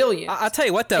 Right. Billions. I'll tell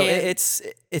you what, though,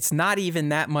 it's not even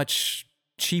that much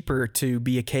cheaper to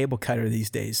be a cable cutter these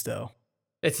days, though.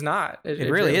 It's not. It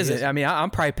really isn't. I mean,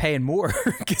 I'm probably paying more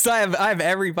because I have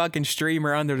every fucking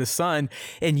streamer under the sun,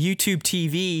 and YouTube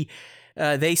TV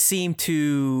They seem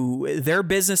to, their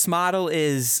business model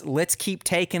is let's keep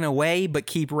taking away, but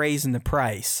keep raising the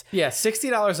price. Yeah,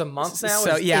 $60 a month now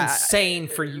is insane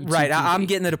for YouTube. Right, I'm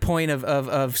getting to the point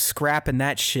of scrapping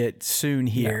that shit soon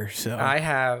here. Yeah. So I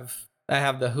have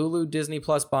the Hulu Disney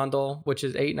Plus bundle, which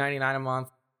is $8.99 a month.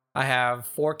 I have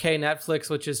 4K Netflix,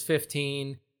 which is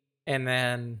 $15, and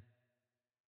then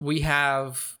we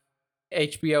have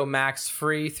HBO Max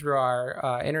free through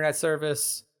our internet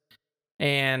service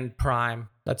and Prime.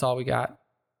 That's all we got.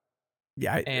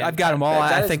 Yeah, I've got them all.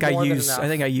 I think I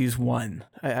use one.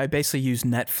 I basically use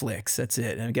Netflix. That's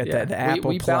it. And I get the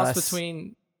Apple Plus.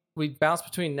 We bounce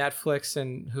between Netflix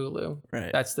and Hulu.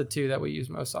 Right. That's the two that we use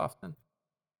most often.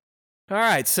 All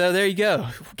right, so there you go.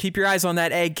 Keep your eyes on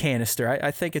that egg canister.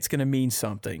 I think it's going to mean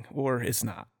something, or it's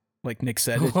not. Like Nick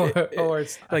said,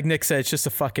 like Nick said, it's just a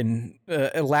fucking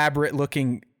elaborate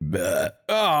looking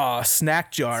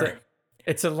snack jar.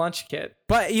 It's a lunch kit.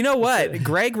 But you know what?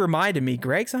 Greg reminded me.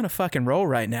 Greg's on a fucking roll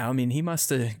right now. I mean, he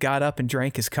must have got up and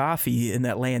drank his coffee in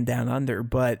that land down under.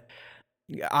 But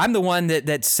I'm the one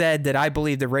that said that I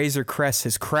believe the Razor Crest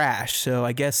has crashed. So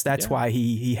I guess that's why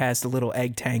he has the little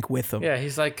egg tank with him. Yeah,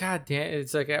 he's like, God damn.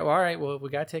 It's like, well, all right, well, we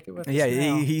got to take it with us. Yeah,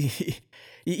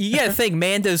 you got to think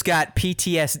Mando's got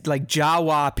PTSD, like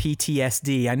Jawa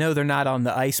PTSD. I know they're not on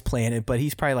the ice planet, but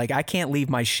he's probably like, I can't leave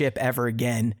my ship ever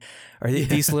again. Or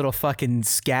these little fucking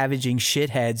scavenging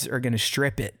shitheads are going to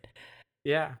strip it.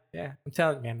 Yeah. I'm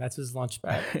telling you, man, that's his lunch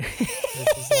bag. That's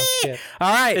his lunch kit.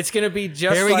 All right. It's going to be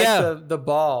just like the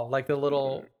ball, like the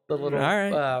little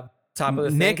top of the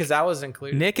thing, because that was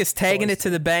included. Nick is tagging it to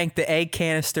the bank. The egg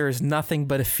canister is nothing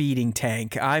but a feeding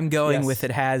tank. I'm going with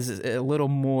it has a little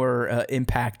more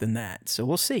impact than that. So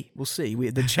we'll see.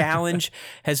 The challenge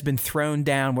has been thrown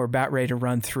down. We're about ready to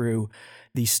run through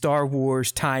the Star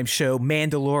Wars Time Show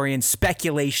Mandalorian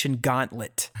Speculation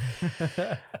Gauntlet.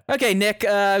 Okay, Nick,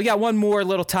 we got one more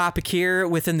little topic here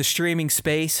within the streaming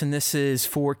space, and this is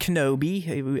for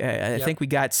Kenobi. I think we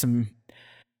got some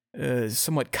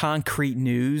somewhat concrete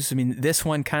news. I mean, this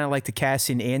one, kind of like the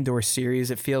Cassian Andor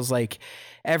series, it feels like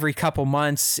every couple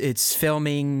months it's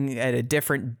filming at a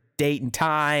different date and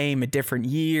time, a different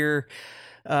year.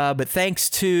 But thanks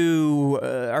to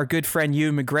our good friend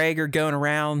Ewan McGregor going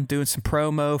around doing some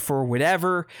promo for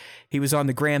whatever, he was on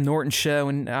the Graham Norton show,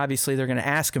 and obviously they're going to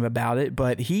ask him about it.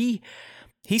 But he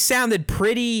sounded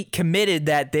pretty committed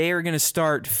that they are going to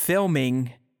start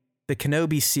filming the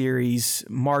Kenobi series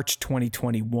March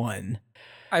 2021.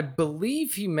 I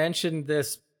believe he mentioned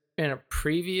this in a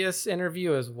previous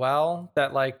interview as well,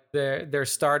 that like they're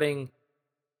starting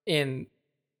in.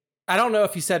 I don't know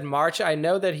if he said March. I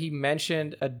know that he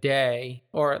mentioned a day,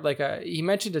 or he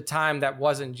mentioned a time that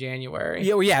wasn't January.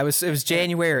 Yeah, it was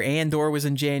January, or Andor was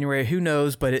in January. Who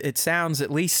knows? But it sounds,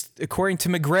 at least according to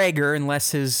McGregor,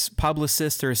 unless his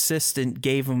publicist or assistant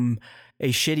gave him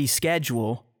a shitty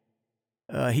schedule,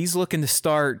 he's looking to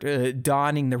start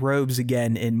donning the robes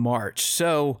again in March.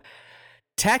 So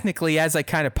technically, as I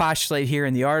kind of postulate here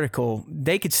in the article,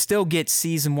 they could still get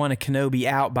season 1 of Kenobi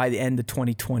out by the end of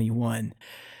 2021.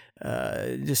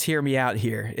 Just hear me out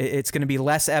here. It's going to be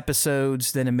less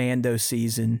episodes than a Mando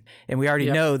season, and we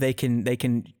already know they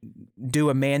can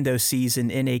do a Mando season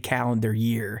in a calendar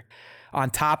year, on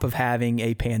top of having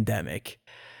a pandemic.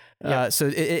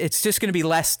 So it's just going to be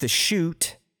less to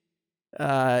shoot.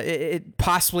 It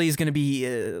possibly is going to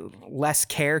be less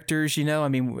characters. I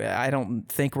mean, I don't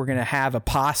think we're going to have a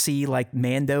posse like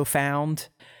Mando found.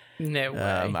 No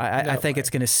way. I think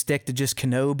it's going to stick to just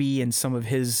Kenobi and some of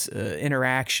his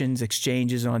interactions,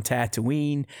 exchanges on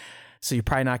Tatooine. So you're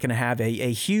probably not going to have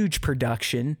a huge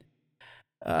production.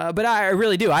 But I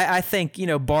really do. I think,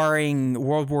 barring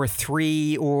World War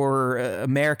III or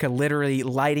America literally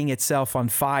lighting itself on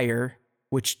fire,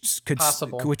 which could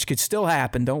still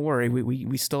happen. Don't worry.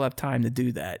 We still have time to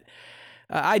do that.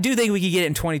 I do think we could get it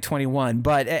in 2021.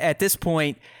 But at this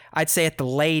point, I'd say at the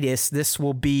latest, this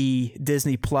will be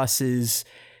Disney Plus's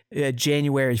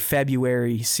January,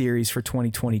 February series for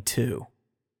 2022.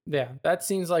 Yeah, that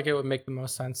seems like it would make the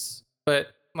most sense. But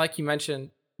like you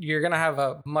mentioned, you're going to have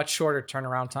a much shorter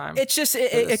turnaround time. It's just,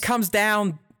 it comes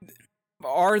down,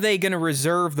 are they going to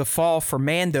reserve the fall for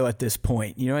Mando at this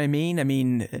point? You know what I mean? I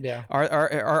mean,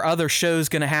 are other shows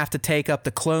going to have to take up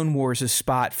the Clone Wars'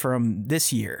 spot from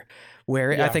this year?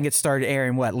 Where I think it started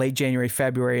airing late January,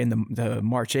 February, and the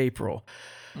March, April.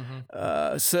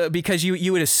 Mm-hmm. So because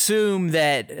you would assume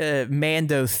that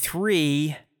Mando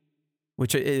 3,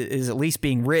 which is at least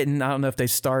being written, I don't know if they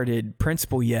started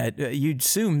principal yet. You'd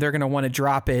assume they're going to want to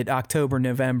drop it October,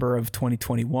 November of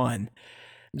 2021.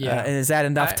 Yeah, and is that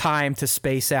enough time to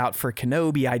space out for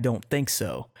Kenobi? I don't think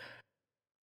so.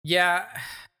 Yeah,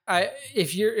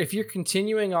 if you're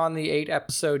continuing on the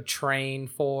 8-episode train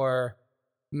for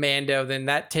Mando, then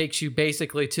that takes you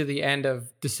basically to the end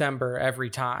of December every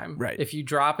time. Right. If you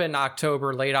drop in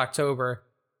October, late October,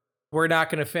 we're not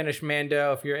going to finish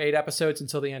Mando if you're 8 episodes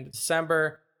until the end of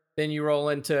December. Then you roll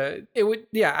into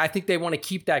it. I think they want to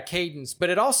keep that cadence, but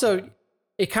it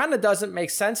kind of doesn't make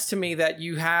sense to me that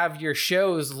you have your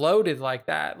shows loaded like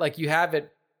that. Like you have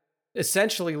it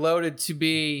essentially loaded to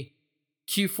be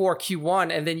Q4,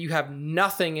 Q1, and then you have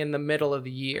nothing in the middle of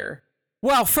the year.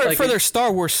 Well, for their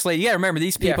Star Wars slate, you got to remember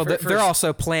these people. They're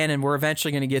also planning. We're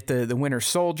eventually going to get the Winter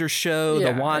Soldier show, the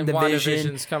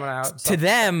WandaVision's coming out. To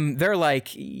them, they're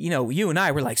like, you and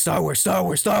I were like Star Wars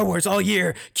all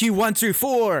year, Q1 through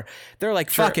 4. They're like,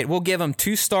 fuck it, we'll give them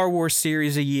 2 Star Wars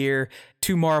series a year,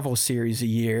 2 Marvel series a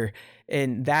year,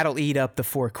 and that'll eat up the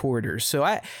 4 quarters. So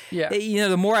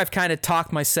the more I've kind of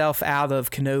talked myself out of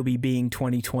Kenobi being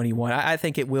 2021, I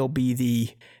think it will be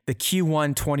the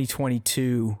Q1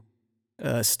 2022.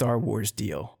 Star Wars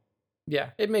deal. Yeah,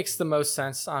 it makes the most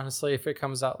sense, honestly, if it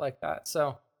comes out like that.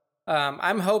 So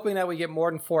I'm hoping that we get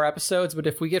more than 4 episodes, but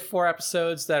if we get 4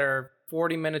 episodes that are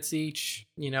 40 minutes each,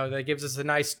 that gives us a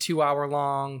nice 2-hour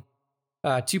long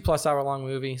 2+ hour long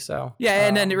movie. So yeah,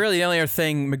 and then really the only other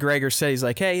thing McGregor said, he's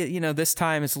like, hey, this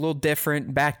time it's a little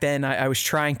different. Back then I was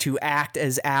trying to act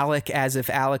as Alec as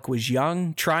if Alec was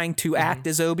young, trying to act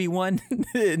as Obi-Wan.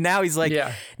 Now he's like,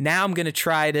 now I'm gonna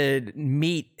try to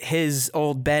meet his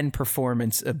old Ben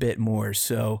performance a bit more.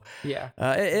 So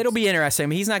it'll be interesting. I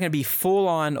mean, he's not gonna be full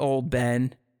on old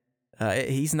Ben.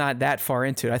 He's not that far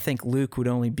into it. I think Luke would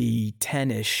only be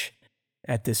 10-ish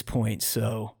at this point.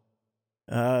 So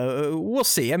we'll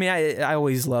see. I mean, I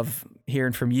always love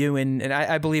hearing from you, and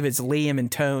I believe it's Liam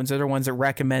and Tones. They're the ones that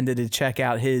recommended to check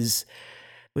out his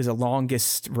was a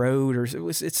Longest Road, or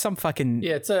it's some fucking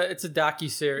it's a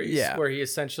docuseries where he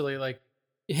essentially like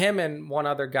him and one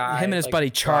other guy, him and his buddy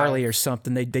Charlie or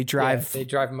something. They drive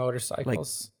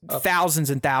motorcycles like thousands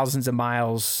and thousands of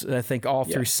miles. I think all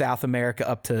through South America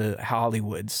up to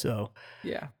Hollywood. So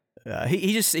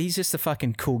he's just a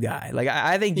fucking cool guy. Like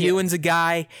I think Ewan's a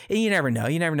guy, and you never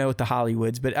know with the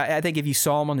Hollywoods, but I think if you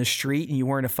saw him on the street and you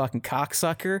weren't a fucking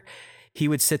cocksucker, he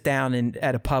would sit down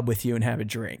at a pub with you and have a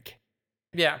drink.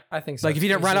 Yeah, I think so. Like if you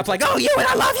didn't run up like, oh, Ewan,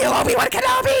 I love you, Obi-Wan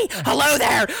Kenobi. Hello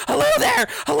there. Hello there.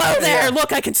 Hello there.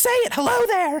 Look, I can say it. Hello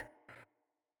there.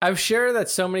 I'm sure that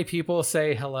so many people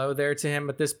say hello there to him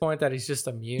at this point that he's just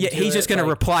immune to it. He's just going to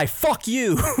reply, fuck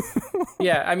you.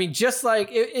 Yeah, I mean, just like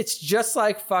it's just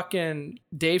like fucking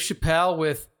Dave Chappelle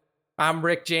with "I'm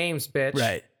Rick James, bitch."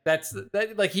 Right. That's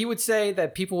like he would say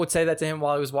that people would say that to him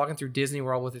while he was walking through Disney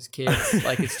World with his kids.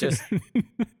 Like it's just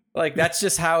like that's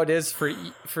just how it is for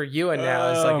Ewan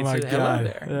now. It's like it's hello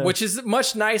there, which is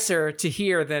much nicer to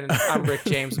hear than "I'm Rick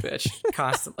James, bitch"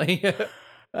 constantly.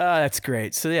 That's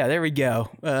great. So yeah, there we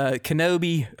go.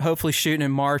 Kenobi hopefully shooting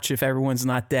in March if everyone's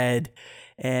not dead.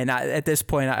 And at this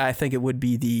point, I think it would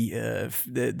be the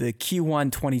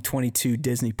Q1 2022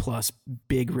 Disney Plus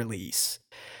big release.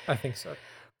 I think so.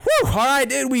 Whew, all right,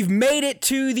 dude, we've made it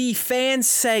to the fan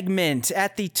segment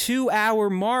at the 2-hour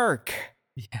mark.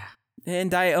 Yeah.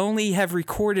 And I only have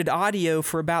recorded audio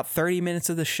for about 30 minutes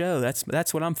of the show.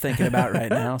 That's what I'm thinking about right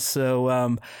now.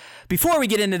 So before we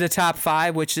get into the top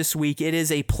 5, which this week it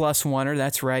is a +1er.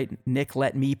 That's right. Nick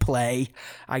let me play.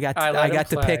 I got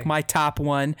to pick my top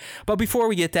one. But before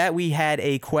we get that, we had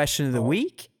a question of the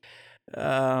week.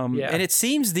 And it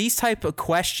seems these type of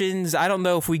questions, I don't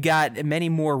know if we got many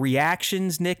more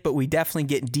reactions, Nick, but we definitely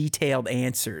get detailed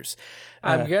answers.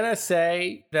 I'm going to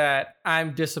say that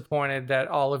I'm disappointed that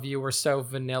all of you were so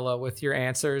vanilla with your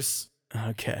answers.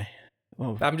 Okay.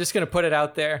 Well, I'm just going to put it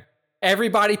out there.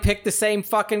 Everybody picked the same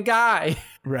fucking guy.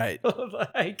 Right.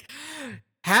 Like,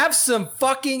 have some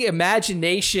fucking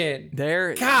imagination.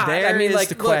 There is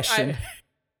the question.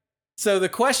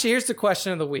 Here's the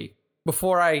question of the week.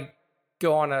 Before I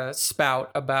go on a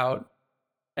spout about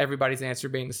everybody's answer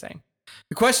being the same.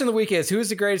 The question of the week is, who is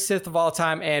the greatest Sith of all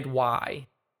time and why?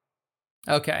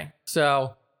 Okay,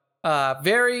 so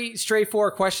very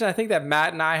straightforward question. I think that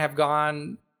Matt and I have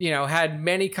had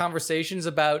many conversations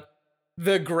about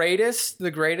the greatest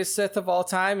Sith of all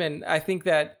time, and I think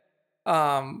that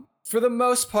for the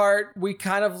most part, we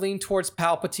kind of lean towards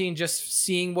Palpatine, just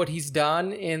seeing what he's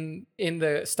done in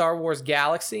the Star Wars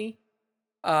galaxy.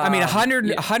 I mean,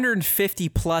 150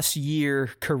 plus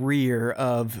year career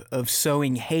of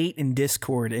sowing hate and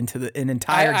discord into an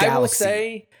entire galaxy. I will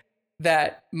say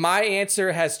that my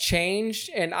answer has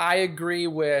changed, and I agree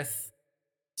with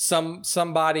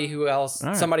somebody else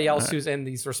who's in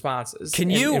these responses. Can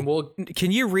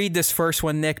you read this first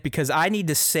one, Nick? Because I need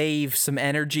to save some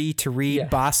energy to read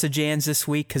Bosajan's this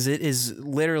week, because it is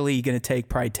literally going to take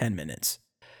probably 10 minutes.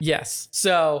 Yes.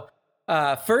 So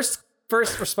first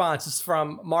response is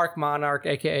from Mark Monarch,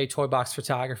 aka Toybox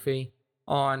Photography,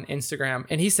 on Instagram,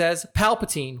 and he says,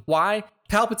 Palpatine. Why?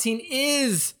 Palpatine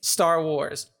is Star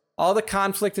Wars. All the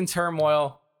conflict and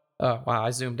turmoil. Oh, wow, I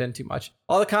zoomed in too much.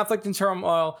 All the conflict and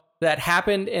turmoil that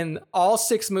happened in all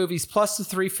 6 movies, plus the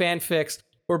 3 fanfics,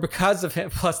 were because of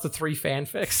him, plus the 3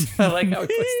 fanfics. I like how he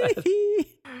puts that.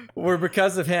 Were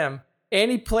because of him. And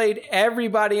he played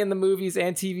everybody in the movies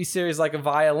and TV series like a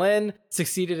violin,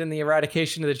 succeeded in the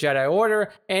eradication of the Jedi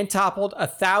Order, and toppled a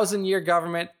 1,000-year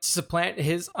government to supplant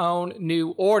his own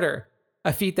new order,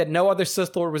 a feat that no other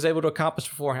Sith Lord was able to accomplish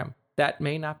before him. That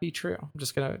may not be true. I'm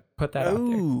just going to put that out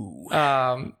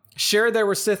there. Sure, there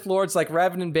were Sith Lords like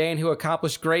Revan and Bane who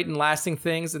accomplished great and lasting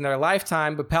things in their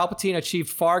lifetime, but Palpatine achieved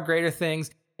far greater things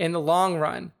in the long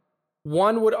run.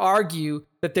 One would argue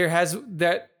that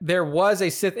there was a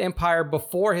Sith Empire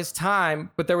before his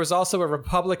time, but there was also a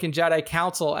Republican Jedi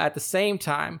Council at the same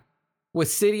time. With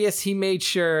Sidious, he made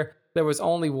sure there was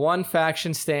only one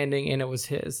faction standing, and it was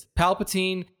his.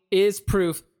 Palpatine is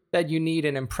proof that you need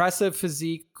an impressive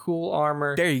physique, cool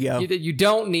armor. There you go. You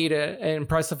don't need an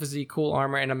impressive physique, cool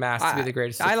armor, and a mask to be the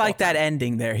greatest. I like that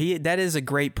ending there. That is a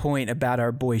great point about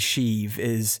our boy Sheev.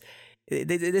 Is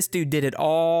this dude did it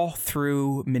all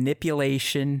through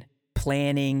manipulation,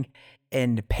 planning,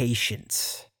 and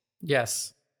patience.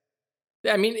 Yes.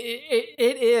 I mean,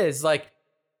 it is like,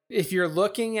 if you're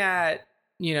looking at,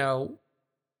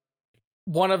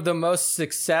 one of the most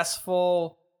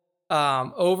successful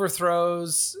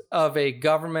overthrows of a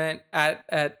government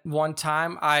at one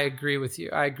time, I agree with you.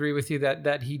 I agree with you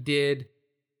that he did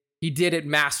it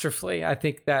masterfully. I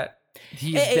think that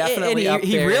he's definitely up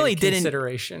there in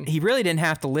consideration. He really didn't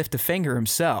have to lift a finger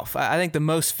himself. I think the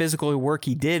most physical work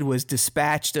he did was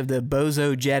dispatched of the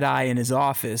bozo Jedi in his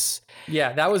office.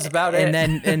 Yeah, that was about it.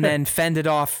 And then fended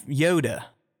off Yoda.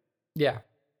 Yeah.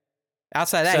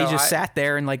 Outside of that, he just sat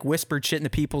there and like whispered shit into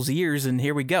people's ears, and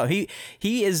here we go. He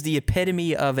is the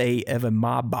epitome of a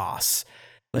mob boss,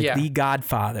 like the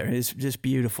Godfather. It's just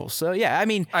beautiful. So yeah, I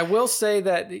mean, I will say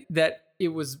that it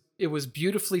was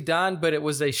beautifully done, but it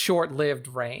was a short-lived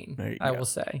reign. I will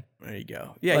say. There you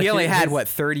go. Yeah, like he only had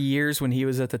 30 years when he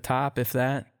was at the top, if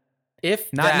that.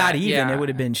 If not even, it would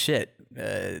have been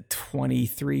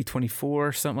 23,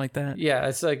 24, something like that. Yeah,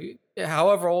 it's like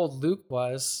however old Luke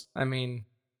was. I mean.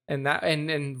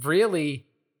 And really,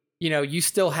 you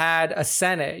still had a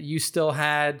Senate. You still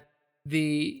had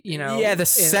the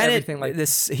Senate. Like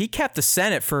this, he kept the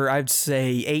Senate for, I'd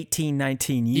say, 18,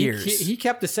 19 years. He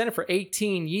kept the Senate for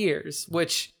 18 years,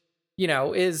 which,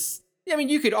 is, I mean,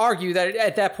 you could argue that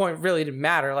at that point it really didn't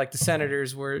matter. Like the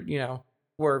senators were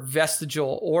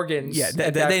vestigial organs. Yeah,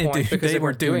 they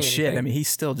weren't doing shit. Anything. I mean,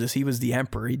 he was the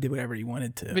emperor. He did whatever he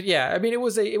wanted to. But yeah, I mean, it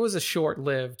was a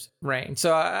short-lived reign.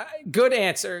 So good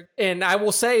answer. And I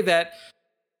will say that,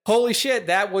 holy shit,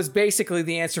 that was basically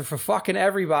the answer for fucking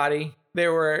everybody.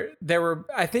 There were,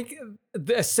 I think,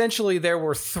 essentially there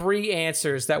were 3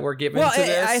 answers that were given to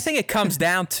this. I think it comes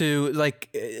down to,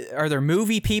 like, are there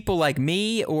movie people like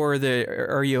me, or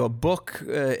are you a book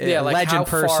legend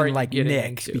person like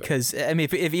Nick? Because I mean,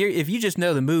 if you just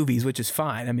know the movies, which is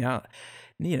fine. I mean,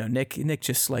 Nick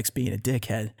just likes being a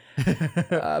dickhead.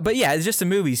 But yeah, it's just the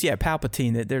movies. Yeah,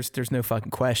 Palpatine. There's no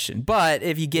fucking question. But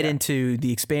if you get into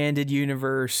the expanded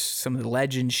universe, some of the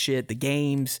legend shit, the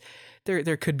games.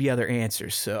 There could be other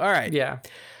answers. So, all right. Yeah.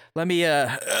 Let me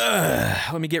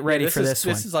get ready for this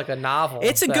one. This is like a novel.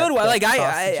 It's a good one. Like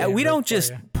we don't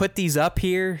just put these up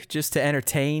here just to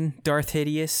entertain Darth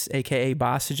Hideous, aka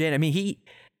Bosajan. I mean,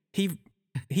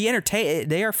 he entertain.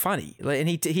 They are funny, and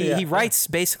he writes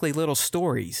basically little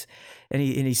stories, and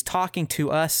he's talking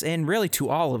to us and really to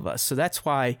all of us. So that's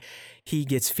why he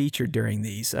gets featured during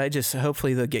these.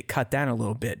 Hopefully they'll get cut down a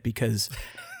little bit, because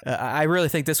I really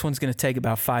think this one's going to take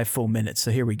about 5 full minutes.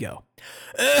 So here we go.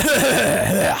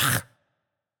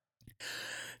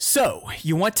 So,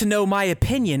 you want to know my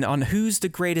opinion on who's the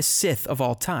greatest Sith of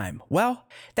all time? Well,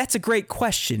 that's a great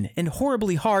question and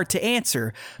horribly hard to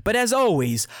answer, but as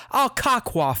always, I'll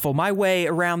cockwaffle my way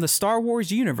around the Star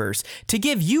Wars universe to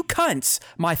give you cunts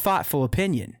my thoughtful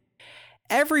opinion.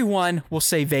 Everyone will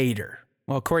say Vader.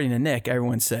 Well, according to Nick,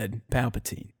 everyone said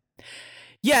Palpatine.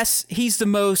 Yes, he's the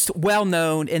most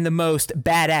well-known and the most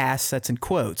badass, that's in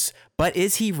quotes, but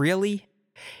is he really?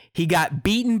 He got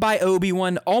beaten by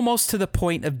Obi-Wan almost to the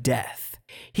point of death.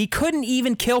 He couldn't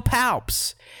even kill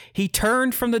Palps. He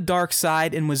turned from the dark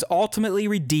side and was ultimately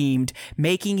redeemed,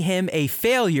 making him a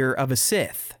failure of a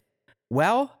Sith.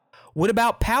 Well, what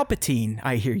about Palpatine,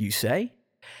 I hear you say?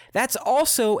 That's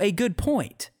also a good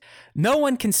point. No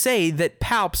one can say that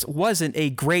Palps wasn't a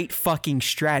great fucking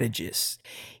strategist.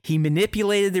 He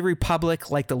manipulated the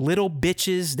Republic like the little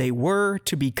bitches they were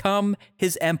to become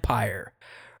his empire,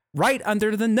 right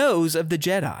under the nose of the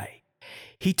Jedi.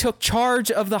 He took charge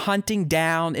of the hunting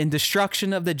down and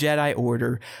destruction of the Jedi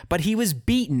Order, but he was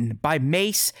beaten by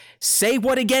Mace, say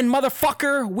what again,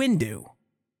 motherfucker, Windu.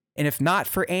 And if not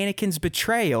for Anakin's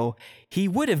betrayal, he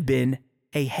would have been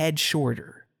a head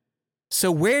shorter. So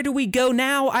where do we go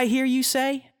now, I hear you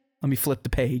say? Let me flip the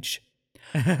page.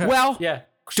 Well, Yeah.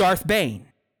 Darth Bane.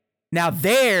 Now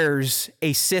there's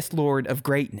a Sith Lord of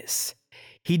greatness.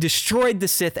 He destroyed the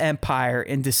Sith Empire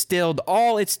and distilled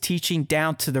all its teaching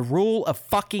down to the rule of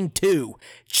fucking two.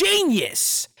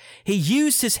 Genius! He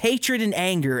used his hatred and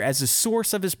anger as a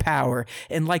source of his power,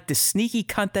 and like the sneaky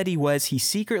cunt that he was, he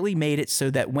secretly made it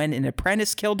so that when an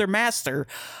apprentice killed their master,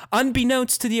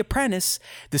 unbeknownst to the apprentice,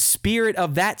 the spirit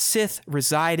of that Sith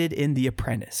resided in the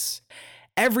apprentice.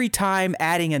 Every time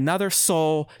adding another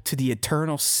soul to the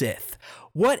eternal Sith.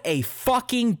 What a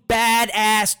fucking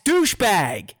badass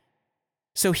douchebag!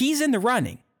 So he's in the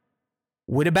running.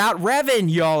 What about Revan,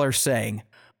 y'all are saying?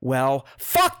 Well,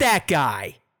 fuck that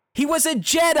guy. He was a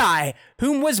Jedi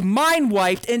whom was mind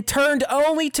wiped and turned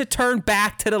only to turn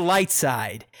back to the light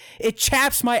side. It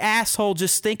chaps my asshole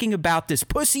just thinking about this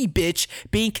pussy bitch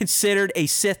being considered a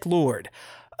Sith Lord.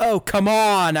 Oh, come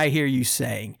on, I hear you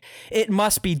saying. It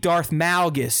must be Darth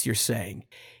Malgus, you're saying.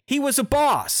 He was a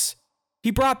boss. He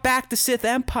brought back the Sith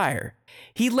Empire.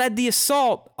 He led the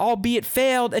assault, albeit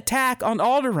failed, attack on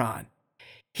Alderaan.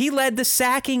 He led the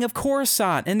sacking of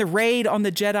Coruscant and the raid on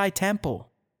the Jedi Temple.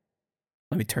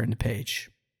 Let me turn the page.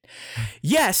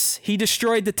 Yes, he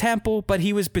destroyed the temple, but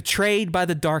he was betrayed by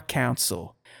the Dark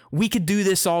Council. We could do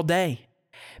this all day.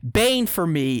 Bane, for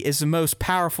me, is the most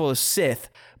powerful of Sith,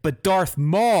 but Darth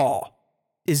Maul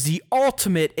is the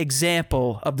ultimate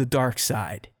example of the dark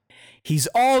side. He's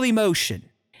all emotion.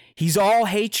 He's all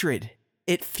hatred.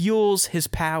 It fuels his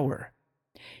power.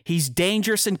 He's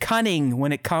dangerous and cunning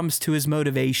when it comes to his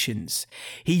motivations.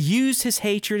 He used his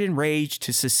hatred and rage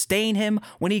to sustain him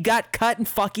when he got cut in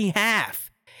fucking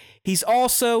half. He's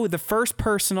also the first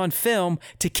person on film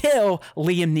to kill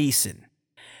Liam Neeson.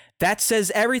 That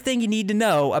says everything you need to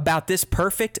know about this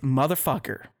perfect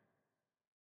motherfucker.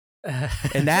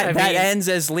 And that ends,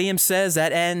 as Liam says,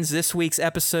 that ends this week's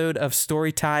episode of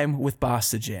Storytime with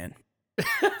Bostajan.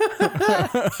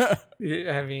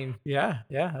 I mean, yeah,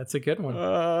 that's a good one.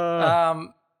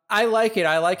 I like it.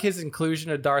 I like his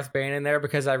inclusion of Darth Bane in there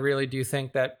because I really do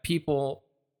think that people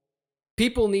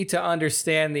need to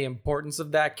understand the importance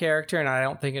of that character, and I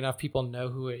don't think enough people know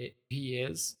who he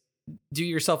is. Do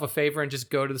yourself a favor and just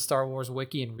go to the Star Wars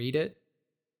wiki and read it.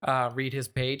 Read his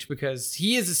page, because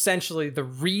he is essentially the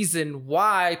reason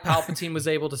why Palpatine was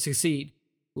able to succeed.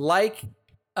 Like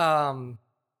Bostajan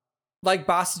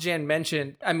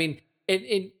mentioned, I mean,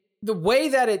 in the way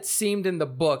that it seemed in the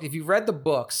book, if you read the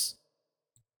books,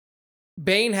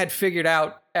 Bane had figured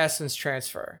out essence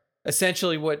transfer.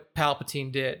 Essentially what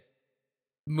Palpatine did.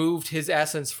 Moved his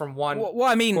essence from one. Well,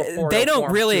 I mean, they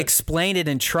don't really explain it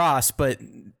in TROS, but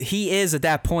he is at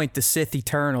that point the Sith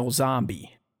Eternal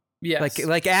zombie. Yes.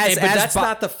 But that's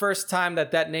not the first time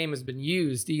that name has been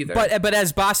used either. But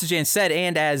as Bostajan said,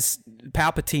 and as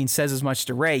Palpatine says as much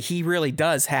to Rey, he really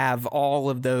does have all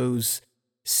of those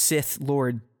Sith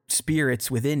Lord spirits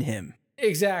within him.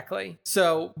 Exactly.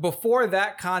 So before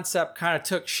that concept kind of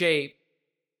took shape,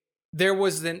 there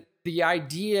was the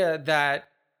idea that,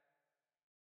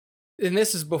 and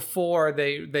this is before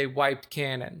they wiped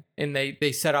canon and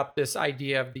they set up this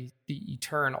idea of the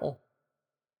Eternal.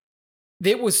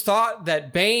 It was thought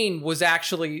that Bane was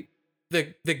actually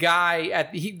the guy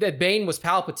that Bane was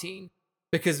Palpatine,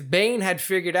 because Bane had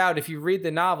figured out, if you read the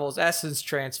novels, essence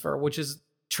transfer, which is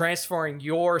transferring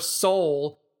your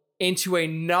soul into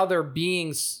another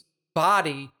being's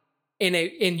body, and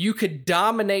you could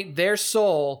dominate their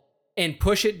soul and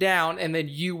push it down, and then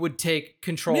you would take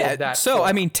control of that. So, soul.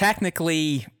 I mean,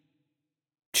 technically,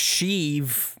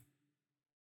 Sheev,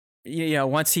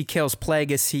 once he kills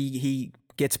Plagueis, he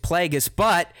gets Plagueis,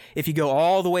 but if you go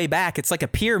all the way back, it's like a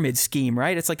pyramid scheme,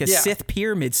 right? It's like a Sith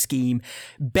pyramid scheme.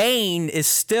 Bane is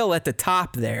still at the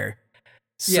top there.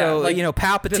 So,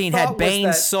 Palpatine had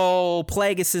Bane's soul,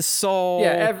 Plagueis' soul.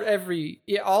 Yeah,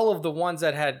 all of the ones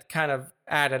that had kind of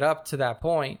added up to that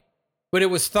point. But it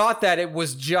was thought that it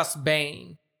was just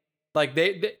Bane. Like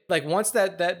they once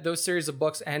that those series of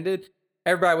books ended,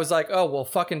 everybody was like, oh, well,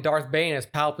 fucking Darth Bane is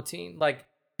Palpatine. Like,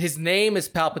 his name is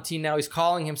Palpatine now. He's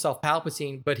calling himself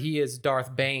Palpatine, but he is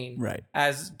Darth Bane. Right.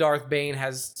 As Darth Bane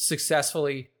has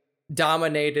successfully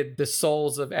dominated the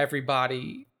souls of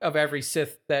everybody, of every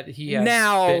Sith that he has.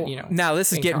 Now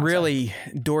this is getting really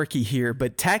dorky here,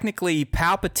 but technically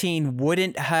Palpatine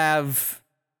wouldn't have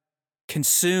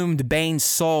consumed Bane's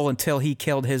soul until he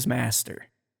killed his master,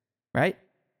 right?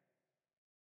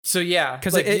 So yeah,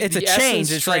 because it's a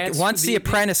change. It's like once the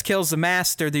apprentice kills the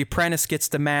master, the apprentice gets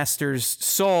the master's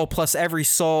soul plus every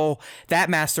soul that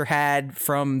master had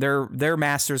from their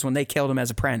masters when they killed him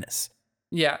as apprentice.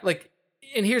 Yeah, like,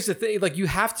 and here's the thing: like, you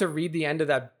have to read the end of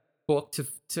that book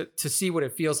to see what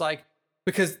it feels like,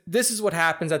 because this is what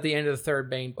happens at the end of the third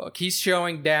Bane book. He's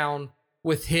showing down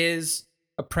with his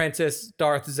apprentice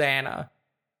Darth Zana.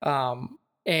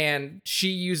 And she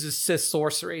uses Sith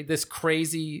sorcery, this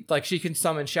crazy, like, she can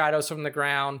summon shadows from the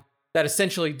ground that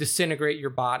essentially disintegrate your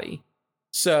body.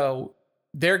 So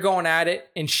they're going at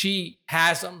it, and she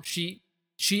has him. She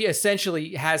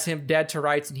essentially has him dead to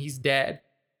rights, and he's dead.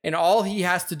 And all he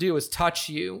has to do is touch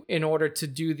you in order to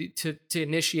do to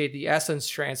initiate the essence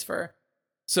transfer.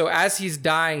 So as he's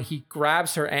dying, he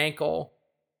grabs her ankle,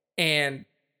 and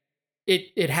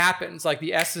it happens. Like,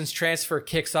 the essence transfer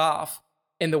kicks off.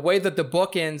 And the way that the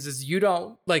book ends is you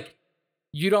don't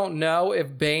know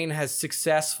if Bane has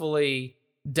successfully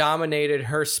dominated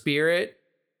her spirit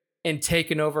and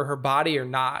taken over her body or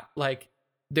not. Like,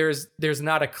 there's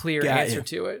not a clear answer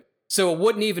to it. So it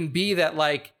wouldn't even be that,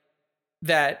 like,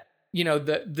 that, you know,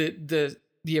 the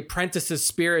apprentice's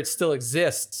spirit still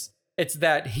exists. It's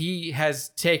that he has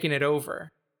taken it over.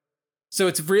 So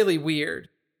it's really weird.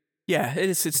 Yeah,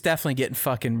 it's definitely getting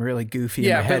fucking really goofy.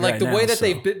 Yeah, in my head but like right the now, way that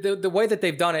so. the way that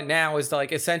they've done it now is,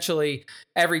 like, essentially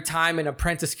every time an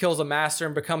apprentice kills a master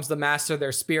and becomes the master,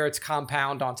 their spirits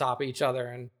compound on top of each other,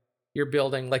 and you're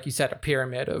building, like you said, a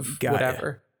pyramid of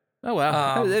whatever. Oh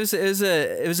wow, it was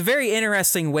a very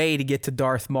interesting way to get to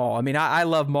Darth Maul. I mean, I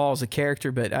love Maul as a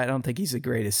character, but I don't think he's the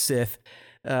greatest Sith.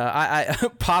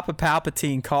 Papa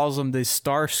Palpatine calls him the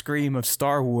Starscream of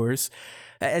Star Wars.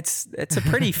 It's a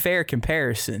pretty fair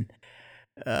comparison.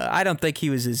 I don't think he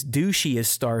was as douchey as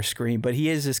Starscream, but he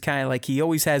is this kind of, like, he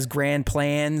always has grand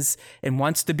plans and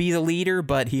wants to be the leader,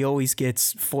 but he always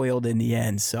gets foiled in the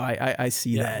end. So I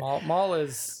see that. Maul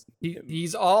is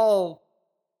he's all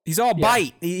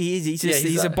bite.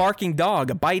 He's a barking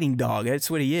dog, a biting dog. That's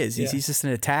what he is. He's just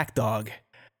an attack dog.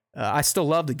 I still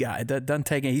love the guy. Doesn't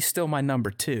take it. He's still my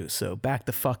number 2. So back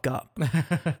the fuck up.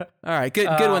 All right, good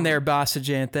one there,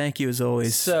 Bossajan. Thank you as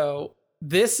always. So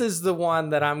this is the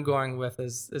one that I'm going with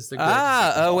is the good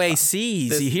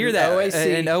OACs. You hear that?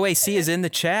 OAC. And OAC is in the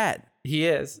chat. He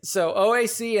is. So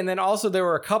OAC, and then also there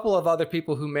were a couple of other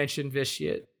people who mentioned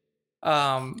Vitiate.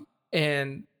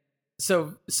 And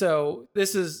so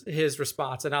this is his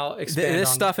response, and I'll expand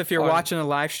this stuff. If you're watching a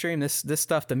live stream, this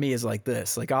stuff to me is like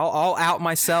this. Like, I'll out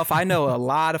myself. I know a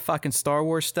lot of fucking Star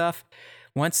Wars stuff.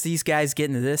 Once these guys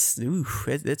get into this,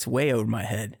 it's way over my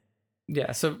head.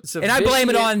 Yeah. So and I blame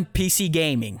it on PC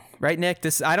gaming, right, Nick?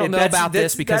 I don't know about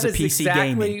this because of PC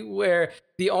gaming. Exactly where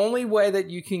the only way that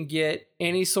you can get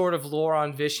any sort of lore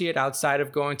on Vitiate outside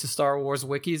of going to Star Wars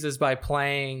wikis is by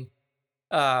playing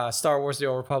Star Wars: The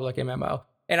Old Republic MMO.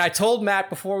 And I told Matt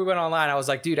before we went online, I was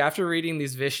like, dude, after reading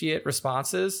these Vitiate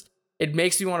responses, it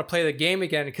makes me want to play the game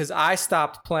again, because I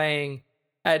stopped playing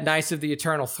at Knights of the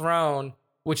Eternal Throne,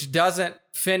 which doesn't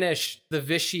finish the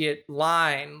Vitiate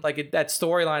line. Like, that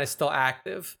storyline is still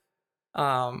active.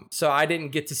 So I didn't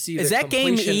get to see Is that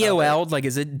game EOL'd? Like,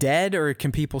 is it dead, or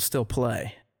can people still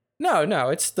play? No,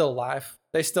 it's still live.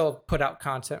 They still put out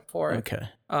content for it. Okay.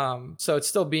 So it's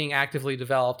still being actively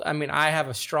developed. I mean, I have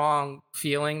a strong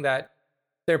feeling that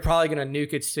they're probably going to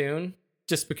nuke it soon,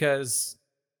 just because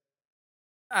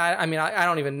I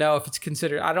don't even know if it's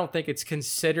considered. I don't think it's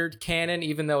considered canon,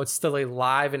 even though it's still a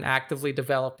live and actively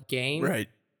developed game. Right.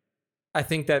 I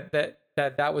think that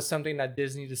was something that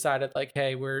Disney decided, like,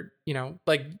 hey, we're, you know,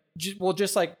 like,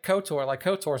 just like KOTOR. Like,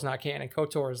 KOTOR is not canon.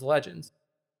 KOTOR is Legends.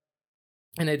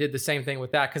 And they did the same thing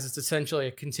with that, because it's essentially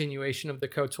a continuation of the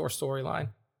KOTOR storyline.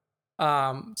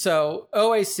 So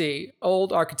OAC,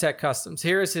 Old Architect Customs,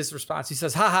 here is his response. He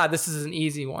says, haha, this is an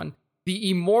easy one.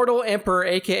 The Immortal Emperor,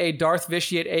 aka Darth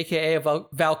Vitiate, aka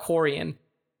Valkorion.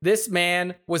 This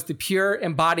man was the pure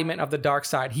embodiment of the dark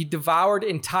side. He devoured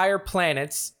entire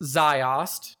planets,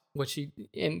 Ziost, which he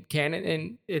in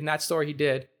canon in that story he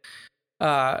did.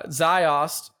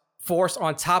 Ziost, force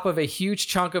on top of a huge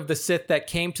chunk of the Sith that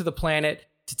came to the planet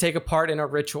to take a part in a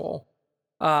ritual.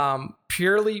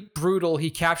 purely brutal. He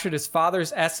captured his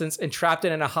father's essence and trapped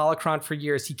it in a holocron for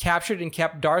years. He captured and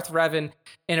kept Darth Revan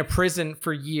in a prison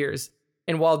for years.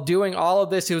 And while doing all of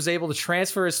this, he was able to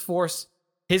transfer his force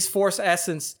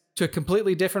essence to a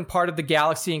completely different part of the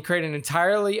galaxy and create an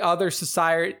entirely other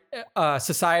society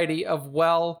of,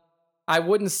 well, I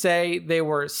wouldn't say they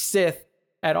were Sith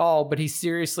at all, but he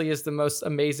seriously is the most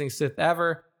amazing Sith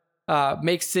ever.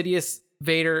 Makes Sidious,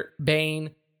 Vader,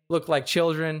 Bane look like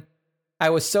children. I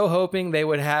was so hoping they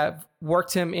would have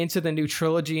worked him into the new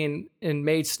trilogy and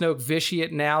made Snoke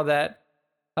vitiate. Now that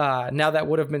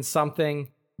would have been something.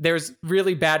 There's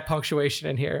really bad punctuation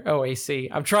in here, OAC.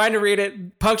 I'm trying to read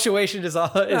it. Punctuation is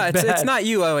all. It's not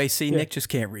you, OAC. Yeah. Nick just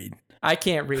can't read. I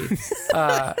can't read.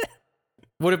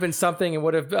 Would have been something and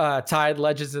would have tied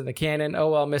Legends in the canon.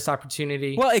 Oh, well, missed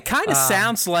opportunity. Well, it kind of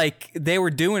sounds like they were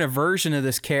doing a version of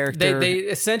this character. They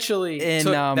essentially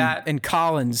took that. In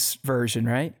Colin's version,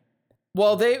 right?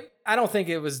 Well, I don't think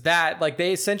it was that. Like,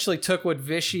 they essentially took what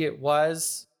Vitiate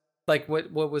was, like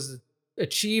what was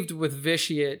achieved with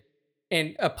Vitiate,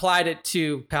 and applied it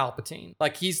to Palpatine.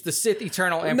 Like, he's the Sith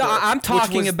Eternal Emperor. No, I'm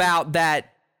talking about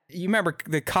that. You remember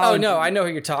the Kylo? Oh, no, I know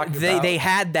who you're talking about. They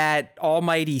had that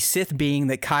almighty Sith being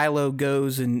that Kylo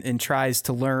goes and tries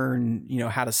to learn,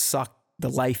 how to suck the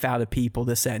life out of people,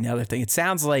 this, that, and the other thing. It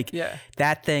sounds like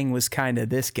that thing was kind of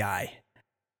this guy.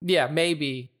 Yeah,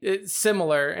 maybe. It's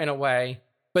similar in a way.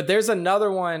 But there's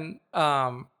another one.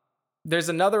 There's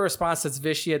another response that's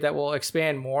Vitiate that will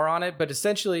expand more on it. But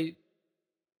essentially,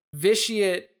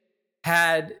 Vitiate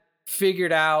had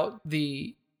figured out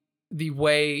the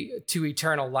way to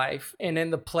eternal life. And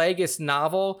in the Plagueis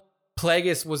novel,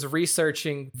 Plagueis was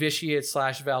researching Vitiate /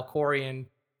 Valkorion,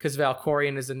 because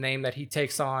Valkorion is a name that he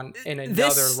takes on in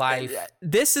another life.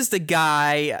 This is the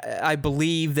guy, I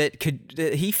believe,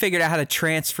 he figured out how to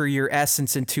transfer your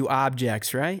essence into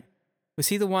objects, right? Was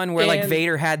he the one where like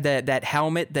Vader had that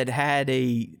helmet that had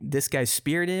this guy's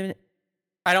spirit in it?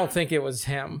 I don't think it was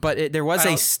him. But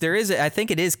I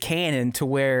think it is canon to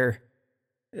where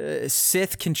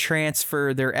Sith can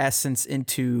transfer their essence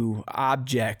into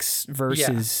objects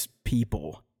versus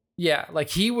people. Yeah, like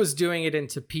he was doing it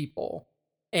into people.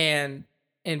 And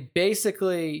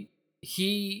basically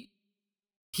he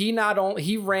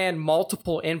ran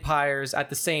multiple empires at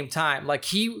the same time. Like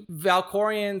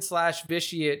Valkorion /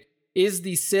 Vitiate is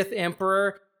the Sith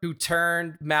Emperor who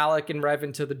turned Malak and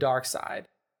Revan to the dark side.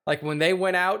 Like when they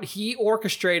went out, he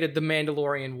orchestrated the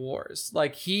Mandalorian Wars.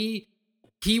 Like he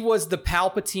was the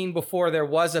Palpatine before there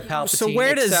was a Palpatine. So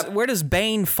where does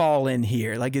Bane fall in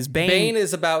here? Like Bane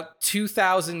is about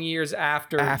 2,000 years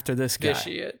after this guy.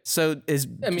 Vitiate. So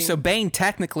Bane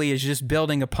technically is just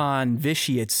building upon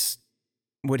Vitiate's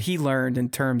what he learned in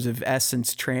terms of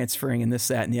essence transferring and this,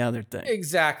 that, and the other thing.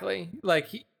 Exactly.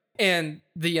 And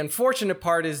the unfortunate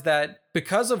part is that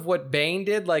because of what Bane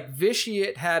did, like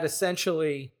Vitiate had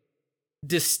essentially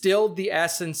distilled the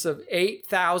essence of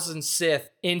 8,000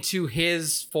 Sith into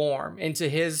his form, into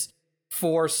his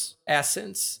Force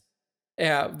essence.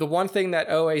 The one thing that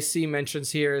OAC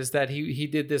mentions here is that he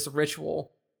did this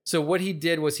ritual. So what he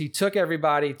did was he took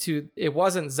everybody to, it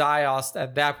wasn't Zios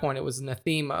at that point, it was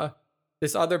Nathema,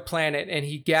 this other planet, and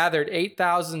he gathered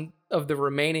 8,000 of the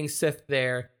remaining Sith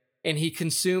there, and he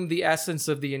consumed the essence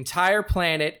of the entire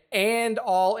planet and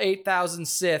all 8,000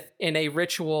 Sith in a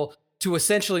ritual to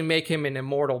essentially make him an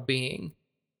immortal being.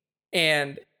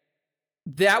 And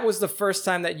that was the first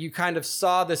time that you kind of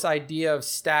saw this idea of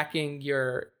stacking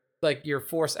your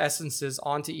Force essences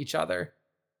onto each other.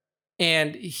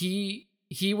 And then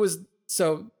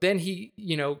he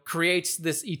creates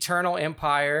this eternal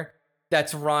empire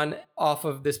that's run off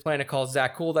of this planet called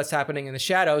Zakul that's happening in the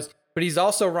shadows. But he's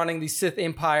also running the Sith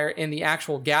Empire in the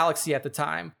actual galaxy at the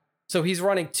time. So he's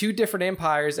running two different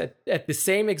empires at the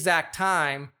same exact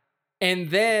time,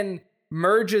 and then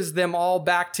merges them all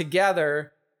back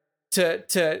together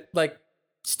to like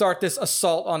start this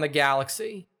assault on the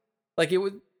galaxy.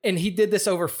 And he did this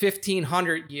over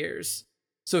 1,500 years.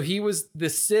 So he was the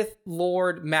Sith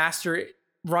Lord Master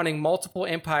running multiple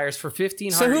empires for 1,500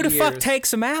 years. So who the fuck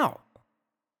takes him out?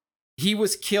 He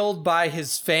was killed by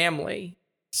his family.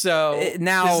 So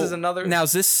now, this is another. Now,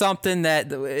 is this something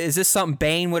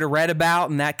Bane would have read about,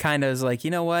 and that kind of is like, you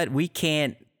know what,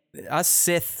 us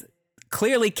Sith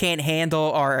clearly can't handle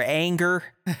our anger.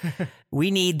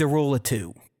 We need the rule of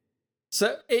two.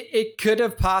 So it could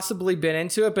have possibly been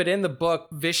into it, but in the book,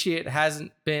 Vitiate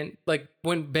hasn't been, like,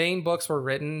 when Bane books were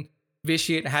written,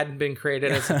 Vitiate hadn't been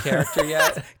created as a character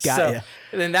yet. Got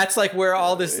and then that's like where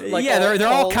all this, like, they're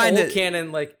all kind of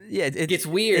canon, like, it gets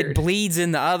weird. It bleeds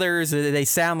into others. They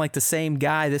sound like the same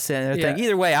guy. This and other thing.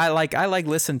 Either way, I like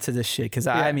listening to this shit because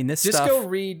I mean this just stuff. Go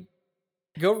read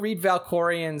Go read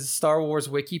Valkorian's Star Wars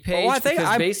wiki page. Well, I think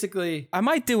I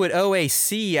might do what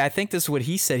OAC. I think this is what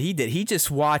he said he did. He just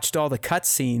watched all the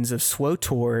cutscenes of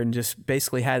SWTOR and just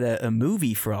basically had a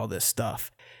movie for all this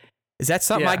stuff. Is that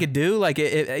something I could do? Like,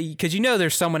 because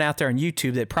there's someone out there on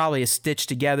YouTube that probably has stitched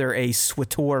together a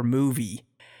SWTOR movie.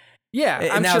 Yeah,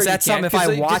 I'm now, sure is that something? If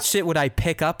I watched it, would I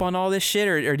pick up on all this shit,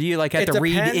 or do you like have to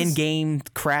read in-game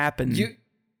crap and?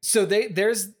 So they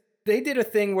did a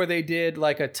thing where they did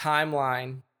like a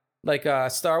timeline, like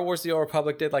Star Wars: The Old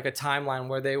Republic did like a timeline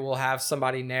where they will have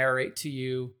somebody narrate to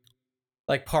you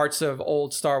like parts of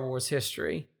old Star Wars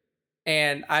history.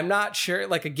 And I'm not sure,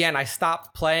 like, again, I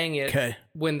stopped playing it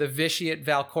when the Vitiate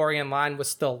Valkorian line was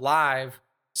still live.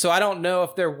 So I don't know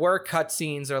if there were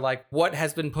cutscenes or like what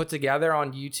has been put together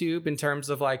on YouTube in terms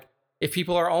of like, if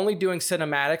people are only doing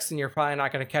cinematics, then you're probably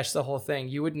not going to catch the whole thing.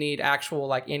 You would need actual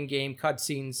like in-game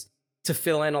cutscenes to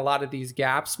fill in a lot of these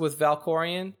gaps with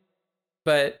Valkorian.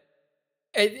 But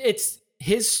it's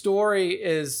his story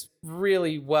is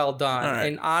really well done. Right.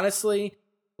 And honestly,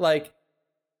 like,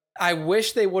 I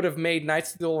wish they would have made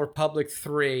Knights of the Old Republic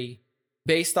 3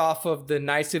 based off of the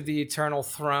Knights of the Eternal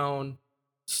Throne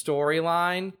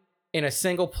storyline in a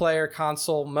single player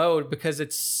console mode, because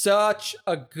it's such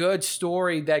a good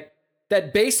story that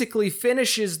basically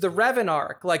finishes the Revan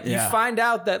arc. Like, you find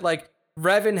out that like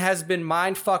Revan has been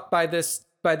mind fucked by this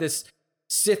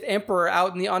Sith Emperor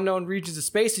out in the unknown regions of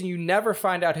space, and you never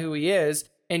find out who he is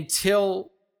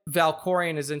until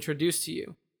Valkorian is introduced to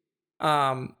you.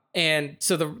 And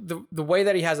so the way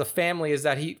that he has a family is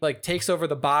that he like takes over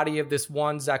the body of this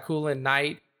one Zakuulan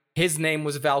knight. His name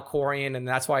was Valkorian, and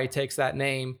that's why he takes that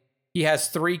name. He has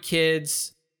 3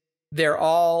 kids. They're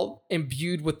all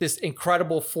imbued with this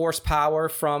incredible force power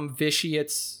from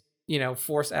Vitiate's,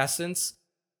 force essence.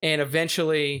 And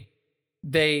eventually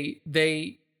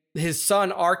his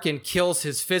son Arkin kills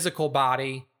his physical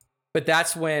body, but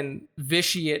that's when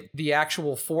Vitiate, the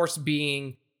actual force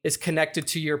being, is connected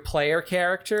to your player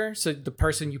character, so the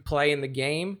person you play in the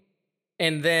game.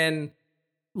 And then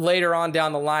later on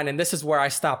down the line, and this is where I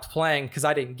stopped playing because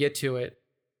I didn't get to it,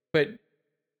 but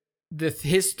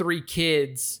his 3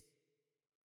 kids,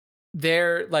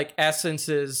 their like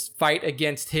essences fight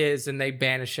against his, and they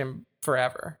banish him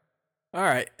forever. All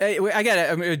right. Hey, I got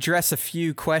to address a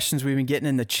few questions we've been getting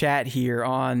in the chat here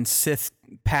on Sith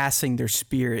passing their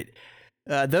spirit.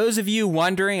 Those of you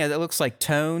wondering, it looks like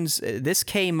Tones, this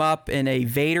came up in a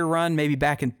Vader run, maybe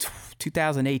back in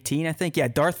 2018, I think. Yeah,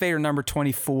 Darth Vader number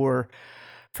 24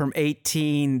 from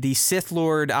 18. The Sith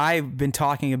Lord I've been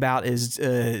talking about is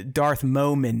Darth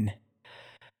Momin.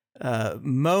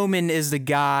 Momin is the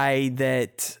guy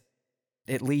that,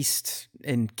 at least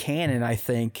in canon, I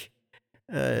think,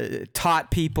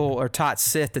 taught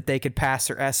Sith that they could pass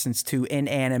their essence to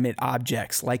inanimate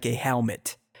objects like a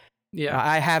helmet. Yeah,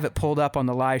 I have it pulled up on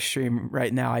the live stream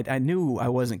right now. I knew I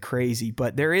wasn't crazy,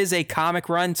 but there is a comic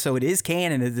run, so it is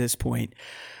canon at this point,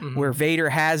 where Vader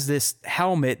has this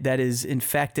helmet that is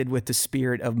infected with the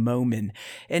spirit of Momin.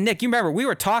 And Nick, you remember we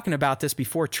were talking about this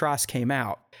before TROS came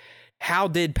out. How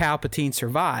did Palpatine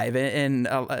survive? And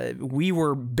we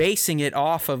were basing it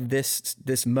off of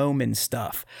this Momin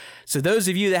stuff. So those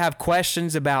of you that have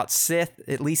questions about Sith,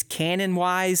 at least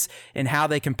canon-wise, and how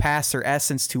they can pass their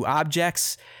essence to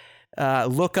objects,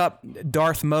 look up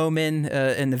Darth Momin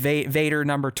in the Vader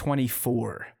number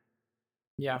 24.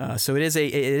 Yeah. So it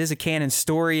is a canon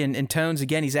story, and Tones,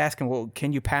 again, he's asking, well,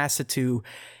 can you pass it to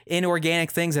inorganic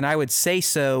things? And I would say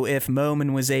so if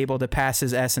Momin was able to pass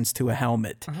his essence to a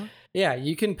helmet. Yeah,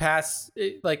 you can pass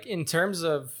it, like, in terms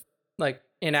of like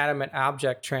inanimate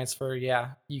object transfer.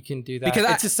 Yeah, you can do that.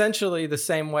 Because it's essentially the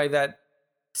same way that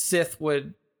Sith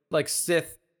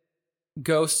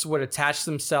ghosts would attach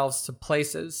themselves to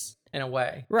places in a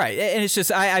way. Right. And it's just,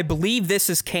 I believe this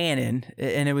is canon,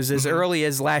 and it was as early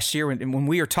as last year when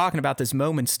we were talking about this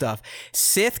Momin stuff.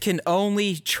 Sith can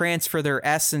only transfer their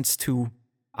essence to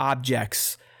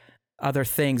objects, other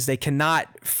things. They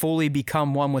cannot fully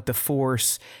become one with the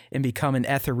Force and become an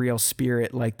ethereal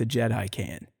spirit like the Jedi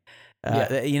can.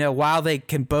 While they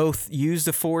can both use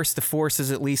the Force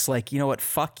is at least like, you know what,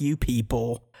 fuck you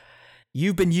people.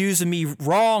 You've been using me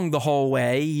wrong the whole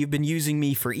way. You've been using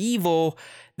me for evil.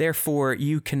 Therefore,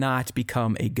 you cannot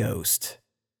become a ghost.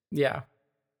 Yeah.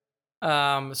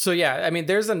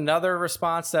 There's another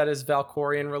response that is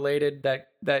Valkorian related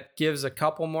that gives a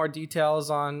couple more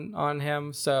details on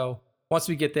him. So once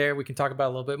we get there, we can talk about it a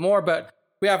little bit more, but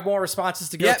we have more responses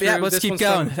to go through. Yeah, let's keep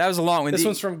going. That was a long one. This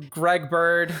one's from Greg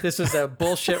Bird. This is a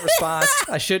bullshit response.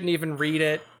 I shouldn't even read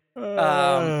it.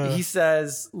 He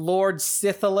says, Lord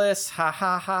Sithilus, ha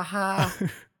ha ha ha.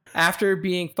 After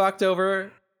being fucked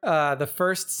over the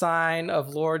first sign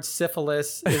of Lord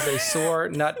Syphilis is a sore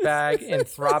nutbag and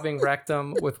throbbing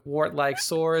rectum with wart-like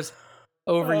sores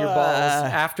over your balls.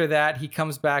 After that, he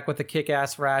comes back with a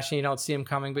kick-ass rash, and you don't see him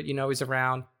coming, but you know he's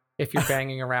around if you're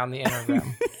banging around the inner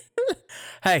rim.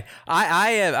 Hey,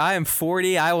 I am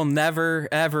 40. I will never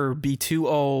ever be too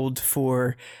old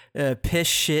for piss,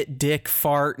 shit, dick,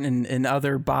 fart, and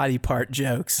other body part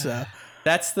jokes.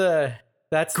 That's the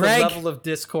Greg, level of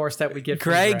discourse that we get.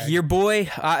 Greg, from Greg. your boy,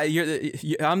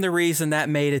 I'm the reason that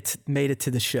made it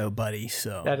to the show, buddy.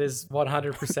 So that is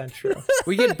 100% true.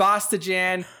 We get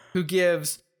Bostajan, who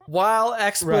gives while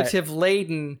expletive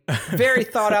laden, very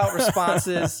thought out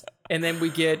responses. And then we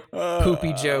get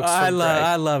poopy jokes. I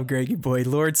love Greggy boy,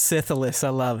 Lord Syphilis. I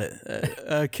love it.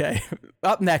 Okay,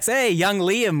 up next, hey, young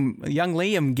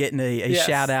Liam getting a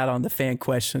shout out on the fan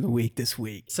question of the week this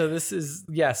week. So this is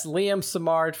Liam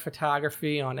Samard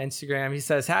Photography on Instagram. He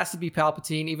says has to be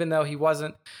Palpatine, even though he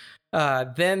wasn't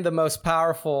then the most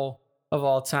powerful of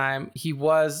all time. He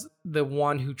was the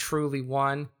one who truly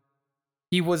won.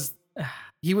 He was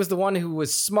the one who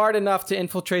was smart enough to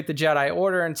infiltrate the Jedi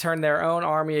Order and turn their own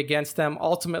army against them,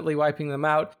 ultimately wiping them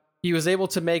out. He was able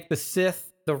to make the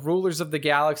Sith the rulers of the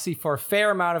galaxy for a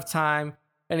fair amount of time,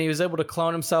 and he was able to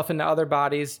clone himself into other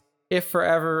bodies. If for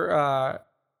ever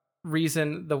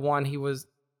reason, the one he was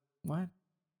what?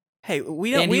 Hey, we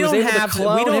don't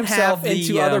have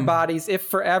into other bodies. If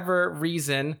for ever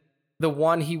reason, the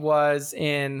one he was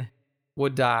in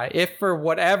would die. If for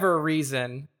whatever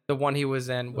reason the one he was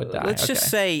in would die. Let's just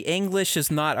say English is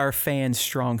not our fans'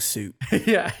 strong suit.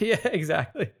 yeah,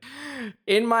 exactly.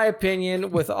 In my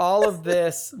opinion, with all of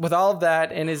that,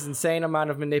 and his insane amount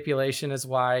of manipulation is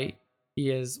why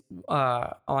he is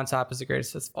on top as the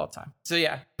greatest of all time. So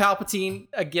yeah, Palpatine,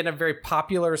 again, a very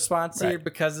popular response here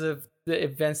because of the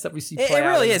events that we see play out. It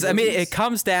really is. I mean, it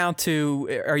comes down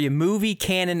to, are you movie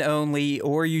canon only,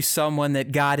 or are you someone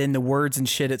that got into words and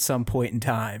shit at some point in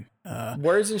time?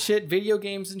 Words and shit, video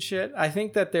games and shit. I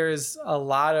think that there's a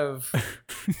lot of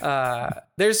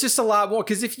there's just a lot more,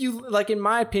 because if you, like, in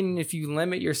my opinion, if you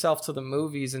limit yourself to the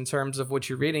movies in terms of what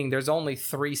you're reading, there's only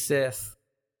 3 Sith.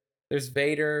 There's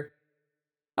Vader.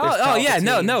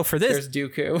 No, for this there's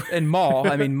Dooku and Maul.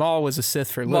 I mean, Maul was a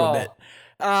Sith for a little bit.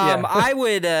 I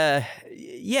would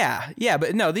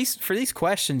but no, for these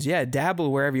questions,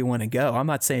 dabble wherever you want to go. I'm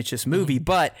not saying it's just movie,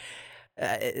 but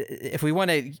if we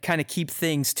want to kind of keep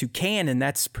things to canon,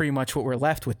 that's pretty much what we're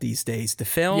left with these days. The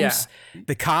films,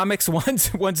 the comics,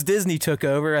 once Disney took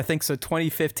over, I think so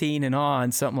 2015 and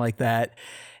on, something like that.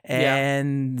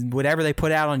 And whatever they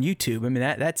put out on YouTube. I mean,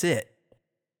 that's it.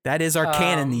 That is our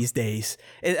canon these days.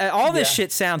 All this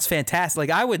shit sounds fantastic.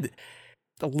 Like, I would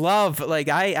love, like,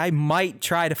 I might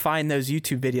try to find those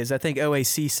YouTube videos. I think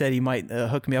OAC said he might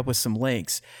hook me up with some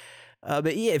links.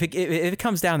 But yeah, if it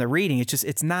comes down to reading,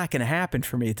 it's not going to happen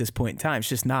for me at this point in time. It's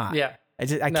just not. Yeah.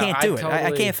 I can't do it.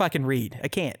 I can't fucking read. I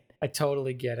can't. I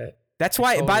totally get it. That's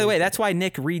why, by the way, that's why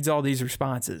Nick reads all these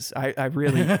responses. I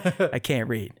really, I can't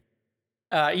read.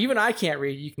 Even I can't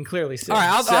read. You can clearly see. All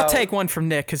right, I'll take one from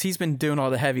Nick because he's been doing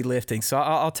all the heavy lifting. So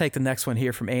I'll take the next one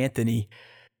here from Anthony,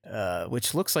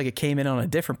 which looks like it came in on a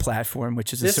different platform,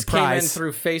 which is a surprise. This came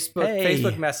in through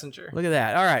Facebook Messenger. Look at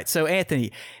that. All right, so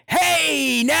Anthony,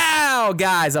 hey now,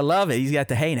 guys, I love it. He's got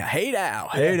the hey now, hey now,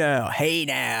 hey now, hey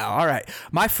now. All right,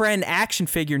 my friend Action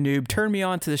Figure Noob turned me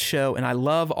on to the show, and I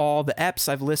love all the eps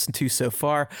I've listened to so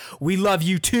far. We love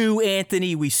you too,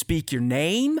 Anthony. We speak your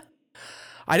name.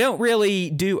 I don't really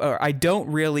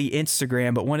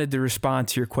Instagram, but wanted to respond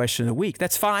to your question of the week.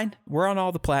 That's fine. We're on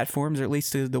all the platforms, or at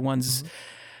least the ones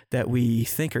that we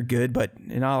think are good. But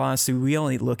in all honesty, we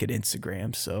only look at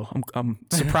Instagram. So I'm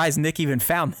surprised Nick even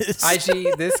found this.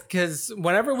 IG this, because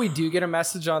whenever we do get a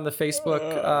message on the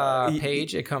Facebook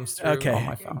page, it comes through on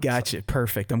my phone. Gotcha. So.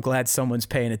 Perfect. I'm glad someone's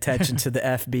paying attention to the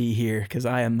FB here, because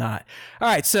I am not. All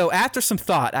right. So after some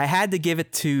thought, I had to give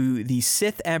it to the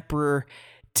Sith Emperor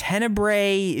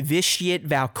Tenebrae Vitiate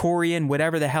Valkorion,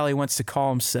 whatever the hell he wants to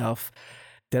call himself.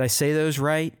 Did I say those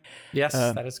right? Yes,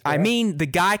 that is correct. I mean, the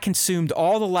guy consumed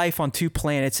all the life on 2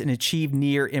 planets and achieved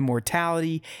near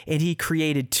immortality, and he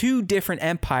created 2 different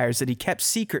empires that he kept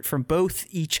secret from both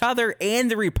each other and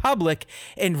the Republic,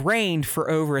 and reigned for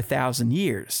over 1,000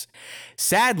 years.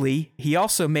 Sadly, he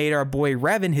also made our boy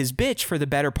Revan his bitch for the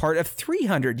better part of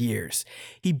 300 years.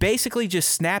 He basically just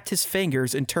snapped his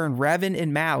fingers and turned Revan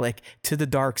and Malak to the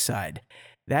dark side.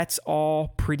 That's all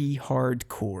pretty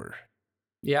hardcore.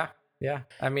 Yeah. Yeah,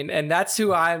 I mean, and that's who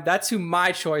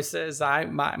my choice is.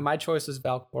 My choice is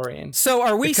Valkorion. So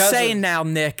are we saying now,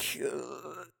 Nick,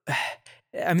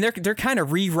 I mean, they're kind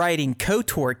of rewriting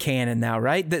KOTOR canon now,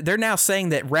 right? They're now saying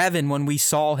that Revan, when we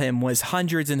saw him, was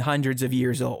hundreds and hundreds of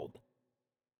years old.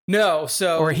 No,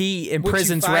 so or he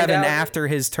imprisons Revan after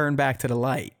his turn back to the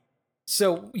light.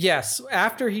 So yes,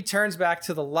 after he turns back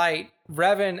to the light,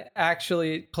 Revan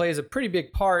actually plays a pretty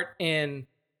big part in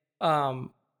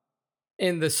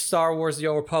the Star Wars: The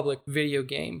Old Republic video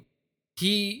game.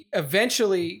 He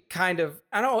eventually kind of,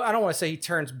 I don't want to say he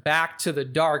turns back to the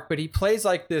dark, but he plays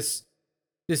like this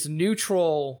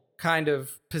neutral kind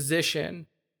of position,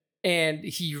 and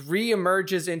he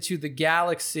reemerges into the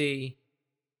galaxy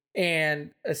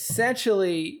and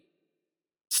essentially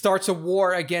starts a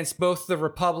war against both the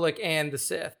Republic and the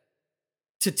Sith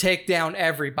to take down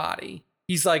everybody.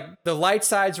 He's like, the light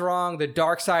side's wrong, the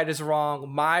dark side is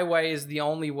wrong, my way is the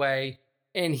only way.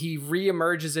 And he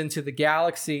reemerges into the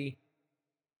galaxy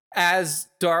as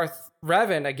Darth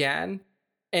Revan again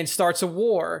and starts a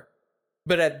war.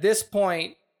 But at this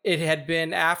point, it had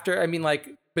been after, I mean,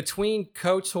 like between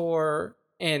KOTOR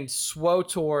and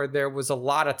SWOTOR, there was a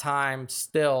lot of time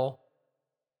still,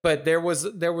 but there was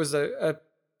a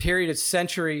period of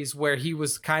centuries where he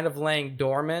was kind of laying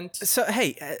dormant. So,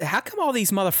 hey, how come all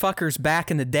these motherfuckers back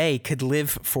in the day could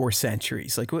live for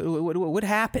centuries? Like, what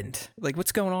happened? Like,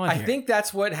 what's going on here? I think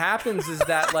that's what happens is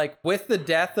that, like, with the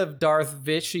death of Darth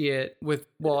Vitiate,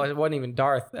 well, it wasn't even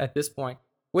Darth at this point.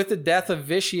 With the death of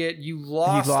Vitiate, you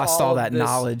lost all that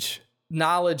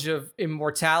knowledge of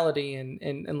immortality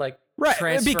and like,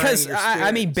 right? Because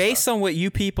I mean, based on what you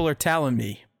people are telling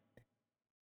me,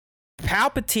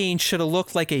 Palpatine should have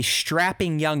looked like a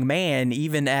strapping young man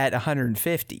even at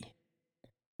 150.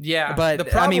 Yeah, but the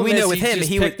problem, I mean, we know with him,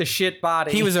 he picked the shit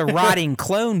body. He was a rotting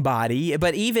clone body.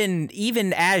 But even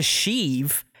as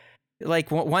Sheev, like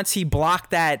once he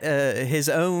blocked that his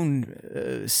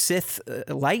own Sith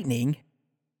lightning,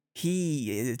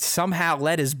 he somehow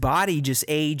let his body just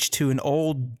age to an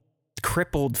old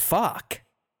crippled fuck.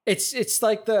 It's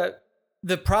like the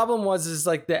problem is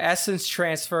like the essence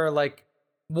transfer, like.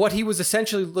 What he was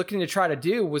essentially looking to try to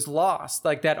do was lost.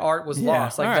 Like that art was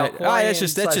lost. Like right. That's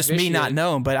just me not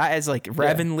knowing. But it's like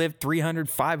Revan lived 300,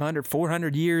 500,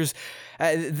 400 years.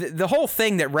 The whole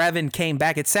thing that Revan came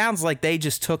back, it sounds like they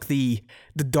just took the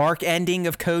dark ending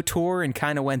of KOTOR and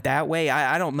kind of went that way.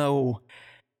 I don't know.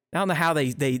 I don't know how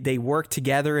they work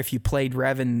together if you played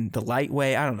Revan the light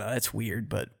way. I don't know. That's weird,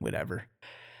 but whatever.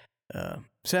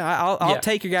 So I'll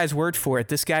take your guys' word for it.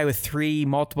 This guy with 3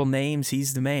 multiple names,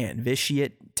 he's the man.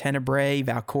 Vitiate, Tenebrae,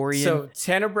 Valkorion. So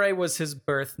Tenebrae was his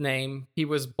birth name. He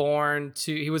was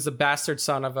he was the bastard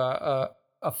son of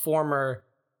a former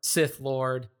Sith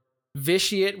Lord.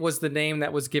 Vitiate was the name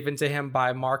that was given to him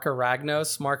by Marka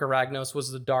Ragnos. Marka Ragnos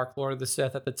was the Dark Lord of the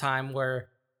Sith at the time where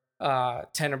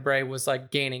Tenebrae was like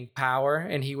gaining power,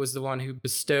 and he was the one who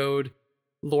bestowed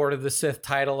Lord of the Sith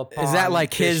title upon. Is that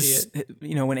like Vitiate.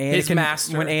 his, when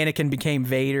Anakin became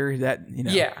Vader, that,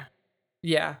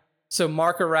 Yeah. So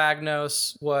Marka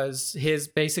Ragnos was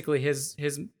basically his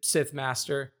Sith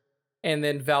master. And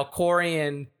then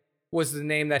Valkorion was the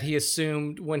name that he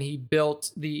assumed when he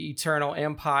built the Eternal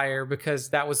Empire, because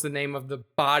that was the name of the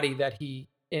body that he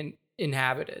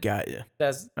inhabited. Got you.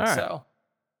 That's all right. So.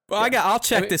 Well, I'll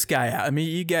check this guy out. I mean,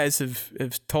 you guys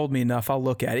have told me enough. I'll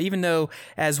look at it. Even though,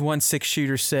 as one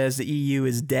 6-shooter says, the EU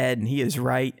is dead, and he is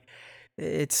right,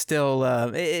 it's still,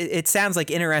 it sounds like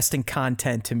interesting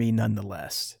content to me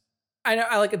nonetheless. I know.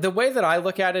 I like the way that I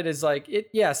look at it is like,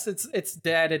 it's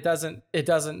dead. It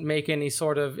doesn't make any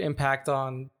sort of impact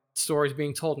on stories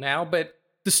being told now, but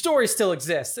the story still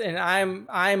exists. And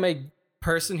I'm a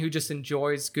person who just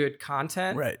enjoys good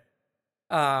content. Right.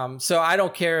 So I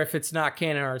don't care if it's not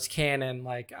canon or it's canon.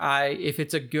 Like if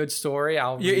it's a good story,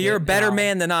 You're a better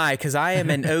man than I, because I am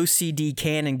an OCD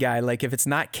canon guy. Like if it's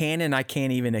not canon, I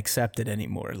can't even accept it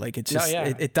anymore. Like it's just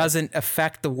it doesn't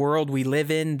affect the world we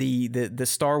live in. The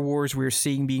Star Wars we're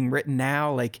seeing being written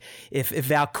now. Like if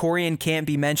Valkorion can't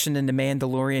be mentioned in The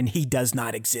Mandalorian, he does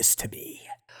not exist to me.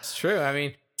 It's true. I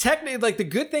mean, technically, like the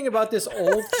good thing about this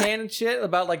old canon shit,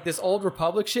 about like this old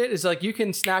Republic shit, is like you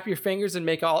can snap your fingers and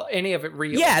make any of it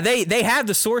real. Yeah, they have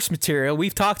the source material.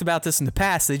 We've talked about this in the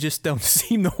past. They just don't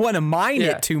seem to want to mine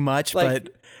it too much. But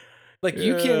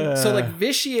you can, so like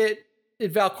Vitiate,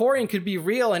 Valkorion could be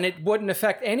real, and it wouldn't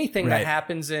affect anything that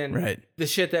happens in the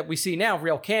shit that we see now,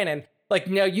 real canon. Like,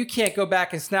 no, you can't go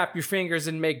back and snap your fingers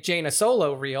and make Jaina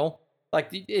Solo real. Like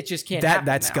it just can't happen.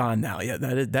 That's now. Gone now. Yeah,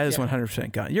 that is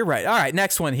 100% gone. You're right. All right,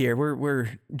 next one here. We're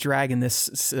dragging this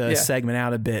segment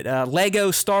out a bit.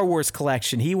 Lego Star Wars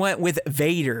collection. He went with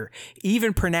Vader,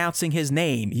 even pronouncing his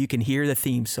name. You can hear the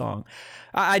theme song.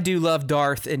 I do love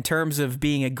Darth in terms of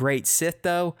being a great Sith,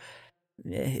 though.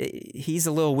 he's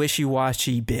a little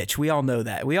wishy-washy bitch. We all know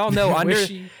that. We all know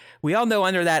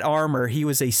under that armor, he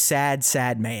was a sad,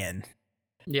 sad man.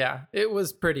 Yeah, it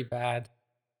was pretty bad.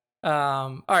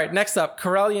 All right, next up,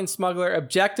 Corellian smuggler.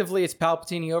 Objectively, it's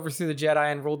Palpatine. He overthrew the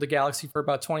Jedi and ruled the galaxy for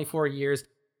about 24 years.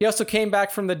 He also came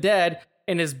back from the dead,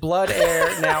 and his blood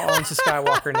heir now owns a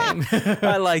Skywalker name.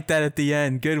 I like that at the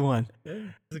end. Good one.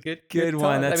 It's a good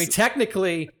one. I mean,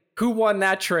 technically, who won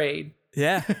that trade?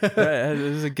 Yeah, it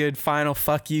was a good final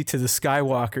fuck you to the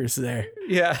Skywalkers there.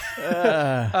 Yeah.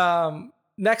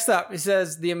 Next up, it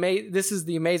says this is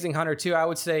the Amazing Hunter 2. I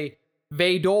would say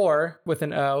Vador with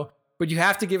an O, but you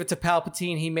have to give it to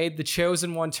Palpatine. He made the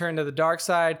chosen one turn to the dark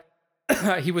side.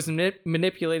 He was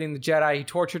manipulating the Jedi. He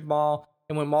tortured Maul,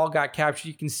 and when Maul got captured,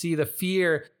 you can see the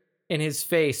fear in his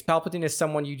face. Palpatine is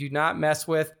someone you do not mess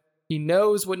with. He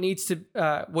knows what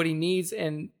he needs,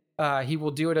 and he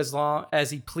will do it as long as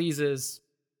he pleases.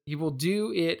 He will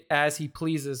do it as he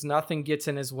pleases. Nothing gets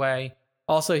in his way.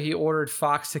 Also, he ordered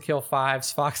Fox to kill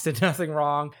Fives. Fox did nothing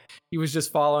wrong. He was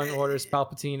just following orders.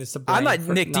 Palpatine is to blame. I'm not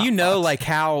Nick. Do you know like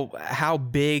how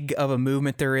big of a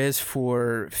movement there is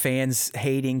for fans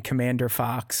hating Commander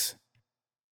Fox?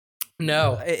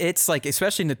 No, it's like,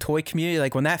 especially in the toy community,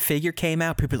 like when that figure came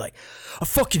out, people are like, I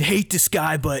fucking hate this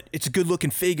guy, but it's a good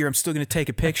looking figure. I'm still going to take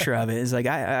a picture of it. It's like,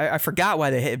 I forgot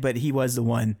why they hit, but he was the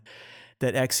one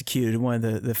that executed one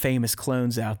of the famous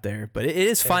clones out there. But it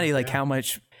is funny, like how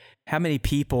many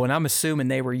people, and I'm assuming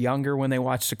they were younger when they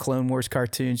watched the Clone Wars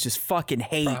cartoons, just fucking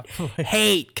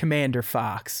hate Commander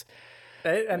Fox.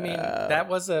 I mean, that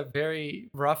was a very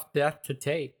rough death to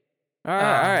take. All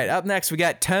right. Up next, we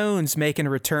got Tones making a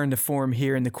return to form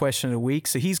here in the question of the week.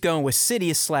 So he's going with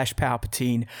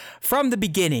Sidious/Palpatine. From the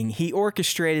beginning, he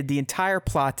orchestrated the entire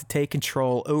plot to take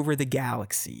control over the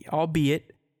galaxy,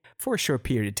 albeit for a short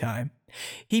period of time.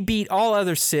 He beat all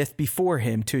other Sith before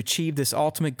him to achieve this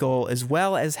ultimate goal, as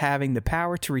well as having the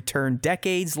power to return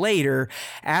decades later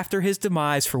after his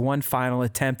demise for one final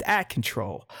attempt at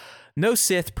control. No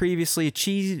Sith previously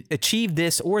achieved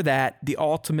this or that, the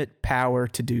ultimate power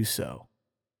to do so.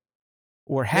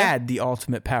 Or had the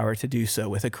ultimate power to do so,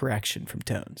 with a correction from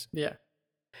Tones. Yeah.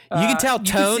 You can tell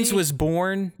Tones was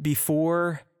born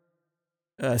before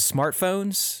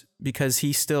smartphones, because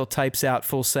he still types out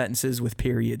full sentences with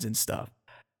periods and stuff.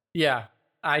 Yeah,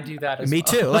 I do that as Me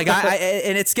well. too. Like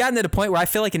and it's gotten to the point where I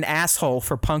feel like an asshole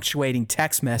for punctuating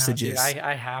text messages. No, dude,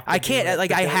 I have to. I can't.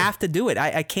 I have to do it.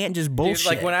 I can't just bullshit. Dude,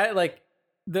 like when I like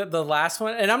the last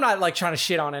one, and I'm not like trying to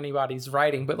shit on anybody's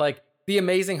writing, but like the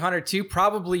Amazing Hunter 2,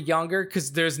 probably younger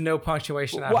because there's no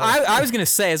punctuation. Well, I was gonna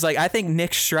say is like I think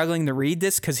Nick's struggling to read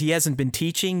this because he hasn't been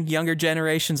teaching younger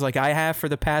generations like I have for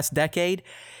the past decade.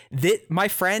 My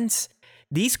friends,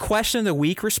 these question of the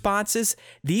week responses,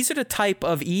 these are the type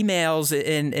of emails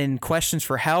and questions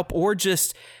for help or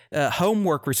just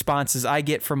homework responses I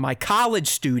get from my college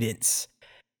students.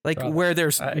 Like, brother, where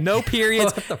there's no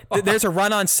periods, there's a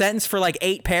run-on sentence for like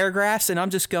 8 paragraphs, and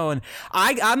I'm just going,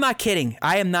 I'm not kidding.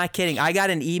 I am not kidding. I got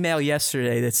an email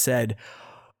yesterday that said,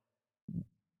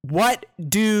 what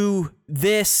do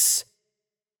this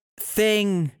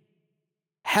thing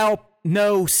help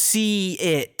no see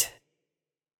it?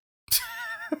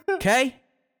 Okay?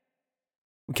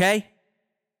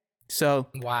 So,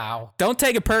 wow. Don't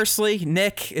take it personally,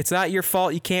 Nick. It's not your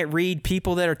fault. You can't read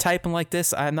people that are typing like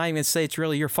this. I'm not even going to say it's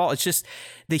really your fault. It's just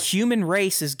the human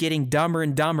race is getting dumber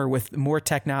and dumber with more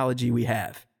technology we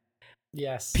have.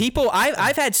 Yes. People,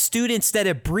 I've had students that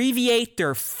abbreviate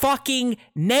their fucking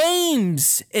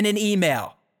names in an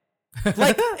email.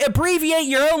 Like, abbreviate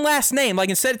your own last name. Like,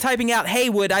 instead of typing out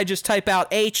Haywood, I just type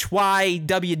out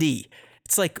HYWD.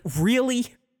 It's like, really?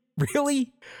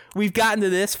 Really? We've gotten to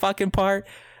this fucking part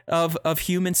of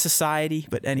human society.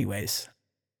 But anyways.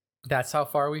 That's how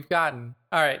far we've gotten.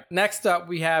 All right. Next up,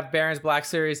 we have Baron's Black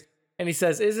Series. And he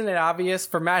says, isn't it obvious?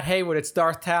 For Matt Haywood, it's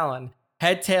Darth Talon.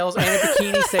 Head, tails, and a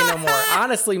bikini, say no more.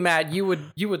 Honestly, Matt, you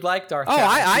would like Darth Talon.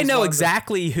 I know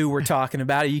exactly who we're talking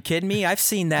about. Are you kidding me? I've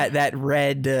seen that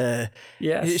red.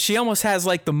 Yes. She almost has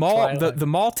like the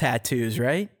Maul tattoos,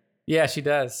 right? Yeah, she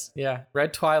does. Yeah.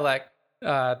 Red Twi'lek,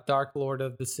 Dark Lord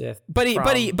of the Sith. But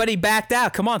he backed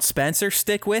out. Come on, Spencer,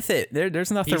 stick with it. There's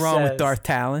nothing wrong with Darth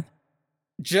Talon.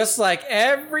 Just like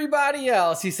everybody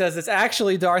else, he says it's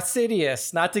actually Darth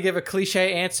Sidious. Not to give a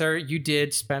cliche answer, you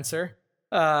did, Spencer.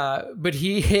 But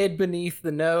he hid beneath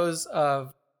the nose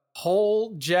of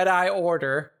whole Jedi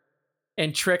Order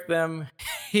and tricked them.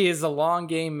 He is a long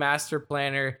game master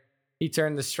planner. He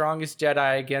turned the strongest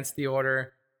Jedi against the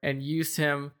Order and used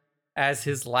him as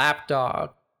his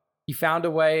lapdog. He found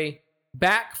a way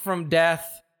back from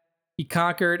death. He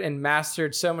conquered and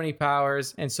mastered so many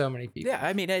powers and so many people. Yeah,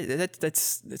 I mean,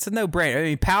 it's a no-brainer. I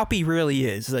mean, Palpy really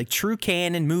is like true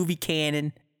canon, movie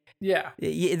canon. Yeah.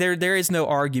 There is no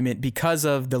argument because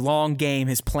of the long game,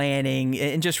 his planning,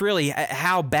 and just really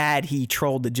how bad he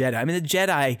trolled the Jedi. I mean, the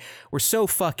Jedi were so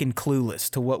fucking clueless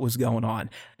to what was going on.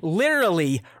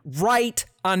 Literally right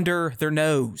under their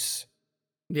nose.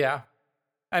 Yeah.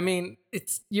 I mean,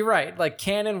 you're right. Like,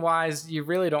 canon-wise, you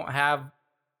really don't have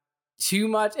too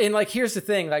much. And, like, here's the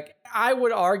thing. Like, I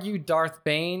would argue Darth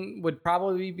Bane would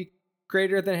probably be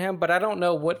greater than him, but I don't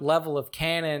know what level of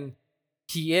canon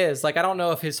he is. Like, I don't know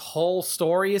if his whole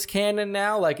story is canon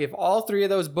now. Like, if all three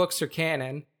of those books are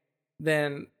canon,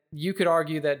 then you could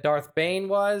argue that Darth Bane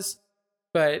was,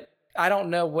 but I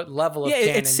don't know what level of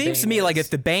canon it seems Bane to me is. like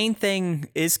if the Bane thing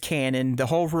is canon, the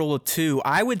whole rule of two,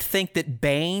 I would think that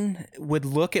Bane would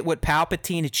look at what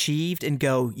Palpatine achieved and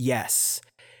go, yes.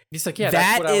 He's like, yeah,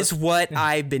 that is what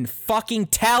I've been fucking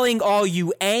telling all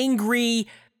you angry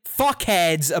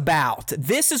fuckheads about.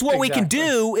 This is what we can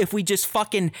do if we just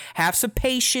fucking have some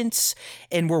patience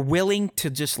and we're willing to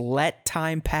just let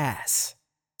time pass.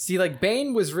 See, like,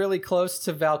 Bane was really close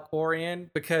to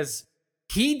Valkorion because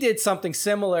he did something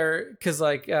similar because,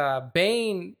 like,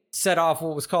 Bane set off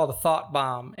what was called a thought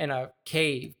bomb in a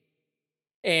cave.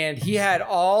 And he had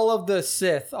all of the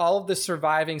Sith, all of the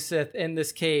surviving Sith in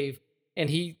this cave. And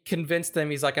he convinced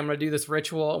them, he's like, I'm going to do this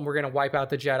ritual and we're going to wipe out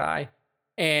the Jedi.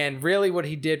 And really what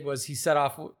he did was he set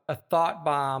off a thought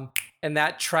bomb and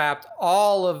that trapped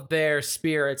all of their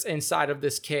spirits inside of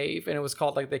this cave. And it was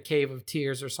called like the Cave of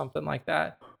Tears or something like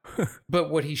that. But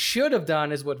what he should have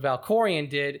done is what Valkorion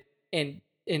did and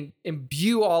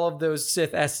imbue all of those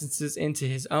Sith essences into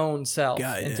his own self,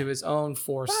 into his own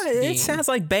force. It sounds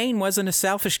like Bane wasn't a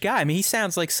selfish guy. I mean, he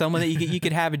sounds like someone that you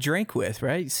could have a drink with,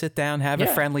 right? You sit down, have a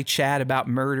friendly chat about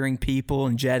murdering people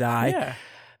and Jedi. Yeah.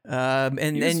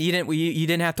 And you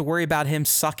didn't have to worry about him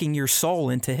sucking your soul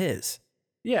into his.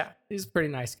 Yeah, he's a pretty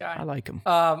nice guy. I like him.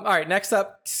 All right, next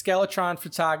up, Skeletron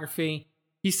photography.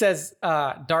 He says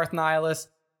Darth Nihilus,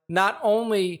 not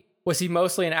only was he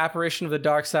mostly an apparition of the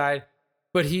dark side,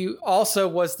 but he also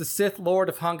was the Sith Lord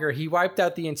of Hunger. He wiped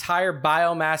out the entire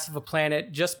biomass of a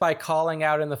planet just by calling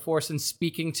out in the Force and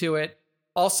speaking to it.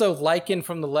 Also, Lycan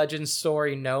from the Legend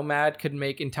story Nomad could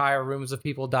make entire rooms of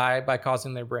people die by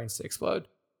causing their brains to explode.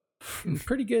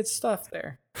 Pretty good stuff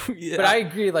there. Yeah. But I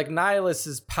agree, like,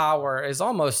 Nihilus's power is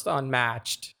almost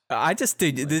unmatched. I just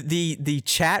think the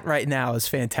chat right now is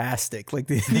fantastic. Like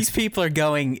these people are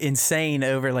going insane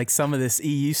over like some of this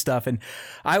EU stuff, and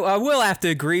I will have to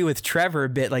agree with Trevor a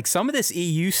bit. Like some of this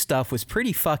EU stuff was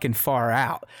pretty fucking far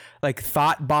out. Like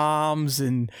thought bombs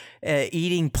and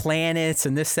eating planets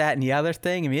and this, that, and the other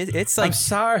thing. I mean, it's like I'm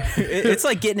sorry, it's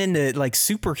like getting into like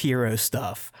superhero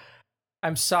stuff.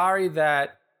 I'm sorry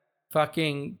that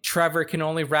fucking Trevor can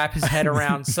only wrap his head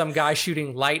around some guy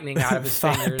shooting lightning out of his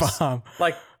fingers. Bomb.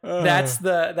 Like that's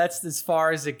as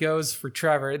far as it goes for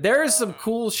Trevor. There is some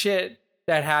cool shit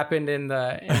that happened in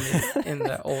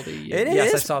the old EU. I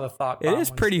saw the thought bomb. It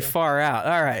is pretty far out.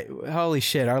 All right, holy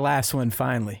shit, our last one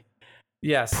finally.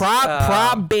 Yes.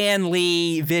 Prob ban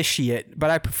Lee Vitiate, but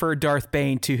I prefer Darth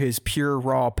Bane to his pure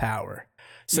raw power.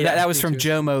 So that was from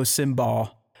Jomo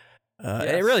Symbol.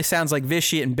 Yes. It really sounds like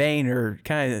Vitiate and Bane are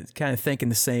kind of thinking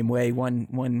the same way.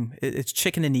 One, it's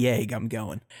chicken and the egg. I'm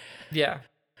going. Yeah.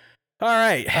 All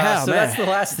right. So man. That's the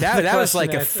last. That was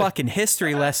like a fucking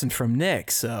history lesson from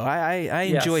Nick. So I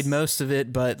enjoyed most of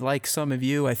it, but like some of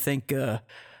you, I think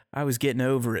I was getting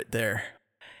over it there.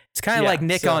 It's kind of like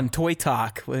Nick on Toy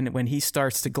Talk when he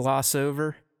starts to gloss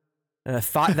over.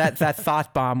 Thought that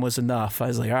thought bomb was enough. I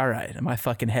was like, all right, my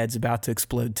fucking head's about to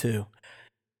explode too.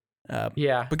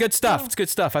 But good stuff. It's good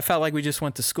stuff. I felt like we just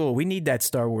went to school. We need that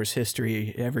Star Wars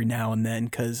history every now and then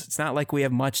because it's not like we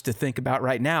have much to think about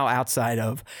right now outside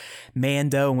of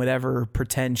Mando and whatever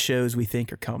pretend shows we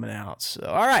think are coming out. So,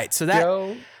 all right. So that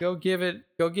go give the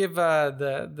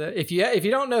if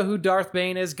you don't know who Darth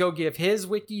Bane is, go give his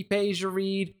wiki page a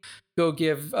read. Go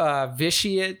give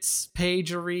Vitiate's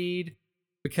page a read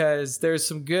because there's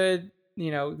some good.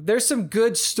 There's some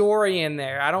good story in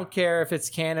there. I don't care if it's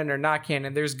canon or not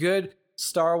canon. There's good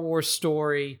Star Wars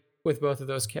story with both of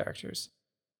those characters.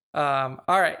 All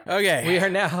right. Okay. We are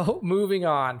now moving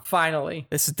on, finally.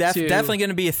 This is definitely going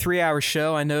to be a 3-hour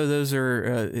show. I know those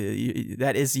are,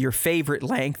 that is your favorite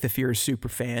length if you're a super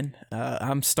fan.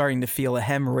 I'm starting to feel a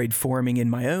hemorrhoid forming in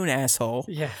my own asshole.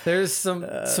 Yeah, there's some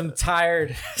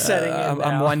tired setting in now.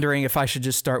 I'm wondering if I should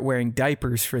just start wearing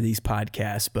diapers for these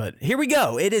podcasts, but here we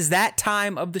go. It is that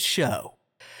time of the show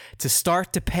to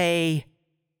start to pay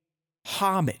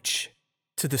homage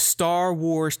to the Star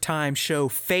Wars Time Show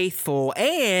faithful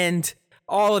and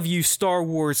all of you Star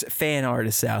Wars fan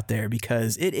artists out there,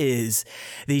 because it is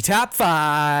the top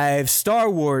 5 Star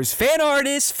Wars fan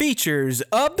artist features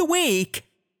of the week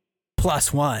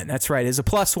 +1. That's right. It's a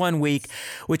 +1 week,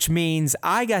 which means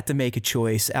I got to make a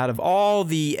choice out of all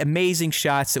the amazing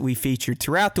shots that we featured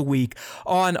throughout the week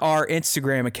on our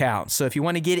Instagram account. So if you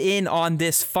want to get in on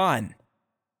this fun,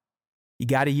 you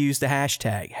got to use the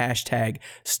hashtag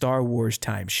Star Wars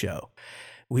Time Show.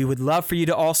 We would love for you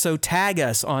to also tag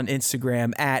us on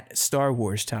Instagram at Star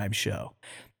Wars Time Show.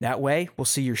 That way, we'll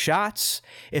see your shots.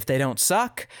 If they don't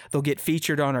suck, they'll get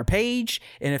featured on our page.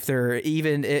 And if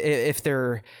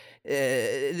they're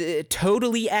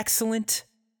totally excellent,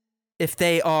 if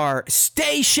they are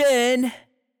station,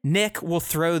 Nick will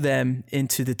throw them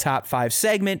into the top 5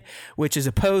 segment, which is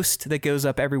a post that goes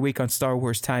up every week on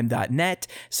StarWarsTime.net.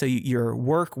 So your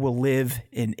work will live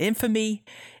in infamy,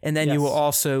 and then you will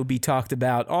also be talked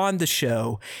about on the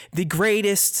show, the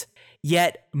greatest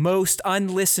yet most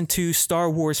unlistened to Star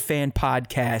Wars fan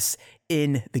podcast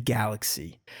in the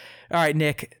galaxy. All right,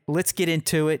 Nick, let's get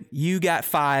into it. You got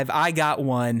 5, I got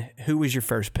 1. Who was your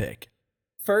first pick?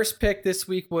 First pick this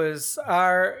week was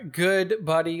our good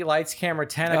buddy Lights Camera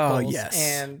Tentacles. Oh, yes.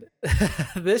 And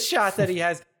this shot that he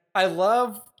has, I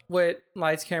love what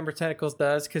Lights Camera Tentacles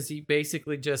does, because he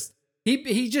basically just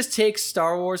he just takes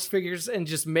Star Wars figures and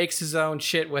just makes his own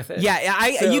shit with it. Yeah,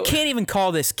 you can't even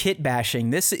call this kit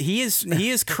bashing. He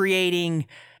is creating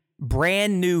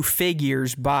brand new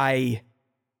figures by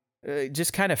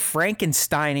just kind of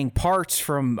Frankensteining parts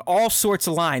from all sorts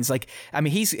of lines. Like, I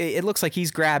mean, it looks like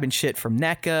he's grabbing shit from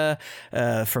NECA,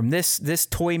 from this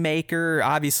toy maker,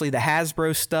 obviously the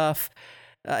Hasbro stuff.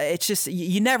 It's just,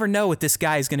 you never know what this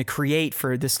guy is going to create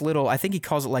for this little, I think he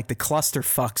calls it like the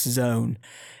clusterfuck zone.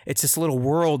 It's this little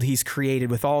world he's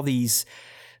created with all these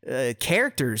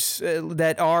characters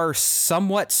that are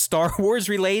somewhat Star Wars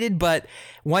related, but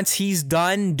once he's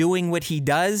done doing what he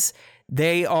does,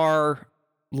 they are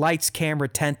Lights Camera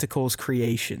Tentacles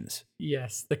creations.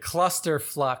 Yes, the cluster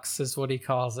flux is what he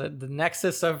calls it, the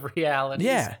nexus of realities.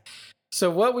 Yeah. So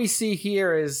what we see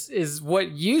here is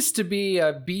what used to be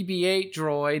a BB-8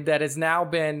 droid that has now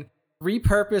been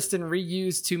repurposed and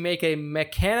reused to make a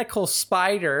mechanical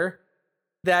spider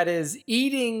that is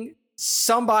eating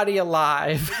somebody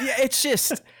alive. Yeah, it's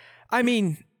just, I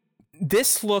mean,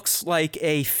 this looks like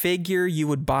a figure you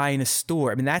would buy in a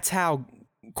store. I mean, that's how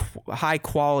high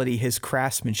quality his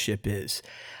craftsmanship is.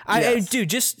 Dude,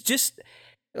 just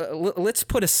let's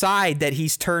put aside that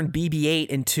he's turned BB-8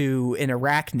 into an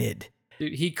arachnid.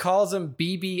 Dude, he calls them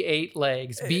BB-8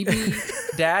 legs.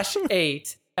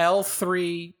 BB-8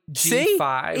 L3 G5. See?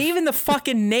 Even the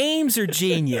fucking names are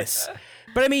genius.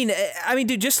 But I mean,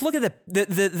 dude, just look at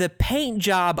the paint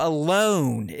job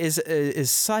alone is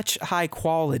such high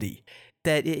quality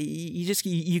that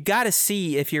you got to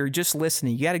see. If you're just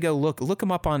listening, you got to go look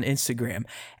him up on Instagram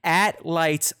at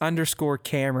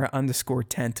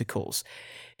lights_camera_tentacles.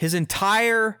 His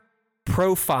entire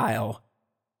profile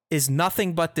is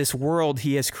nothing but this world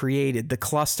he has created, the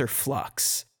Cluster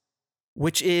Flux,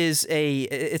 which is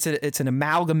it's an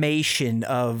amalgamation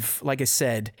of, like I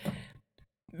said,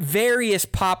 various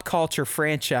pop culture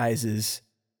franchises,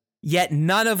 yet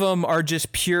none of them are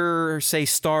just pure, say,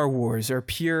 Star Wars or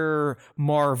pure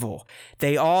Marvel.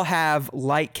 They all have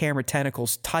Light Camera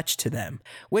Tentacles touch to them,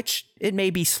 which it may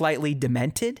be slightly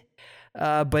demented,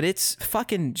 but it's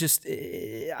fucking just,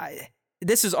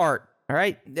 this is art, all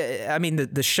right? I mean,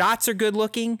 the shots are good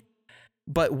looking,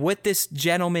 but what this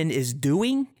gentleman is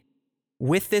doing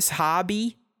with this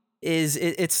hobby is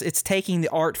it's taking the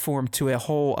art form to a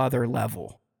whole other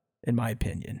level, in my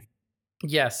opinion.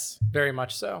 Yes, very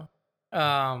much so.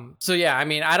 So yeah, I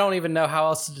mean, I don't even know how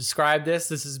else to describe this.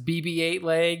 This is BB-8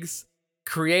 legs,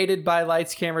 created by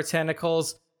Lights Camera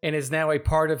Tentacles, and is now a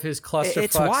part of his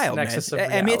clusterfuck nexus of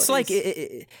realities. I mean,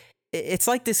 it's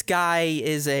like this guy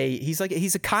is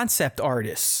he's a concept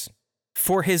artist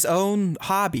for his own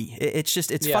hobby.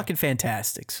 It's fucking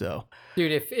fantastic. So,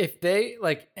 dude, if they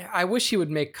I wish he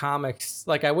would make comics.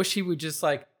 Like, I wish he would just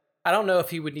I don't know if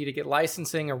he would need to get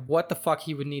licensing or what the fuck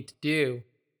he would need to do,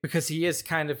 because he is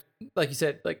kind of, like you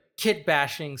said, like kit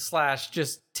bashing /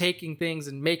 just taking things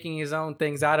and making his own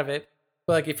things out of it.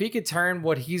 But like, if he could turn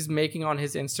what he's making on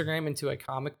his Instagram into a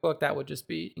comic book, that would just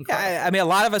be incredible. Yeah, I mean, a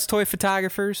lot of us toy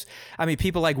photographers, I mean,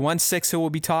 people like 1/6 who we'll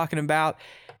be talking about,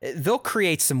 they'll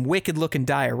create some wicked looking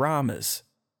dioramas.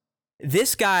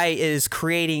 This guy is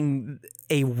creating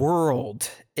a world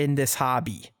in this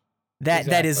hobby.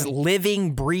 That is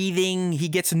living, breathing. He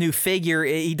gets a new figure.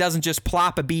 He doesn't just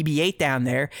plop a BB-8 down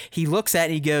there. He looks at it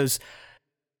and he goes,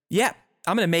 yeah,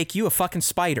 I'm going to make you a fucking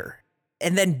spider.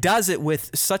 And then does it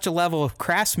with such a level of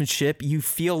craftsmanship, you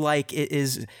feel like it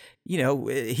is,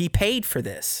 he paid for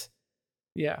this.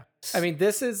 Yeah. I mean,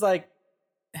 this is like,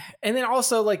 and then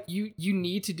also like you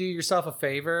need to do yourself a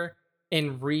favor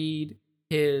and read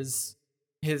his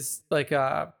like,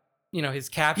 his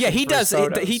caption. Yeah, he does.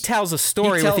 He tells a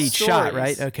story with each shot,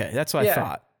 right? Okay. That's what I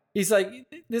thought. He's like,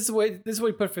 this is what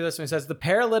he put for this one. He says, the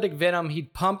paralytic venom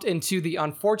he'd pumped into the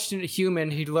unfortunate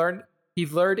human he'd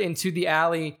lured into the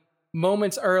alley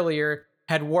moments earlier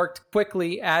had worked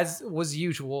quickly as was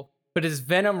usual, but his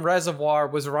venom reservoir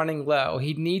was running low.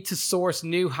 He'd need to source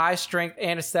new high-strength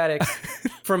anesthetics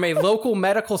from a local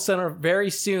medical center very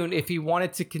soon if he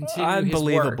wanted to continue his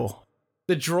work.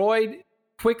 The droid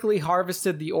quickly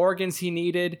harvested the organs he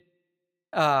needed,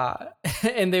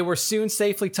 and they were soon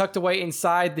safely tucked away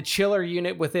inside the chiller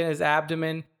unit within his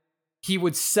abdomen. He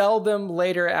would sell them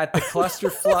later at the Cluster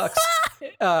Flux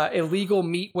illegal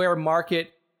meatware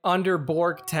market under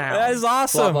Borg Town. That is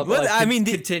awesome. Blah, blah, blah. I mean,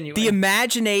 the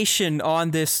imagination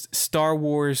on this Star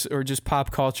Wars or just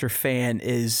pop culture fan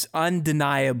is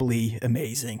undeniably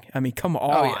amazing. I mean, come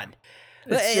on. Oh, yeah.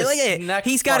 Look at it.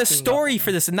 He's got a story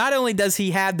for this. Not only does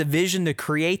he have the vision to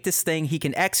create this thing, he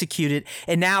can execute it,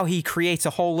 and now he creates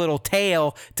a whole little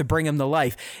tale to bring him to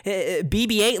life.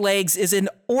 BB-8 Legs is an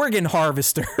organ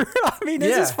harvester. I mean,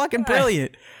 this is fucking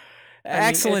brilliant.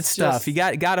 Excellent stuff. You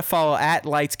got to follow at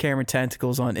Lights Camera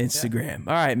Tentacles on Instagram.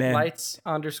 All right, man.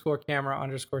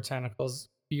 Lights_camera_tentacles.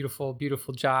 Beautiful,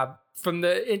 beautiful job from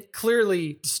the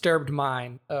clearly disturbed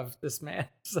mind of this man.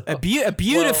 So, a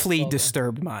beautifully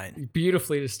disturbed mind.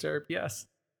 Beautifully disturbed, yes.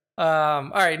 All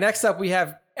right, next up we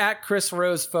have at Chris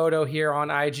Rose Photo here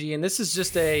on IG, and this is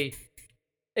just a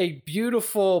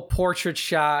beautiful portrait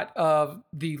shot of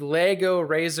the Lego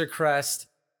Razor Crest.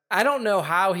 I don't know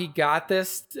how he got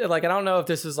this. Like, I don't know if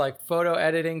this is like photo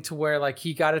editing to where like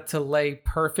he got it to lay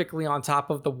perfectly on top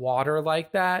of the water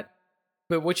like that.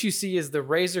 But what you see is the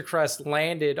Razor Crest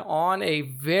landed on a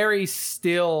very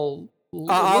still.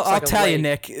 I'll tell you,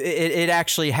 Nick, it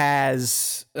actually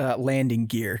has landing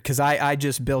gear because I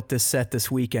just built this set this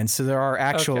weekend. So there are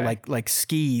actual like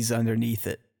skis underneath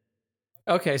it.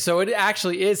 Okay, so it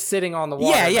actually is sitting on the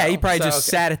water. Yeah, he probably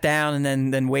sat it down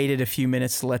and then waited a few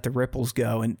minutes to let the ripples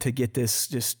go and to get this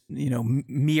just,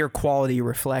 mere quality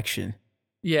reflection.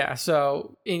 Yeah,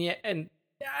 so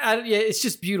it's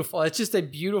just beautiful. It's just a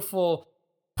beautiful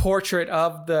portrait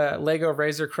of the Lego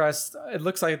Razor Crest. It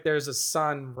looks like there's a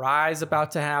sunrise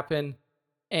about to happen,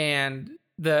 and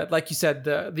like you said,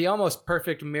 the almost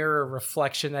perfect mirror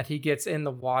reflection that he gets in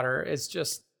the water is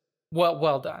just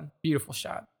well done. Beautiful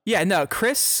shot. Yeah, no,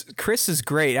 Chris is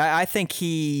great. I think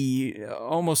he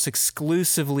almost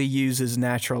exclusively uses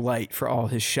natural light for all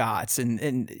his shots,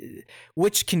 and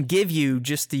which can give you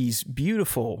just these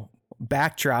beautiful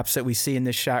backdrops that we see in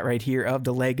this shot right here of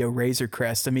the Lego Razor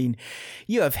Crest. I mean,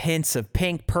 you have hints of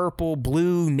pink, purple,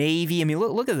 blue, navy. I mean,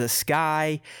 look at the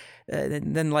sky.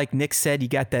 And then, like Nick said, you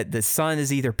got that the sun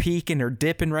is either peaking or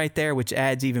dipping right there, which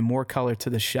adds even more color to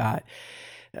the shot.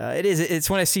 It's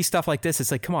when I see stuff like this,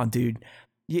 it's like, come on, dude.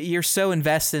 You're so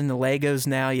invested in the Legos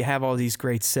now. You have all these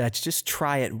great sets. Just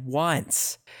try it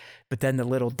once. But then the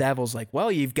little devil's like,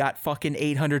 well, you've got fucking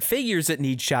 800 figures that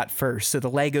need shot first, so the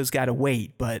Legos got to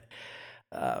wait. But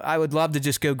I would love to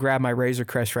just go grab my Razor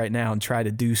Crest right now and try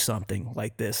to do something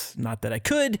like this. Not that I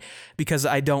could, because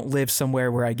I don't live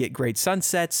somewhere where I get great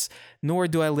sunsets, nor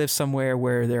do I live somewhere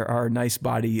where there are a nice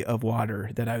body of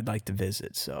water that I would like to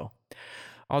visit. So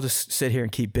I'll just sit here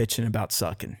and keep bitching about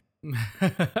sucking.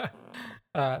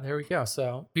 There we go.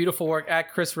 So beautiful work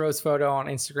at Chris Rose Photo on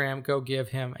Instagram. Go give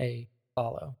him a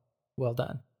follow. Well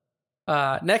done.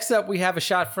 Next up, we have a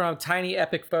shot from Tiny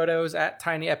Epic Photos at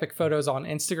Tiny Epic Photos on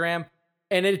Instagram.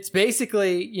 And it's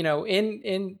basically,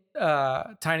 in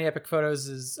Tiny Epic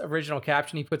Photos' original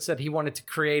caption, he puts that he wanted to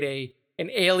create an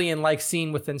alien-like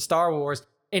scene within Star Wars,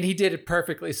 and he did it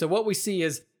perfectly. So what we see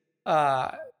is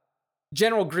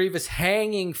General Grievous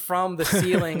hanging from the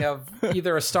ceiling of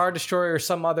either a Star Destroyer or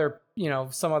some other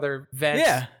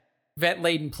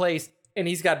vent-laden place. And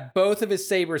he's got both of his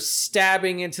sabers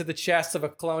stabbing into the chest of a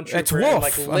clone trooper. That's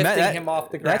Wolf. And, like, lifting him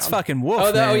off the ground. That's fucking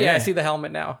Wolf. I see the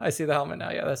helmet now.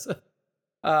 Yeah, that's.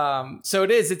 So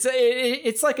it is.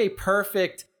 It's like a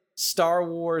perfect Star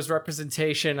Wars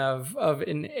representation of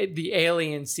the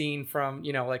alien scene from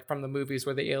from the movies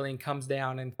where the alien comes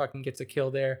down and fucking gets a kill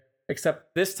there.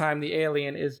 Except this time the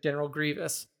alien is General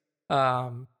Grievous.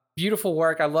 Beautiful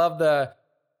work. I love the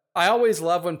I always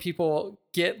love when people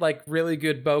get like really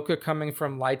good bokeh coming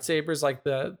from lightsabers, like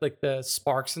the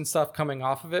sparks and stuff coming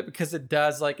off of it, because it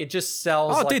does like it just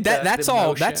sells. Oh, like dude, that's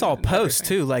all post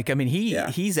too. Like, I mean,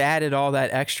 he's added all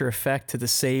that extra effect to the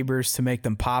sabers to make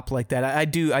them pop like that. I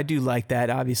do like that.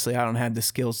 Obviously, I don't have the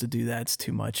skills to do that. It's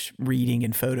too much reading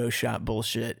and Photoshop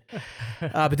bullshit.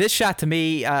 But this shot to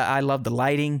me, I love the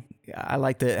lighting. I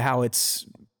like how it's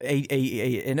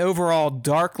an overall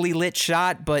darkly lit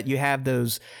shot, but you have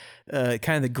those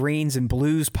kind of the greens and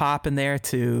blues pop in there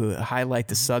to highlight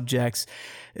the subjects.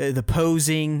 The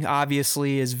posing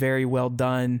obviously is very well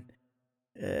done.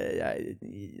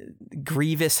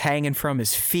 Grievous hanging from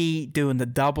his feet, doing the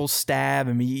double stab.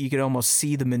 I mean, you could almost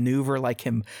see the maneuver, like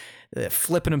him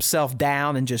flipping himself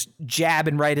down and just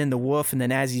jabbing right in the woof. And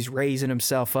then as he's raising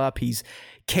himself up, he's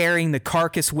carrying the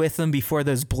carcass with him before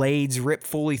those blades rip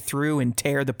fully through and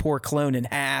tear the poor clone in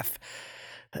half.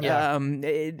 Yeah.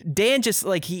 Dan just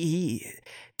like he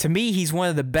to me, he's one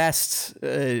of the best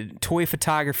toy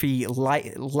photography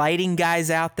lighting guys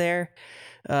out there.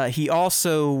 He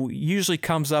also usually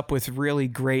comes up with really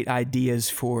great ideas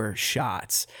for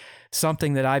shots.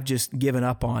 Something that I've just given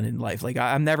up on in life. Like,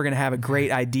 I'm never going to have a great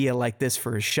idea like this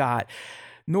for a shot,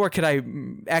 nor could I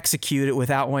execute it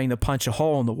without wanting to punch a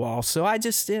hole in the wall. So I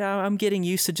just, I'm getting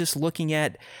used to just looking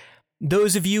at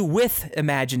those of you with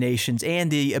imaginations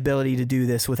and the ability to do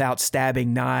this without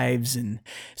stabbing knives and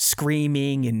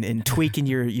screaming and tweaking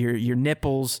your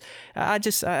nipples. I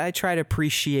try to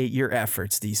appreciate your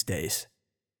efforts these days.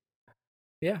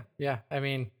 Yeah. I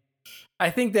mean, I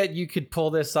think that you could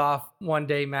pull this off one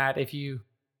day, Matt, if you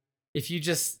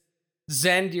just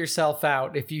zenned yourself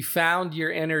out. If you found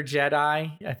your inner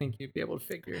Jedi, I think you'd be able to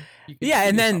figure. Yeah,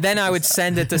 and then I would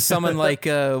send it to someone like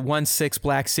 1/6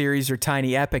 Black Series or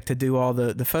Tiny Epic to do all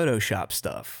the Photoshop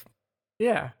stuff.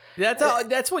 Yeah,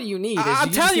 that's what you need.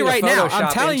 I'm telling you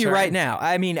right now.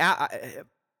 I mean,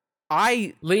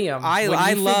 Liam,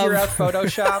 I love figure out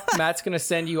Photoshop. Matt's gonna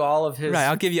send you all of his. Right,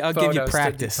 I'll give you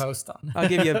practice. Post on. I'll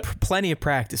give you plenty of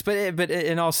practice. But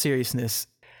in all seriousness,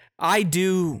 I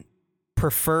do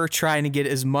prefer trying to get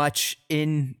as much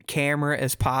in camera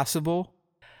as possible,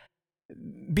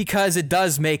 because it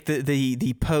does make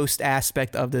the post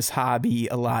aspect of this hobby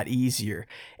a lot easier.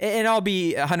 And I'll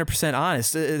be 100%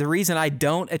 honest. The reason I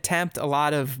don't attempt a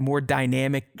lot of more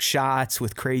dynamic shots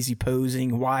with crazy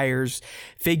posing, wires,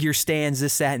 figure stands,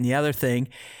 this, that, and the other thing,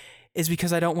 is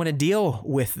because I don't want to deal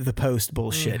with the post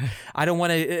bullshit. I don't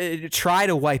want to try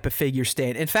to wipe a figure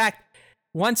stand. In fact,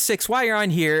 1/6, while you're on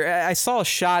here, I saw a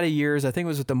shot of yours, I think it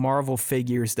was with the Marvel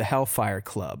figures, the Hellfire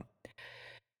Club.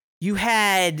 You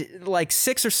had like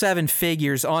 6 or 7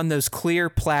 figures on those clear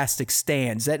plastic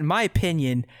stands that, in my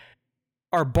opinion,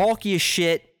 are bulky as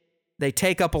shit. They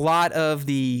take up a lot of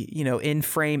the,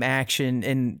 in-frame action,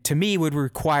 and to me would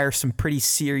require some pretty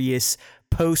serious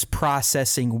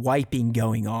post-processing wiping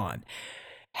going on.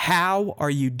 How are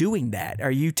you doing that? Are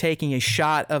you taking a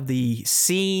shot of the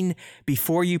scene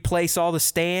before you place all the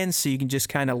stands so you can just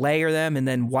kind of layer them and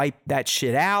then wipe that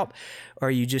shit out? Or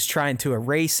are you just trying to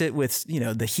erase it with,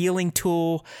 the healing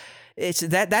tool? It's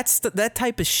that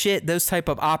type of shit, those type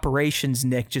of operations,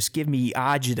 Nick, just give me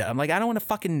agita. I'm like, I don't want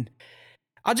to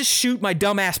I'll just shoot my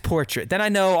dumbass portrait. Then I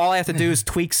know all I have to do is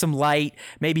tweak some light,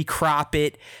 maybe crop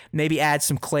it, maybe add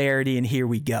some clarity, and here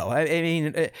we go. I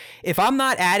mean, if I'm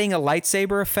not adding a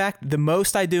lightsaber effect, the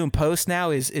most I do in post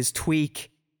now is tweak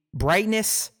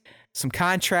brightness, some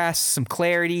contrast, some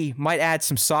clarity, might add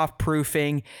some soft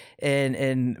proofing,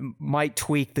 and might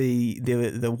tweak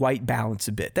the white balance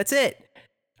a bit. That's it.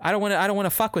 I don't want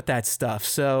to fuck with that stuff.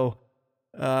 So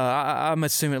I'm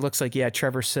assuming it looks like,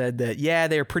 Trevor said that,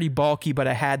 they're pretty bulky, but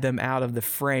I had them out of the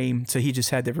frame, so he just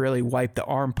had to really wipe the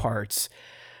arm parts.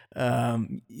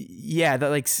 The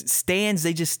like stands,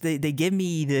 they give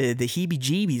me the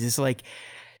heebie-jeebies. It's like,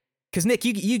 because Nick,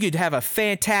 you could have a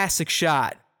fantastic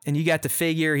shot, and you got the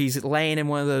figure, he's laying in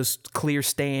one of those clear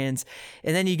stands,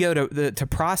 and then you go to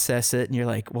process it, and you're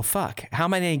like, well, fuck, how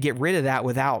am I going to get rid of that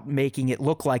without making it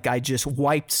look like I just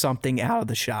wiped something out of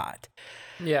the shot?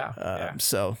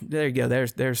 So there you go.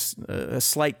 There's a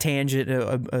slight tangent,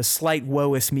 a slight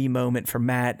woe is me moment from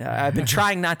Matt. I've been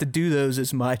trying not to do those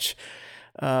as much.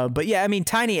 But yeah, I mean,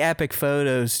 Tiny Epic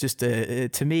Photos, just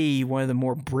to me, one of the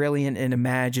more brilliant and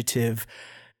imaginative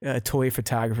toy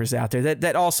photographers out there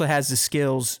that also has the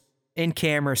skills in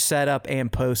camera, setup,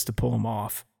 and post to pull them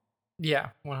off. Yeah,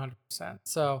 100%.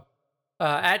 So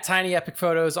at Tiny Epic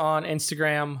Photos on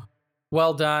Instagram,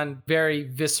 well done. Very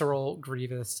visceral,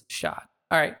 Grievous shot.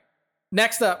 All right.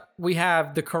 Next up, we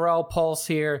have the Corel Pulse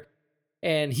here,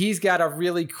 and he's got a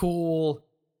really cool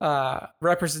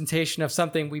representation of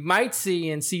something we might see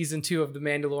in season 2 of The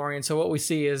Mandalorian. So what we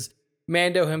see is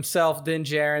Mando himself, Din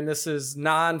Djarin. This is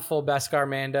non-full Beskar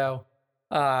Mando,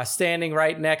 standing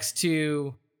right next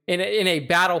to, in a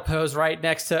battle pose, right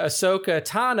next to Ahsoka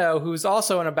Tano, who's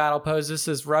also in a battle pose. This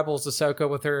is Rebels Ahsoka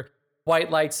with her white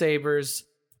lightsabers.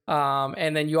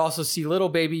 And then you also see little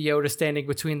baby Yoda standing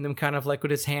between them, kind of like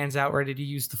with his hands out, ready to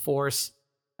use the Force.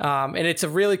 And it's a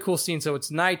really cool scene. So it's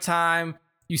nighttime.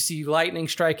 You see lightning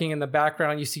striking in the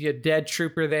background. You see a dead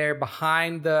trooper there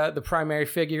behind the primary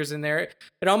figures in there.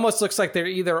 It almost looks like they're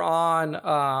either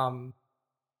on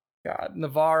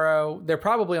Navarro. They're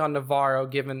probably on Navarro,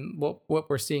 given what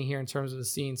we're seeing here in terms of the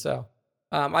scene. So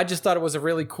I just thought it was a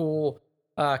really cool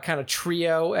kind of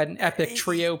trio, an epic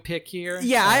trio pick here.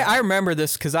 Yeah, I remember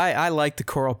this because I like the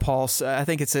Coral Pulse. I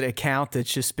think it's an account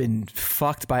that's just been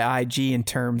fucked by IG in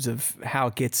terms of how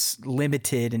it gets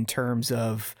limited in terms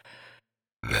of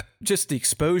just the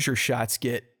exposure shots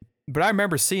get. But I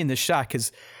remember seeing this shot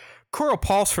because Coral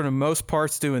Pulse, for the most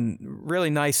part, is doing really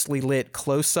nicely lit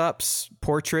close-ups,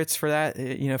 portraits for that,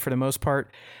 for the most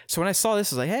part. So when I saw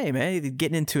this, I was like, hey, man,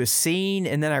 getting into a scene.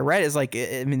 And then I read it, it's like,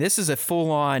 I mean, this is a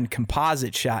full-on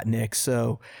composite shot, Nick.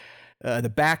 So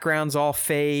the background's all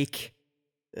fake.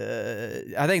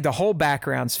 I think the whole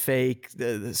background's fake.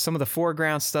 Some of the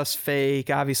foreground stuff's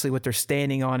fake. Obviously, what they're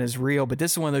standing on is real. But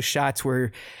this is one of those shots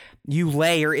where you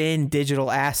layer in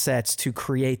digital assets to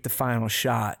create the final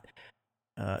shot.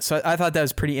 So I thought that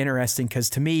was pretty interesting because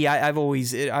to me, I've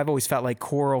always felt like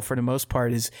Coral, for the most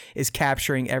part, is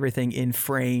capturing everything in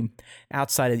frame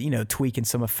outside of tweaking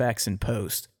some effects in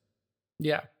post.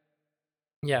 Yeah.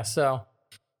 So,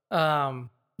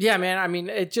 yeah, man. I mean,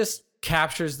 it just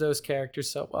captures those characters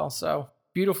so well. So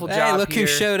beautiful job. Hey, look here. Who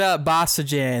showed up,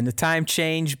 Bossajan. The time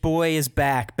change boy is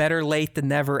back. Better late than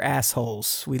never,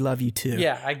 assholes. We love you too.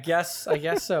 Yeah, I guess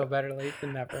so. Better late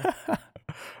than never.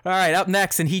 All right, up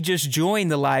next, and he just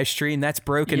joined the live stream. That's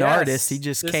Broken Artist. He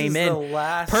just came in.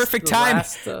 Perfect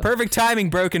timing,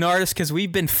 Broken Artist, because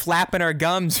we've been flapping our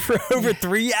gums for over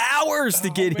 3 hours to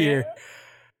get here.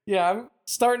 Yeah, I'm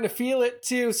starting to feel it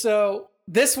too. So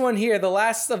this one here, the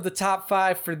last of the top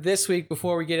 5 for this week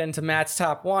before we get into Matt's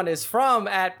top 1, is from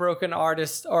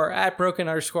 @BrokenArtist or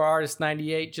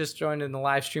 @Broken_Artist98. Just joined in the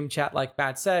live stream chat, like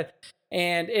Matt said.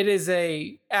 And it is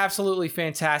a absolutely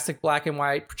fantastic black and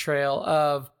white portrayal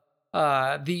of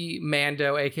the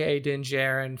Mando, aka Din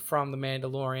Djarin from The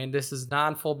Mandalorian. This is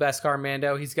non-full Beskar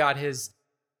Mando. He's got his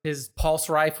pulse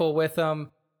rifle with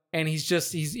him, and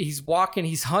he's walking.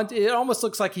 He's hunting. It almost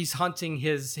looks like he's hunting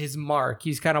his mark.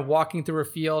 He's kind of walking through a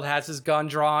field, has his gun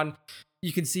drawn.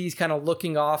 You can see he's kind of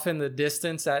looking off in the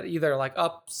distance at either like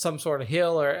up some sort of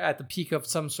hill or at the peak of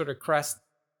some sort of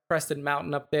crested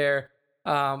mountain up there.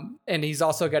 And he's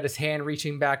also got his hand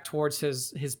reaching back towards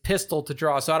his pistol to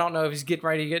draw. So I don't know if he's getting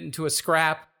ready to get into a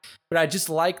scrap, but I just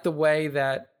like the way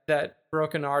that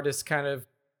Broken Artist kind of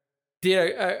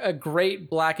did a great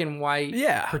black and white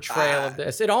portrayal of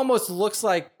this. It almost looks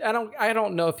like, I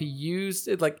don't know if he used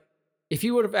it, like if he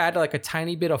would have added like a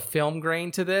tiny bit of film grain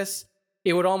to this,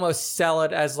 it would almost sell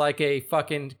it as like a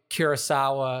fucking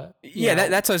Kurosawa.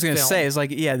 That's what I was going to say. Is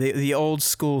like, the old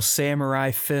school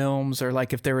samurai films, or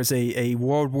like if there was a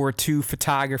World War II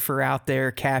photographer out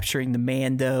there capturing the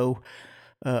Mando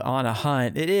on a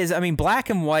hunt. It is. I mean,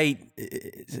 black and white.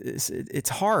 It's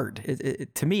hard.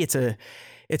 To me, it's a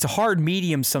hard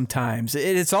medium sometimes.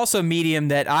 It's also a medium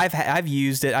that I've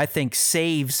used that I think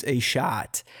saves a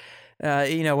shot.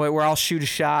 Where I'll shoot a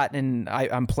shot and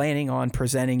I'm planning on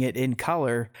presenting it in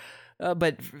color.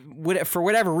 But for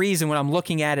whatever reason, when I'm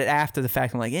looking at it after the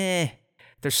fact, I'm like,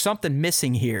 there's something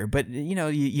missing here. But,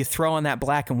 you throw on that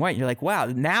black and white, and you're like, wow,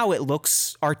 now it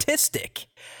looks artistic.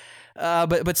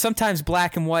 But sometimes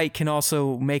black and white can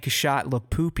also make a shot look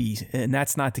poopy. And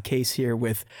that's not the case here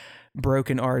with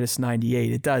Broken Artist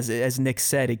 98. It does, as Nick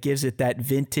said, it gives it that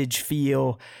vintage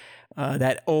feel.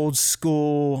 That old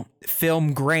school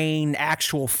film grain,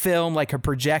 actual film, like a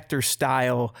projector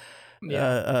style,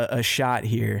 a shot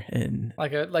here, and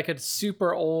like a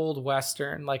super old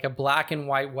Western, like a black and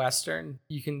white Western.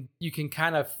 You can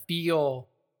kind of feel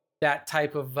that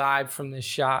type of vibe from this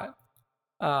shot.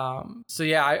 So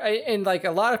yeah, and like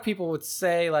a lot of people would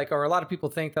say, like, or a lot of people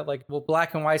think that like, well,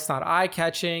 black and white's not eye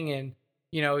catching, and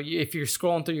if you're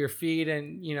scrolling through your feed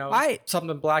and,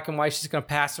 something black and white's just going to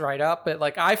pass right up. But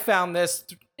like, I found this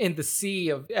in the sea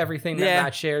of everything that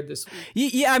Matt shared this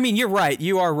week. Yeah, I mean, you're right.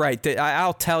 You are right.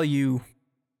 I'll tell you,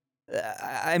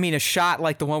 I mean, a shot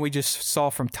like the one we just saw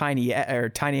from Tiny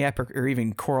Epic or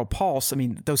even Coral Pulse, I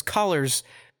mean, those colors,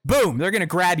 boom, they're going to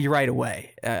grab you right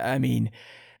away. I mean,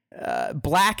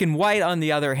 black and white, on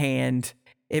the other hand,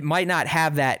 it might not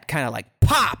have that kind of like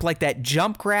pop, like that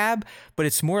jump grab, but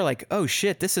it's more like, oh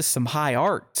shit, this is some high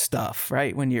art stuff,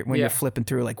 right? When you're flipping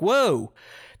through, like, whoa,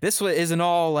 this isn't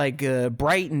all like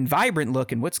bright and vibrant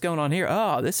looking. What's going on here?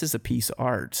 Oh, this is a piece of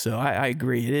art. So I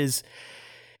agree. It is.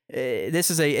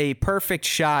 This is a perfect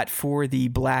shot for the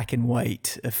black and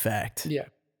white effect. Yeah,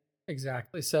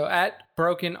 exactly. So at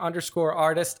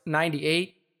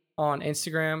broken_artist98 on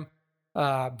Instagram.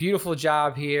 Beautiful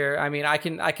job here. I mean, I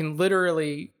can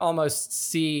literally almost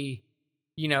see,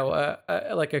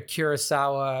 like a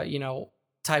Kurosawa,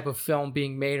 type of film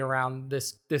being made around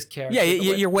this character. Yeah,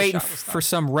 you're waiting for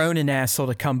some Ronin asshole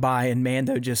to come by, and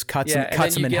Mando just cuts him in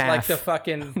half. You get like the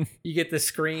fucking, you get the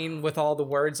screen with all the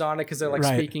words on it because they're like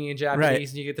speaking in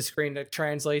Japanese, and you get the screen that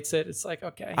translates it. It's like,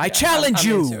 okay, I challenge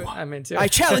you. I'm into it. I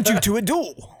challenge you to a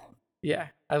duel. Yeah,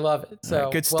 I love it. So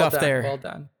good stuff there. Well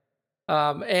done.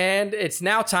 And it's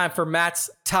now time for Matt's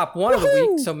top one of the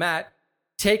week. So Matt,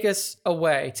 take us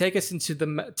away. Take us into the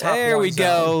top There one we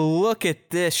zone. go. Look at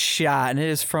this shot. And it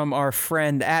is from our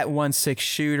friend at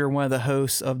 16Shooter, one of the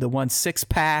hosts of the 16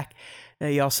 Pack.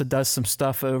 He also does some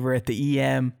stuff over at the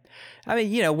EM. I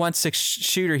mean,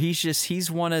 16Shooter,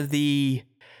 he's one of the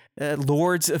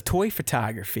lords of toy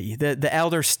photography, the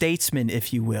elder statesman,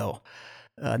 if you will.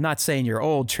 Not saying you're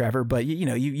old, Trevor, but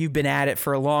you've been at it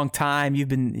for a long time. You've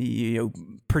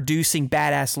been producing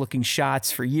badass looking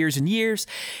shots for years and years.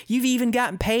 You've even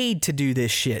gotten paid to do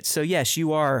this shit. So yes,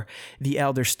 you are the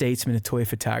elder statesman of toy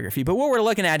photography. But what we're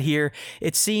looking at here,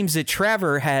 it seems that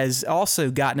Trevor has also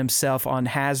gotten himself on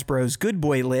Hasbro's good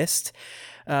boy list.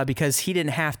 Because he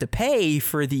didn't have to pay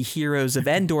for the Heroes of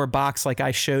Endor box like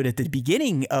I showed at the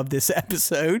beginning of this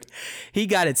episode. He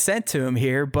got it sent to him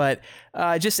here, but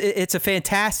it's a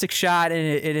fantastic shot, and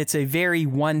it's a very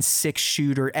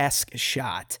 16Shooter-esque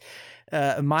shot.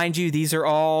 Mind you, these are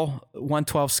all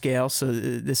 1/12 scale, so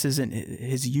this isn't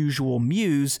his usual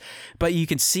muse, but you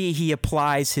can see he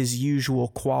applies his usual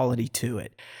quality to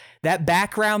it. That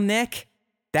background, Nick,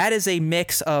 that is a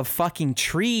mix of fucking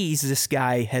trees this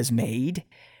guy has made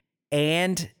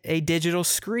and a digital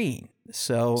screen.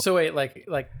 So wait, like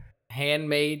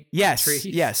handmade trees?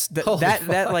 Yes.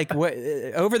 That like what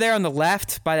over there on the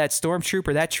left by that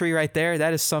stormtrooper, that tree right there,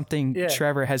 that is something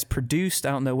Trevor has produced.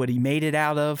 I don't know what he made it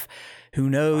out of. Who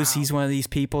knows? Wow. He's one of these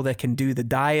people that can do the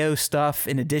Dio stuff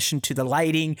in addition to the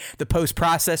lighting, the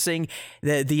post-processing,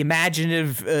 the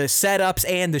imaginative setups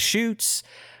and the shoots.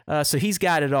 So he's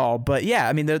got it all. But yeah,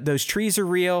 I mean, those trees are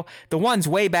real. The ones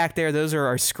way back there, those are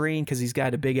our screen because he's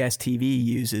got a big ass TV he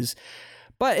uses.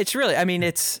 But it's really, I mean,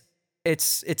 it's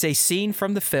a scene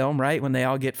from the film, right? When they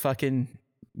all get fucking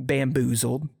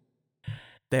bamboozled.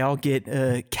 They all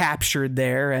get captured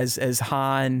there as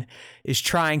Han is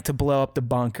trying to blow up the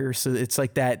bunker. So it's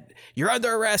like that, you're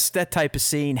under arrest, that type of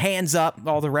scene. Hands up.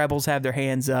 All the rebels have their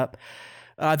hands up.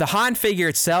 The Han figure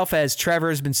itself, as Trevor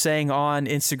has been saying on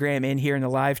Instagram and here in the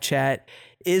live chat,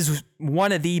 is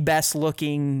one of the best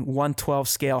looking 1/12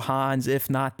 scale Hans, if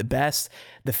not the best.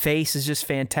 The face is just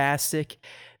fantastic.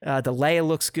 The Leia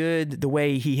looks good. The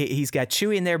way he's got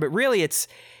Chewie in there, but really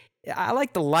I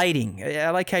like the lighting.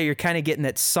 I like how you're kind of getting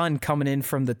that sun coming in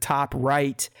from the top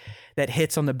right that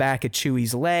hits on the back of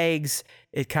Chewie's legs.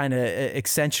 It kind of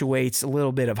accentuates a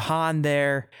little bit of Han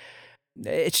there.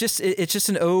 It's just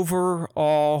an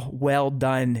overall well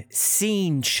done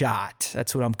scene shot.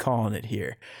 That's what I'm calling it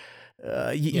here.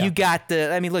 You got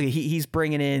I mean, look, he's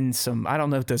bringing in some, I don't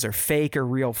know if those are fake or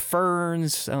real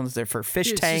ferns. I don't know if they're for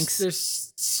fish tanks.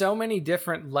 There's so many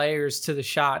different layers to the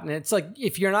shot. And it's like,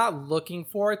 if you're not looking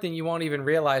for it, then you won't even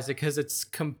realize it because it's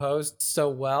composed so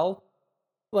well.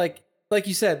 Like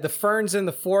you said, the ferns in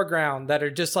the foreground that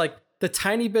are just like, the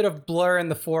tiny bit of blur in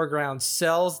the foreground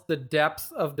sells the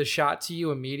depth of the shot to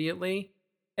you immediately.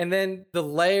 And then the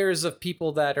layers of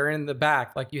people that are in the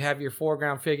back, like you have your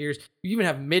foreground figures, you even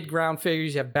have mid-ground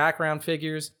figures, you have background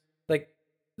figures. Like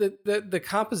the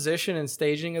composition and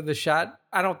staging of the shot,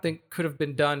 I don't think could have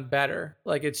been done better.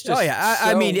 Like it's just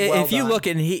I mean, if you look,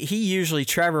 and he usually,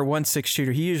 Trevor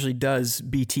 16Shooter, he usually does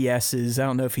BTSs. I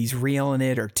don't know if he's reeling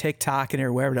it or TikToking it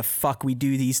or whatever the fuck we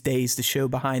do these days to show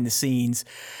behind the scenes.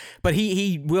 But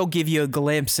he will give you a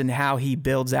glimpse in how he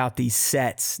builds out these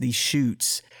sets, these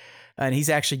shoots. And he's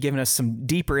actually given us some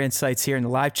deeper insights here in the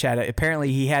live chat.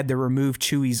 Apparently, he had to remove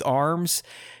Chewie's arms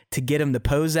to get him to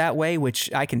pose that way, which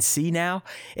I can see now.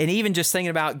 And even just thinking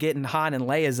about getting Han and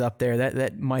Leia's up there,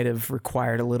 that might have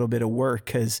required a little bit of work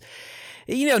because,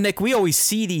 Nick, we always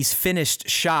see these finished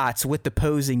shots with the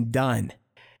posing done.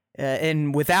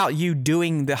 And without you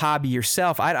doing the hobby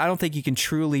yourself, I don't think you can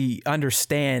truly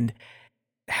understand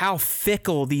how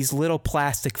fickle these little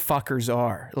plastic fuckers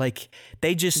are. Like,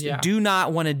 they just do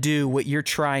not want to do what you're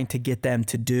trying to get them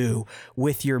to do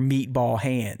with your meatball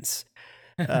hands.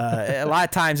 A lot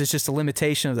of times it's just a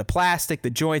limitation of the plastic, the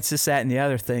joints, this, that, and the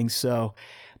other things. So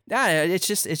it's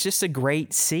just a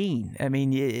great scene. I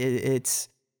mean, it's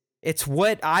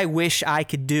what I wish I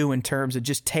could do in terms of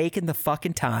just taking the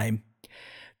fucking time,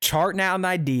 charting out an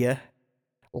idea,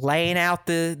 laying out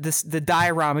the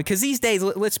diorama. Because these days,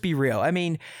 let's be real. I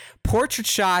mean, portrait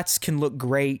shots can look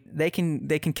great. They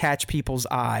can catch people's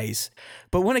eyes.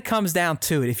 But when it comes down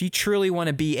to it, if you truly want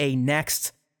to be a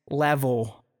next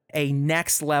level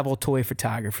toy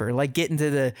photographer, like getting to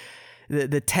the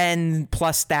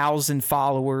 10,000+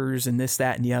 followers and this,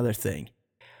 that, and the other thing,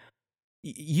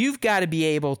 you've got to be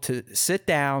able to sit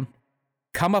down,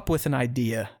 come up with an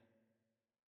idea,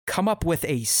 come up with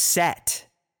a set.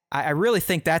 I really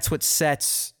think that's what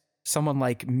sets someone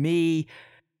like me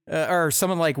or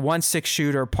someone like 1/6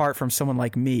 Shooter apart from someone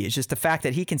like me. It's just the fact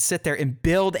that he can sit there and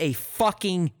build a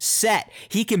fucking set.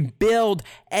 He can build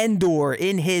Endor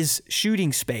in his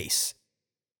shooting space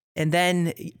and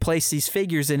then place these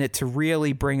figures in it to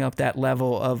really bring up that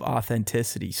level of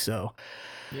authenticity. So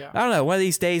I don't know. One of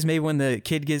these days, maybe when the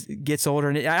kid gets older,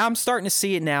 and I'm starting to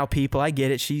see it now, people. I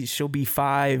get it. She'll be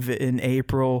 5 in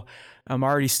April. I'm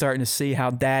already starting to see how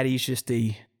daddy's just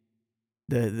the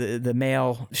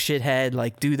male shithead,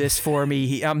 like, do this for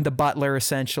me. I'm the butler,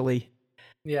 essentially.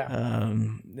 Yeah.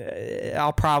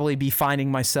 I'll probably be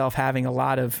finding myself having a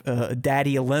lot of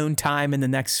daddy alone time in the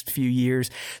next few years.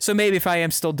 So maybe if I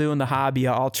am still doing the hobby,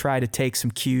 I'll try to take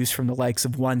some cues from the likes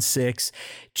of 1/6,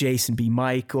 Jason B.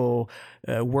 Michael,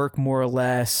 Work More or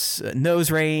Less,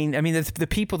 Nose Rain. I mean, the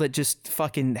people that just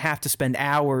fucking have to spend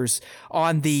hours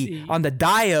on the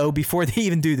dio before they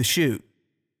even do the shoot.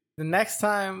 The next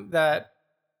time that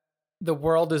the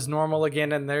world is normal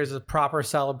again and there's a proper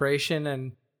celebration,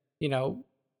 and you know,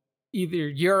 either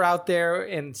you're out there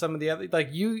and some of the other, like,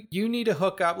 you need to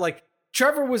hook up. Like,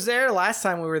 Trevor was there last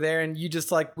time we were there, and you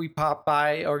just, like, you popped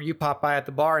by at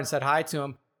the bar and said hi to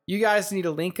him. You guys need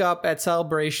to link up at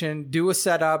Celebration, do a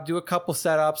setup, do a couple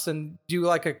setups, and do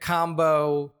like a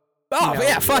combo. Oh,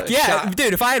 yeah, fuck yeah. Shot.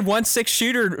 Dude, if I had 1/6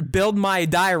 Shooter build my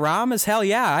dioramas, hell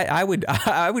yeah, I would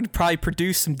probably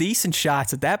produce some decent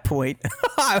shots at that point.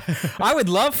 I would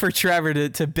love for Trevor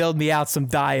to build me out some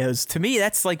dios. To me,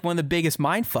 that's like one of the biggest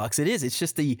mind fucks. It is. It's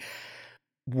just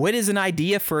what is an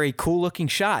idea for a cool looking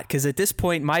shot? Because at this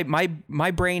point,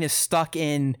 my brain is stuck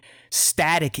in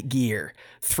static gear.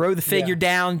 Throw the figure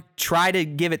down, try to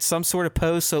give it some sort of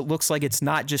pose so it looks like it's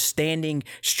not just standing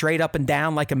straight up and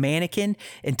down like a mannequin,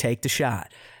 and take the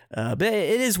shot. But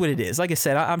it is what it is. Like I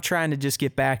said, I'm trying to just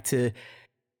get back to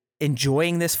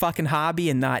enjoying this fucking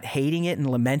hobby and not hating it and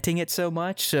lamenting it so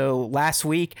much. So last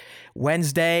week,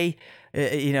 Wednesday,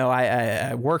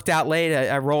 I worked out late.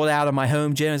 I rolled out of my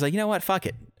home gym. I was like, you know what? Fuck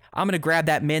it. I'm going to grab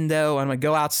that Mendo. I'm going to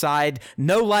go outside.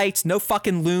 No lights, no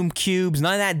fucking Lume cubes,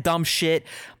 none of that dumb shit.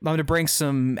 I'm going to bring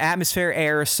some atmosphere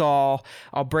aerosol.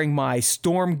 I'll bring my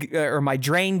my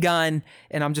drain gun,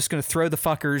 and I'm just going to throw the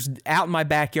fuckers out in my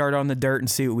backyard on the dirt and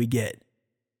see what we get.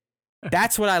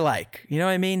 That's what I like. You know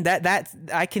what I mean? That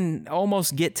I can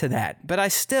almost get to that. But I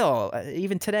still,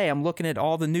 even today, I'm looking at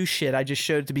all the new shit I just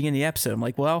showed at the beginning of the episode. I'm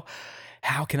like, well,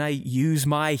 how can I use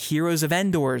my Heroes of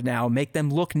Endor now, make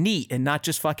them look neat and not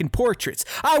just fucking portraits?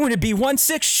 I want to be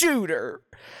 1/6 Shooter.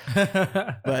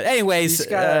 But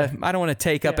anyways, I don't want to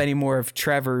take up any more of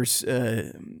Trevor's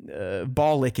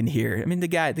ball licking here. I mean, the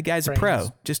guy's a pro.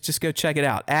 Just go check it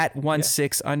out at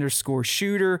 1/6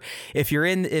 _shooter. If you're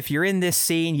in this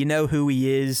scene, you know who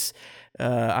he is.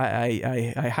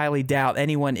 I highly doubt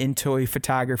anyone in toy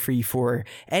photography for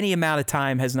any amount of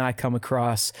time has not come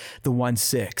across the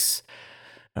 1/6.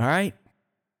 All right.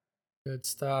 Good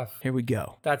stuff. Here we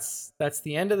go. That's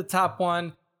the end of the top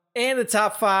 1 and the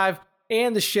top 5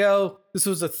 and the show. This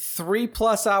was a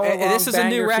 3+ hour long. This is a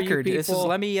new record. This is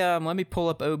let me pull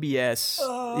up OBS.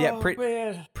 Oh,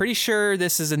 man. Pretty sure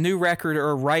this is a new record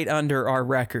or right under our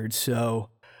record. So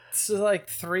it's like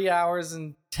 3 hours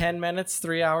and 10 minutes,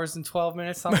 3 hours and 12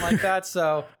 minutes, something like that.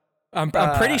 So I'm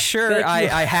pretty sure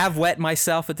I have wet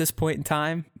myself at this point in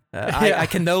time. I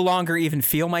can no longer even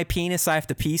feel my penis. I have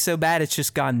to pee so bad it's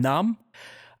just gone numb.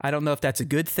 I don't know if that's a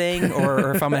good thing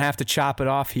or if I'm gonna have to chop it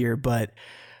off here, but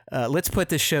let's put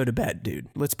this show to bed, dude.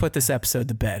 Let's put this episode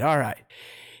to bed. All right.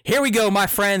 Here we go, my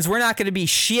friends. We're not going to be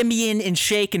shimmying and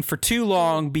shaking for too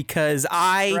long because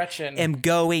I am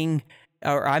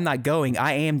not going.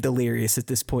 I am delirious at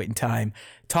this point in time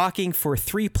talking for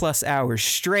 3+ hours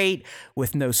straight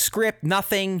with no script,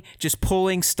 nothing, just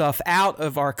pulling stuff out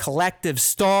of our collective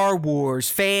Star Wars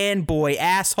fanboy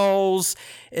assholes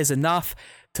is enough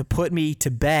to put me to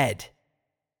bed.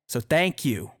 So thank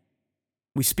you.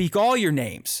 We speak all your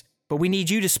names, but we need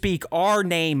you to speak our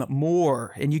name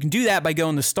more. And you can do that by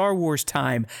going to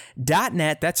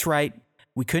StarWarsTime.net. That's right.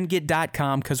 We couldn't get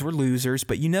 .com because we're losers,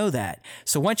 but you know that.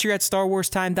 So once you're at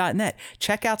StarWarsTime.net,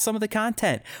 check out some of the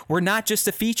content. We're not just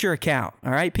a feature account,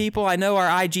 all right, people? I know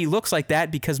our IG looks like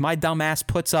that because my dumbass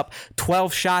puts up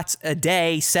 12 shots a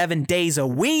day, 7 days a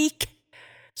week.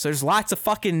 So there's lots of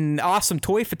fucking awesome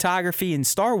toy photography and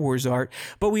Star Wars art,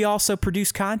 but we also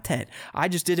produce content. I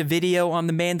just did a video on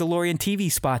the Mandalorian TV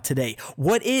spot today.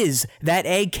 What is that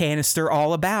egg canister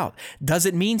all about? Does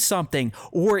it mean something?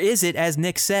 Or is it, as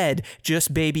Nick said,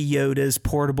 just Baby Yoda's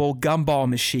portable gumball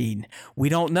machine? We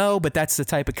don't know, but that's the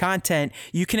type of content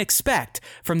you can expect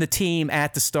from the team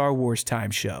at the Star Wars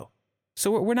Time Show.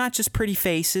 So we're not just pretty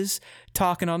faces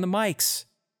talking on the mics.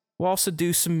 We'll also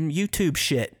do some YouTube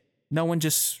shit. No one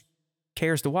just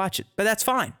cares to watch it, but that's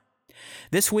fine.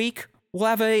 This week, we'll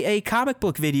have a comic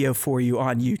book video for you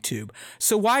on YouTube.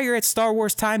 So while you're at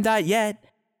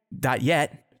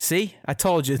StarWarsTime.net, see, I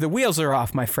told you, the wheels are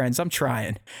off, my friends. I'm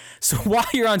trying. So while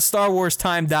you're on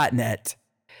StarWarsTime.net,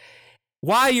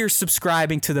 while you're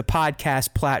subscribing to the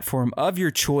podcast platform of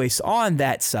your choice on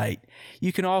that site,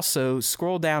 you can also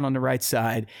scroll down on the right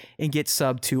side and get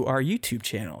subbed to our YouTube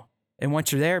channel. And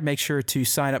once you're there, make sure to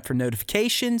sign up for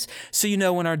notifications so you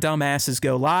know when our dumbasses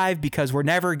go live, because we're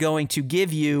never going to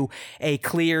give you a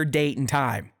clear date and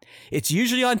time. It's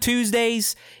usually on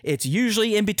Tuesdays. It's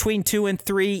usually in between 2 and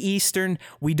 3 Eastern.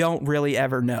 We don't really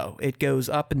ever know. It goes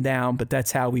up and down, but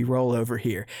that's how we roll over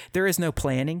here. There is no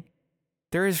planning.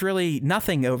 There is really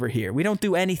nothing over here. We don't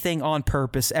do anything on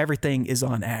purpose. Everything is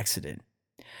on accident.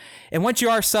 And once you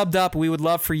are subbed up, we would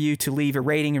love for you to leave a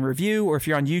rating and review, or if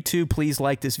you're on YouTube, please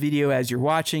like this video as you're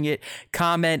watching it,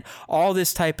 comment. All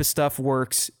this type of stuff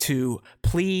works to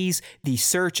please the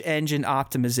search engine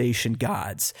optimization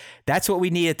gods. That's what we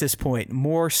need at this point,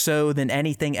 more so than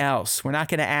anything else. We're not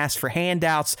going to ask for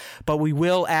handouts, but we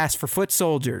will ask for foot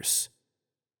soldiers.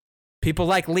 People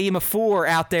like Lima 4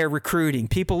 out there recruiting.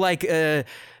 People like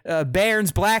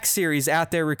Baron's Black Series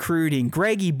out there recruiting.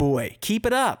 Greggy Boy, keep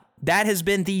it up. That has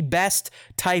been the best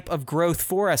type of growth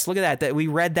for us. Look at that we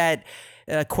read that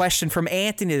question from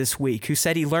Anthony this week, who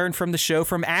said he learned from the show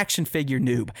from Action Figure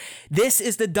Noob. This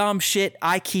is the dumb shit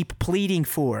I keep pleading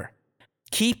for.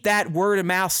 Keep that word of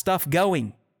mouth stuff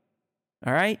going.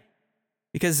 All right?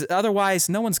 Because otherwise,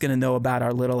 no one's going to know about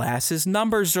our little asses.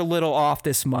 Numbers are a little off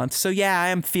this month. So yeah, I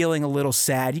am feeling a little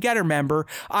sad. You got to remember,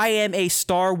 I am a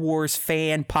Star Wars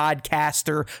fan,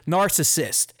 podcaster,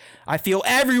 narcissist. I feel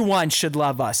everyone should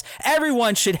love us.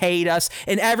 Everyone should hate us.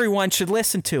 And everyone should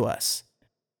listen to us.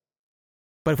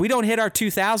 But if we don't hit our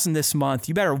 2,000 this month,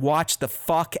 you better watch the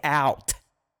fuck out.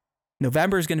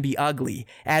 November is going to be ugly,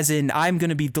 as in I'm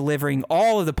going to be delivering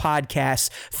all of the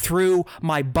podcasts through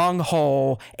my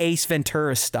bunghole Ace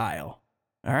Ventura style.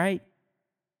 All right?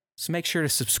 So make sure to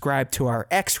subscribe to our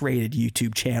X-rated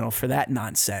YouTube channel for that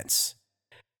nonsense.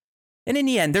 And in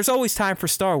the end, there's always time for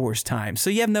Star Wars time, so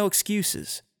you have no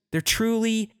excuses. There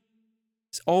truly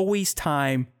is always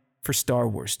time for Star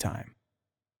Wars time.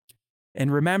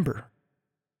 And remember,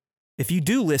 if you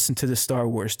do listen to the Star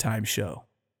Wars Time Show,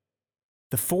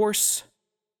 the Force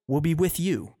will be with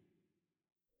you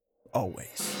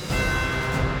always.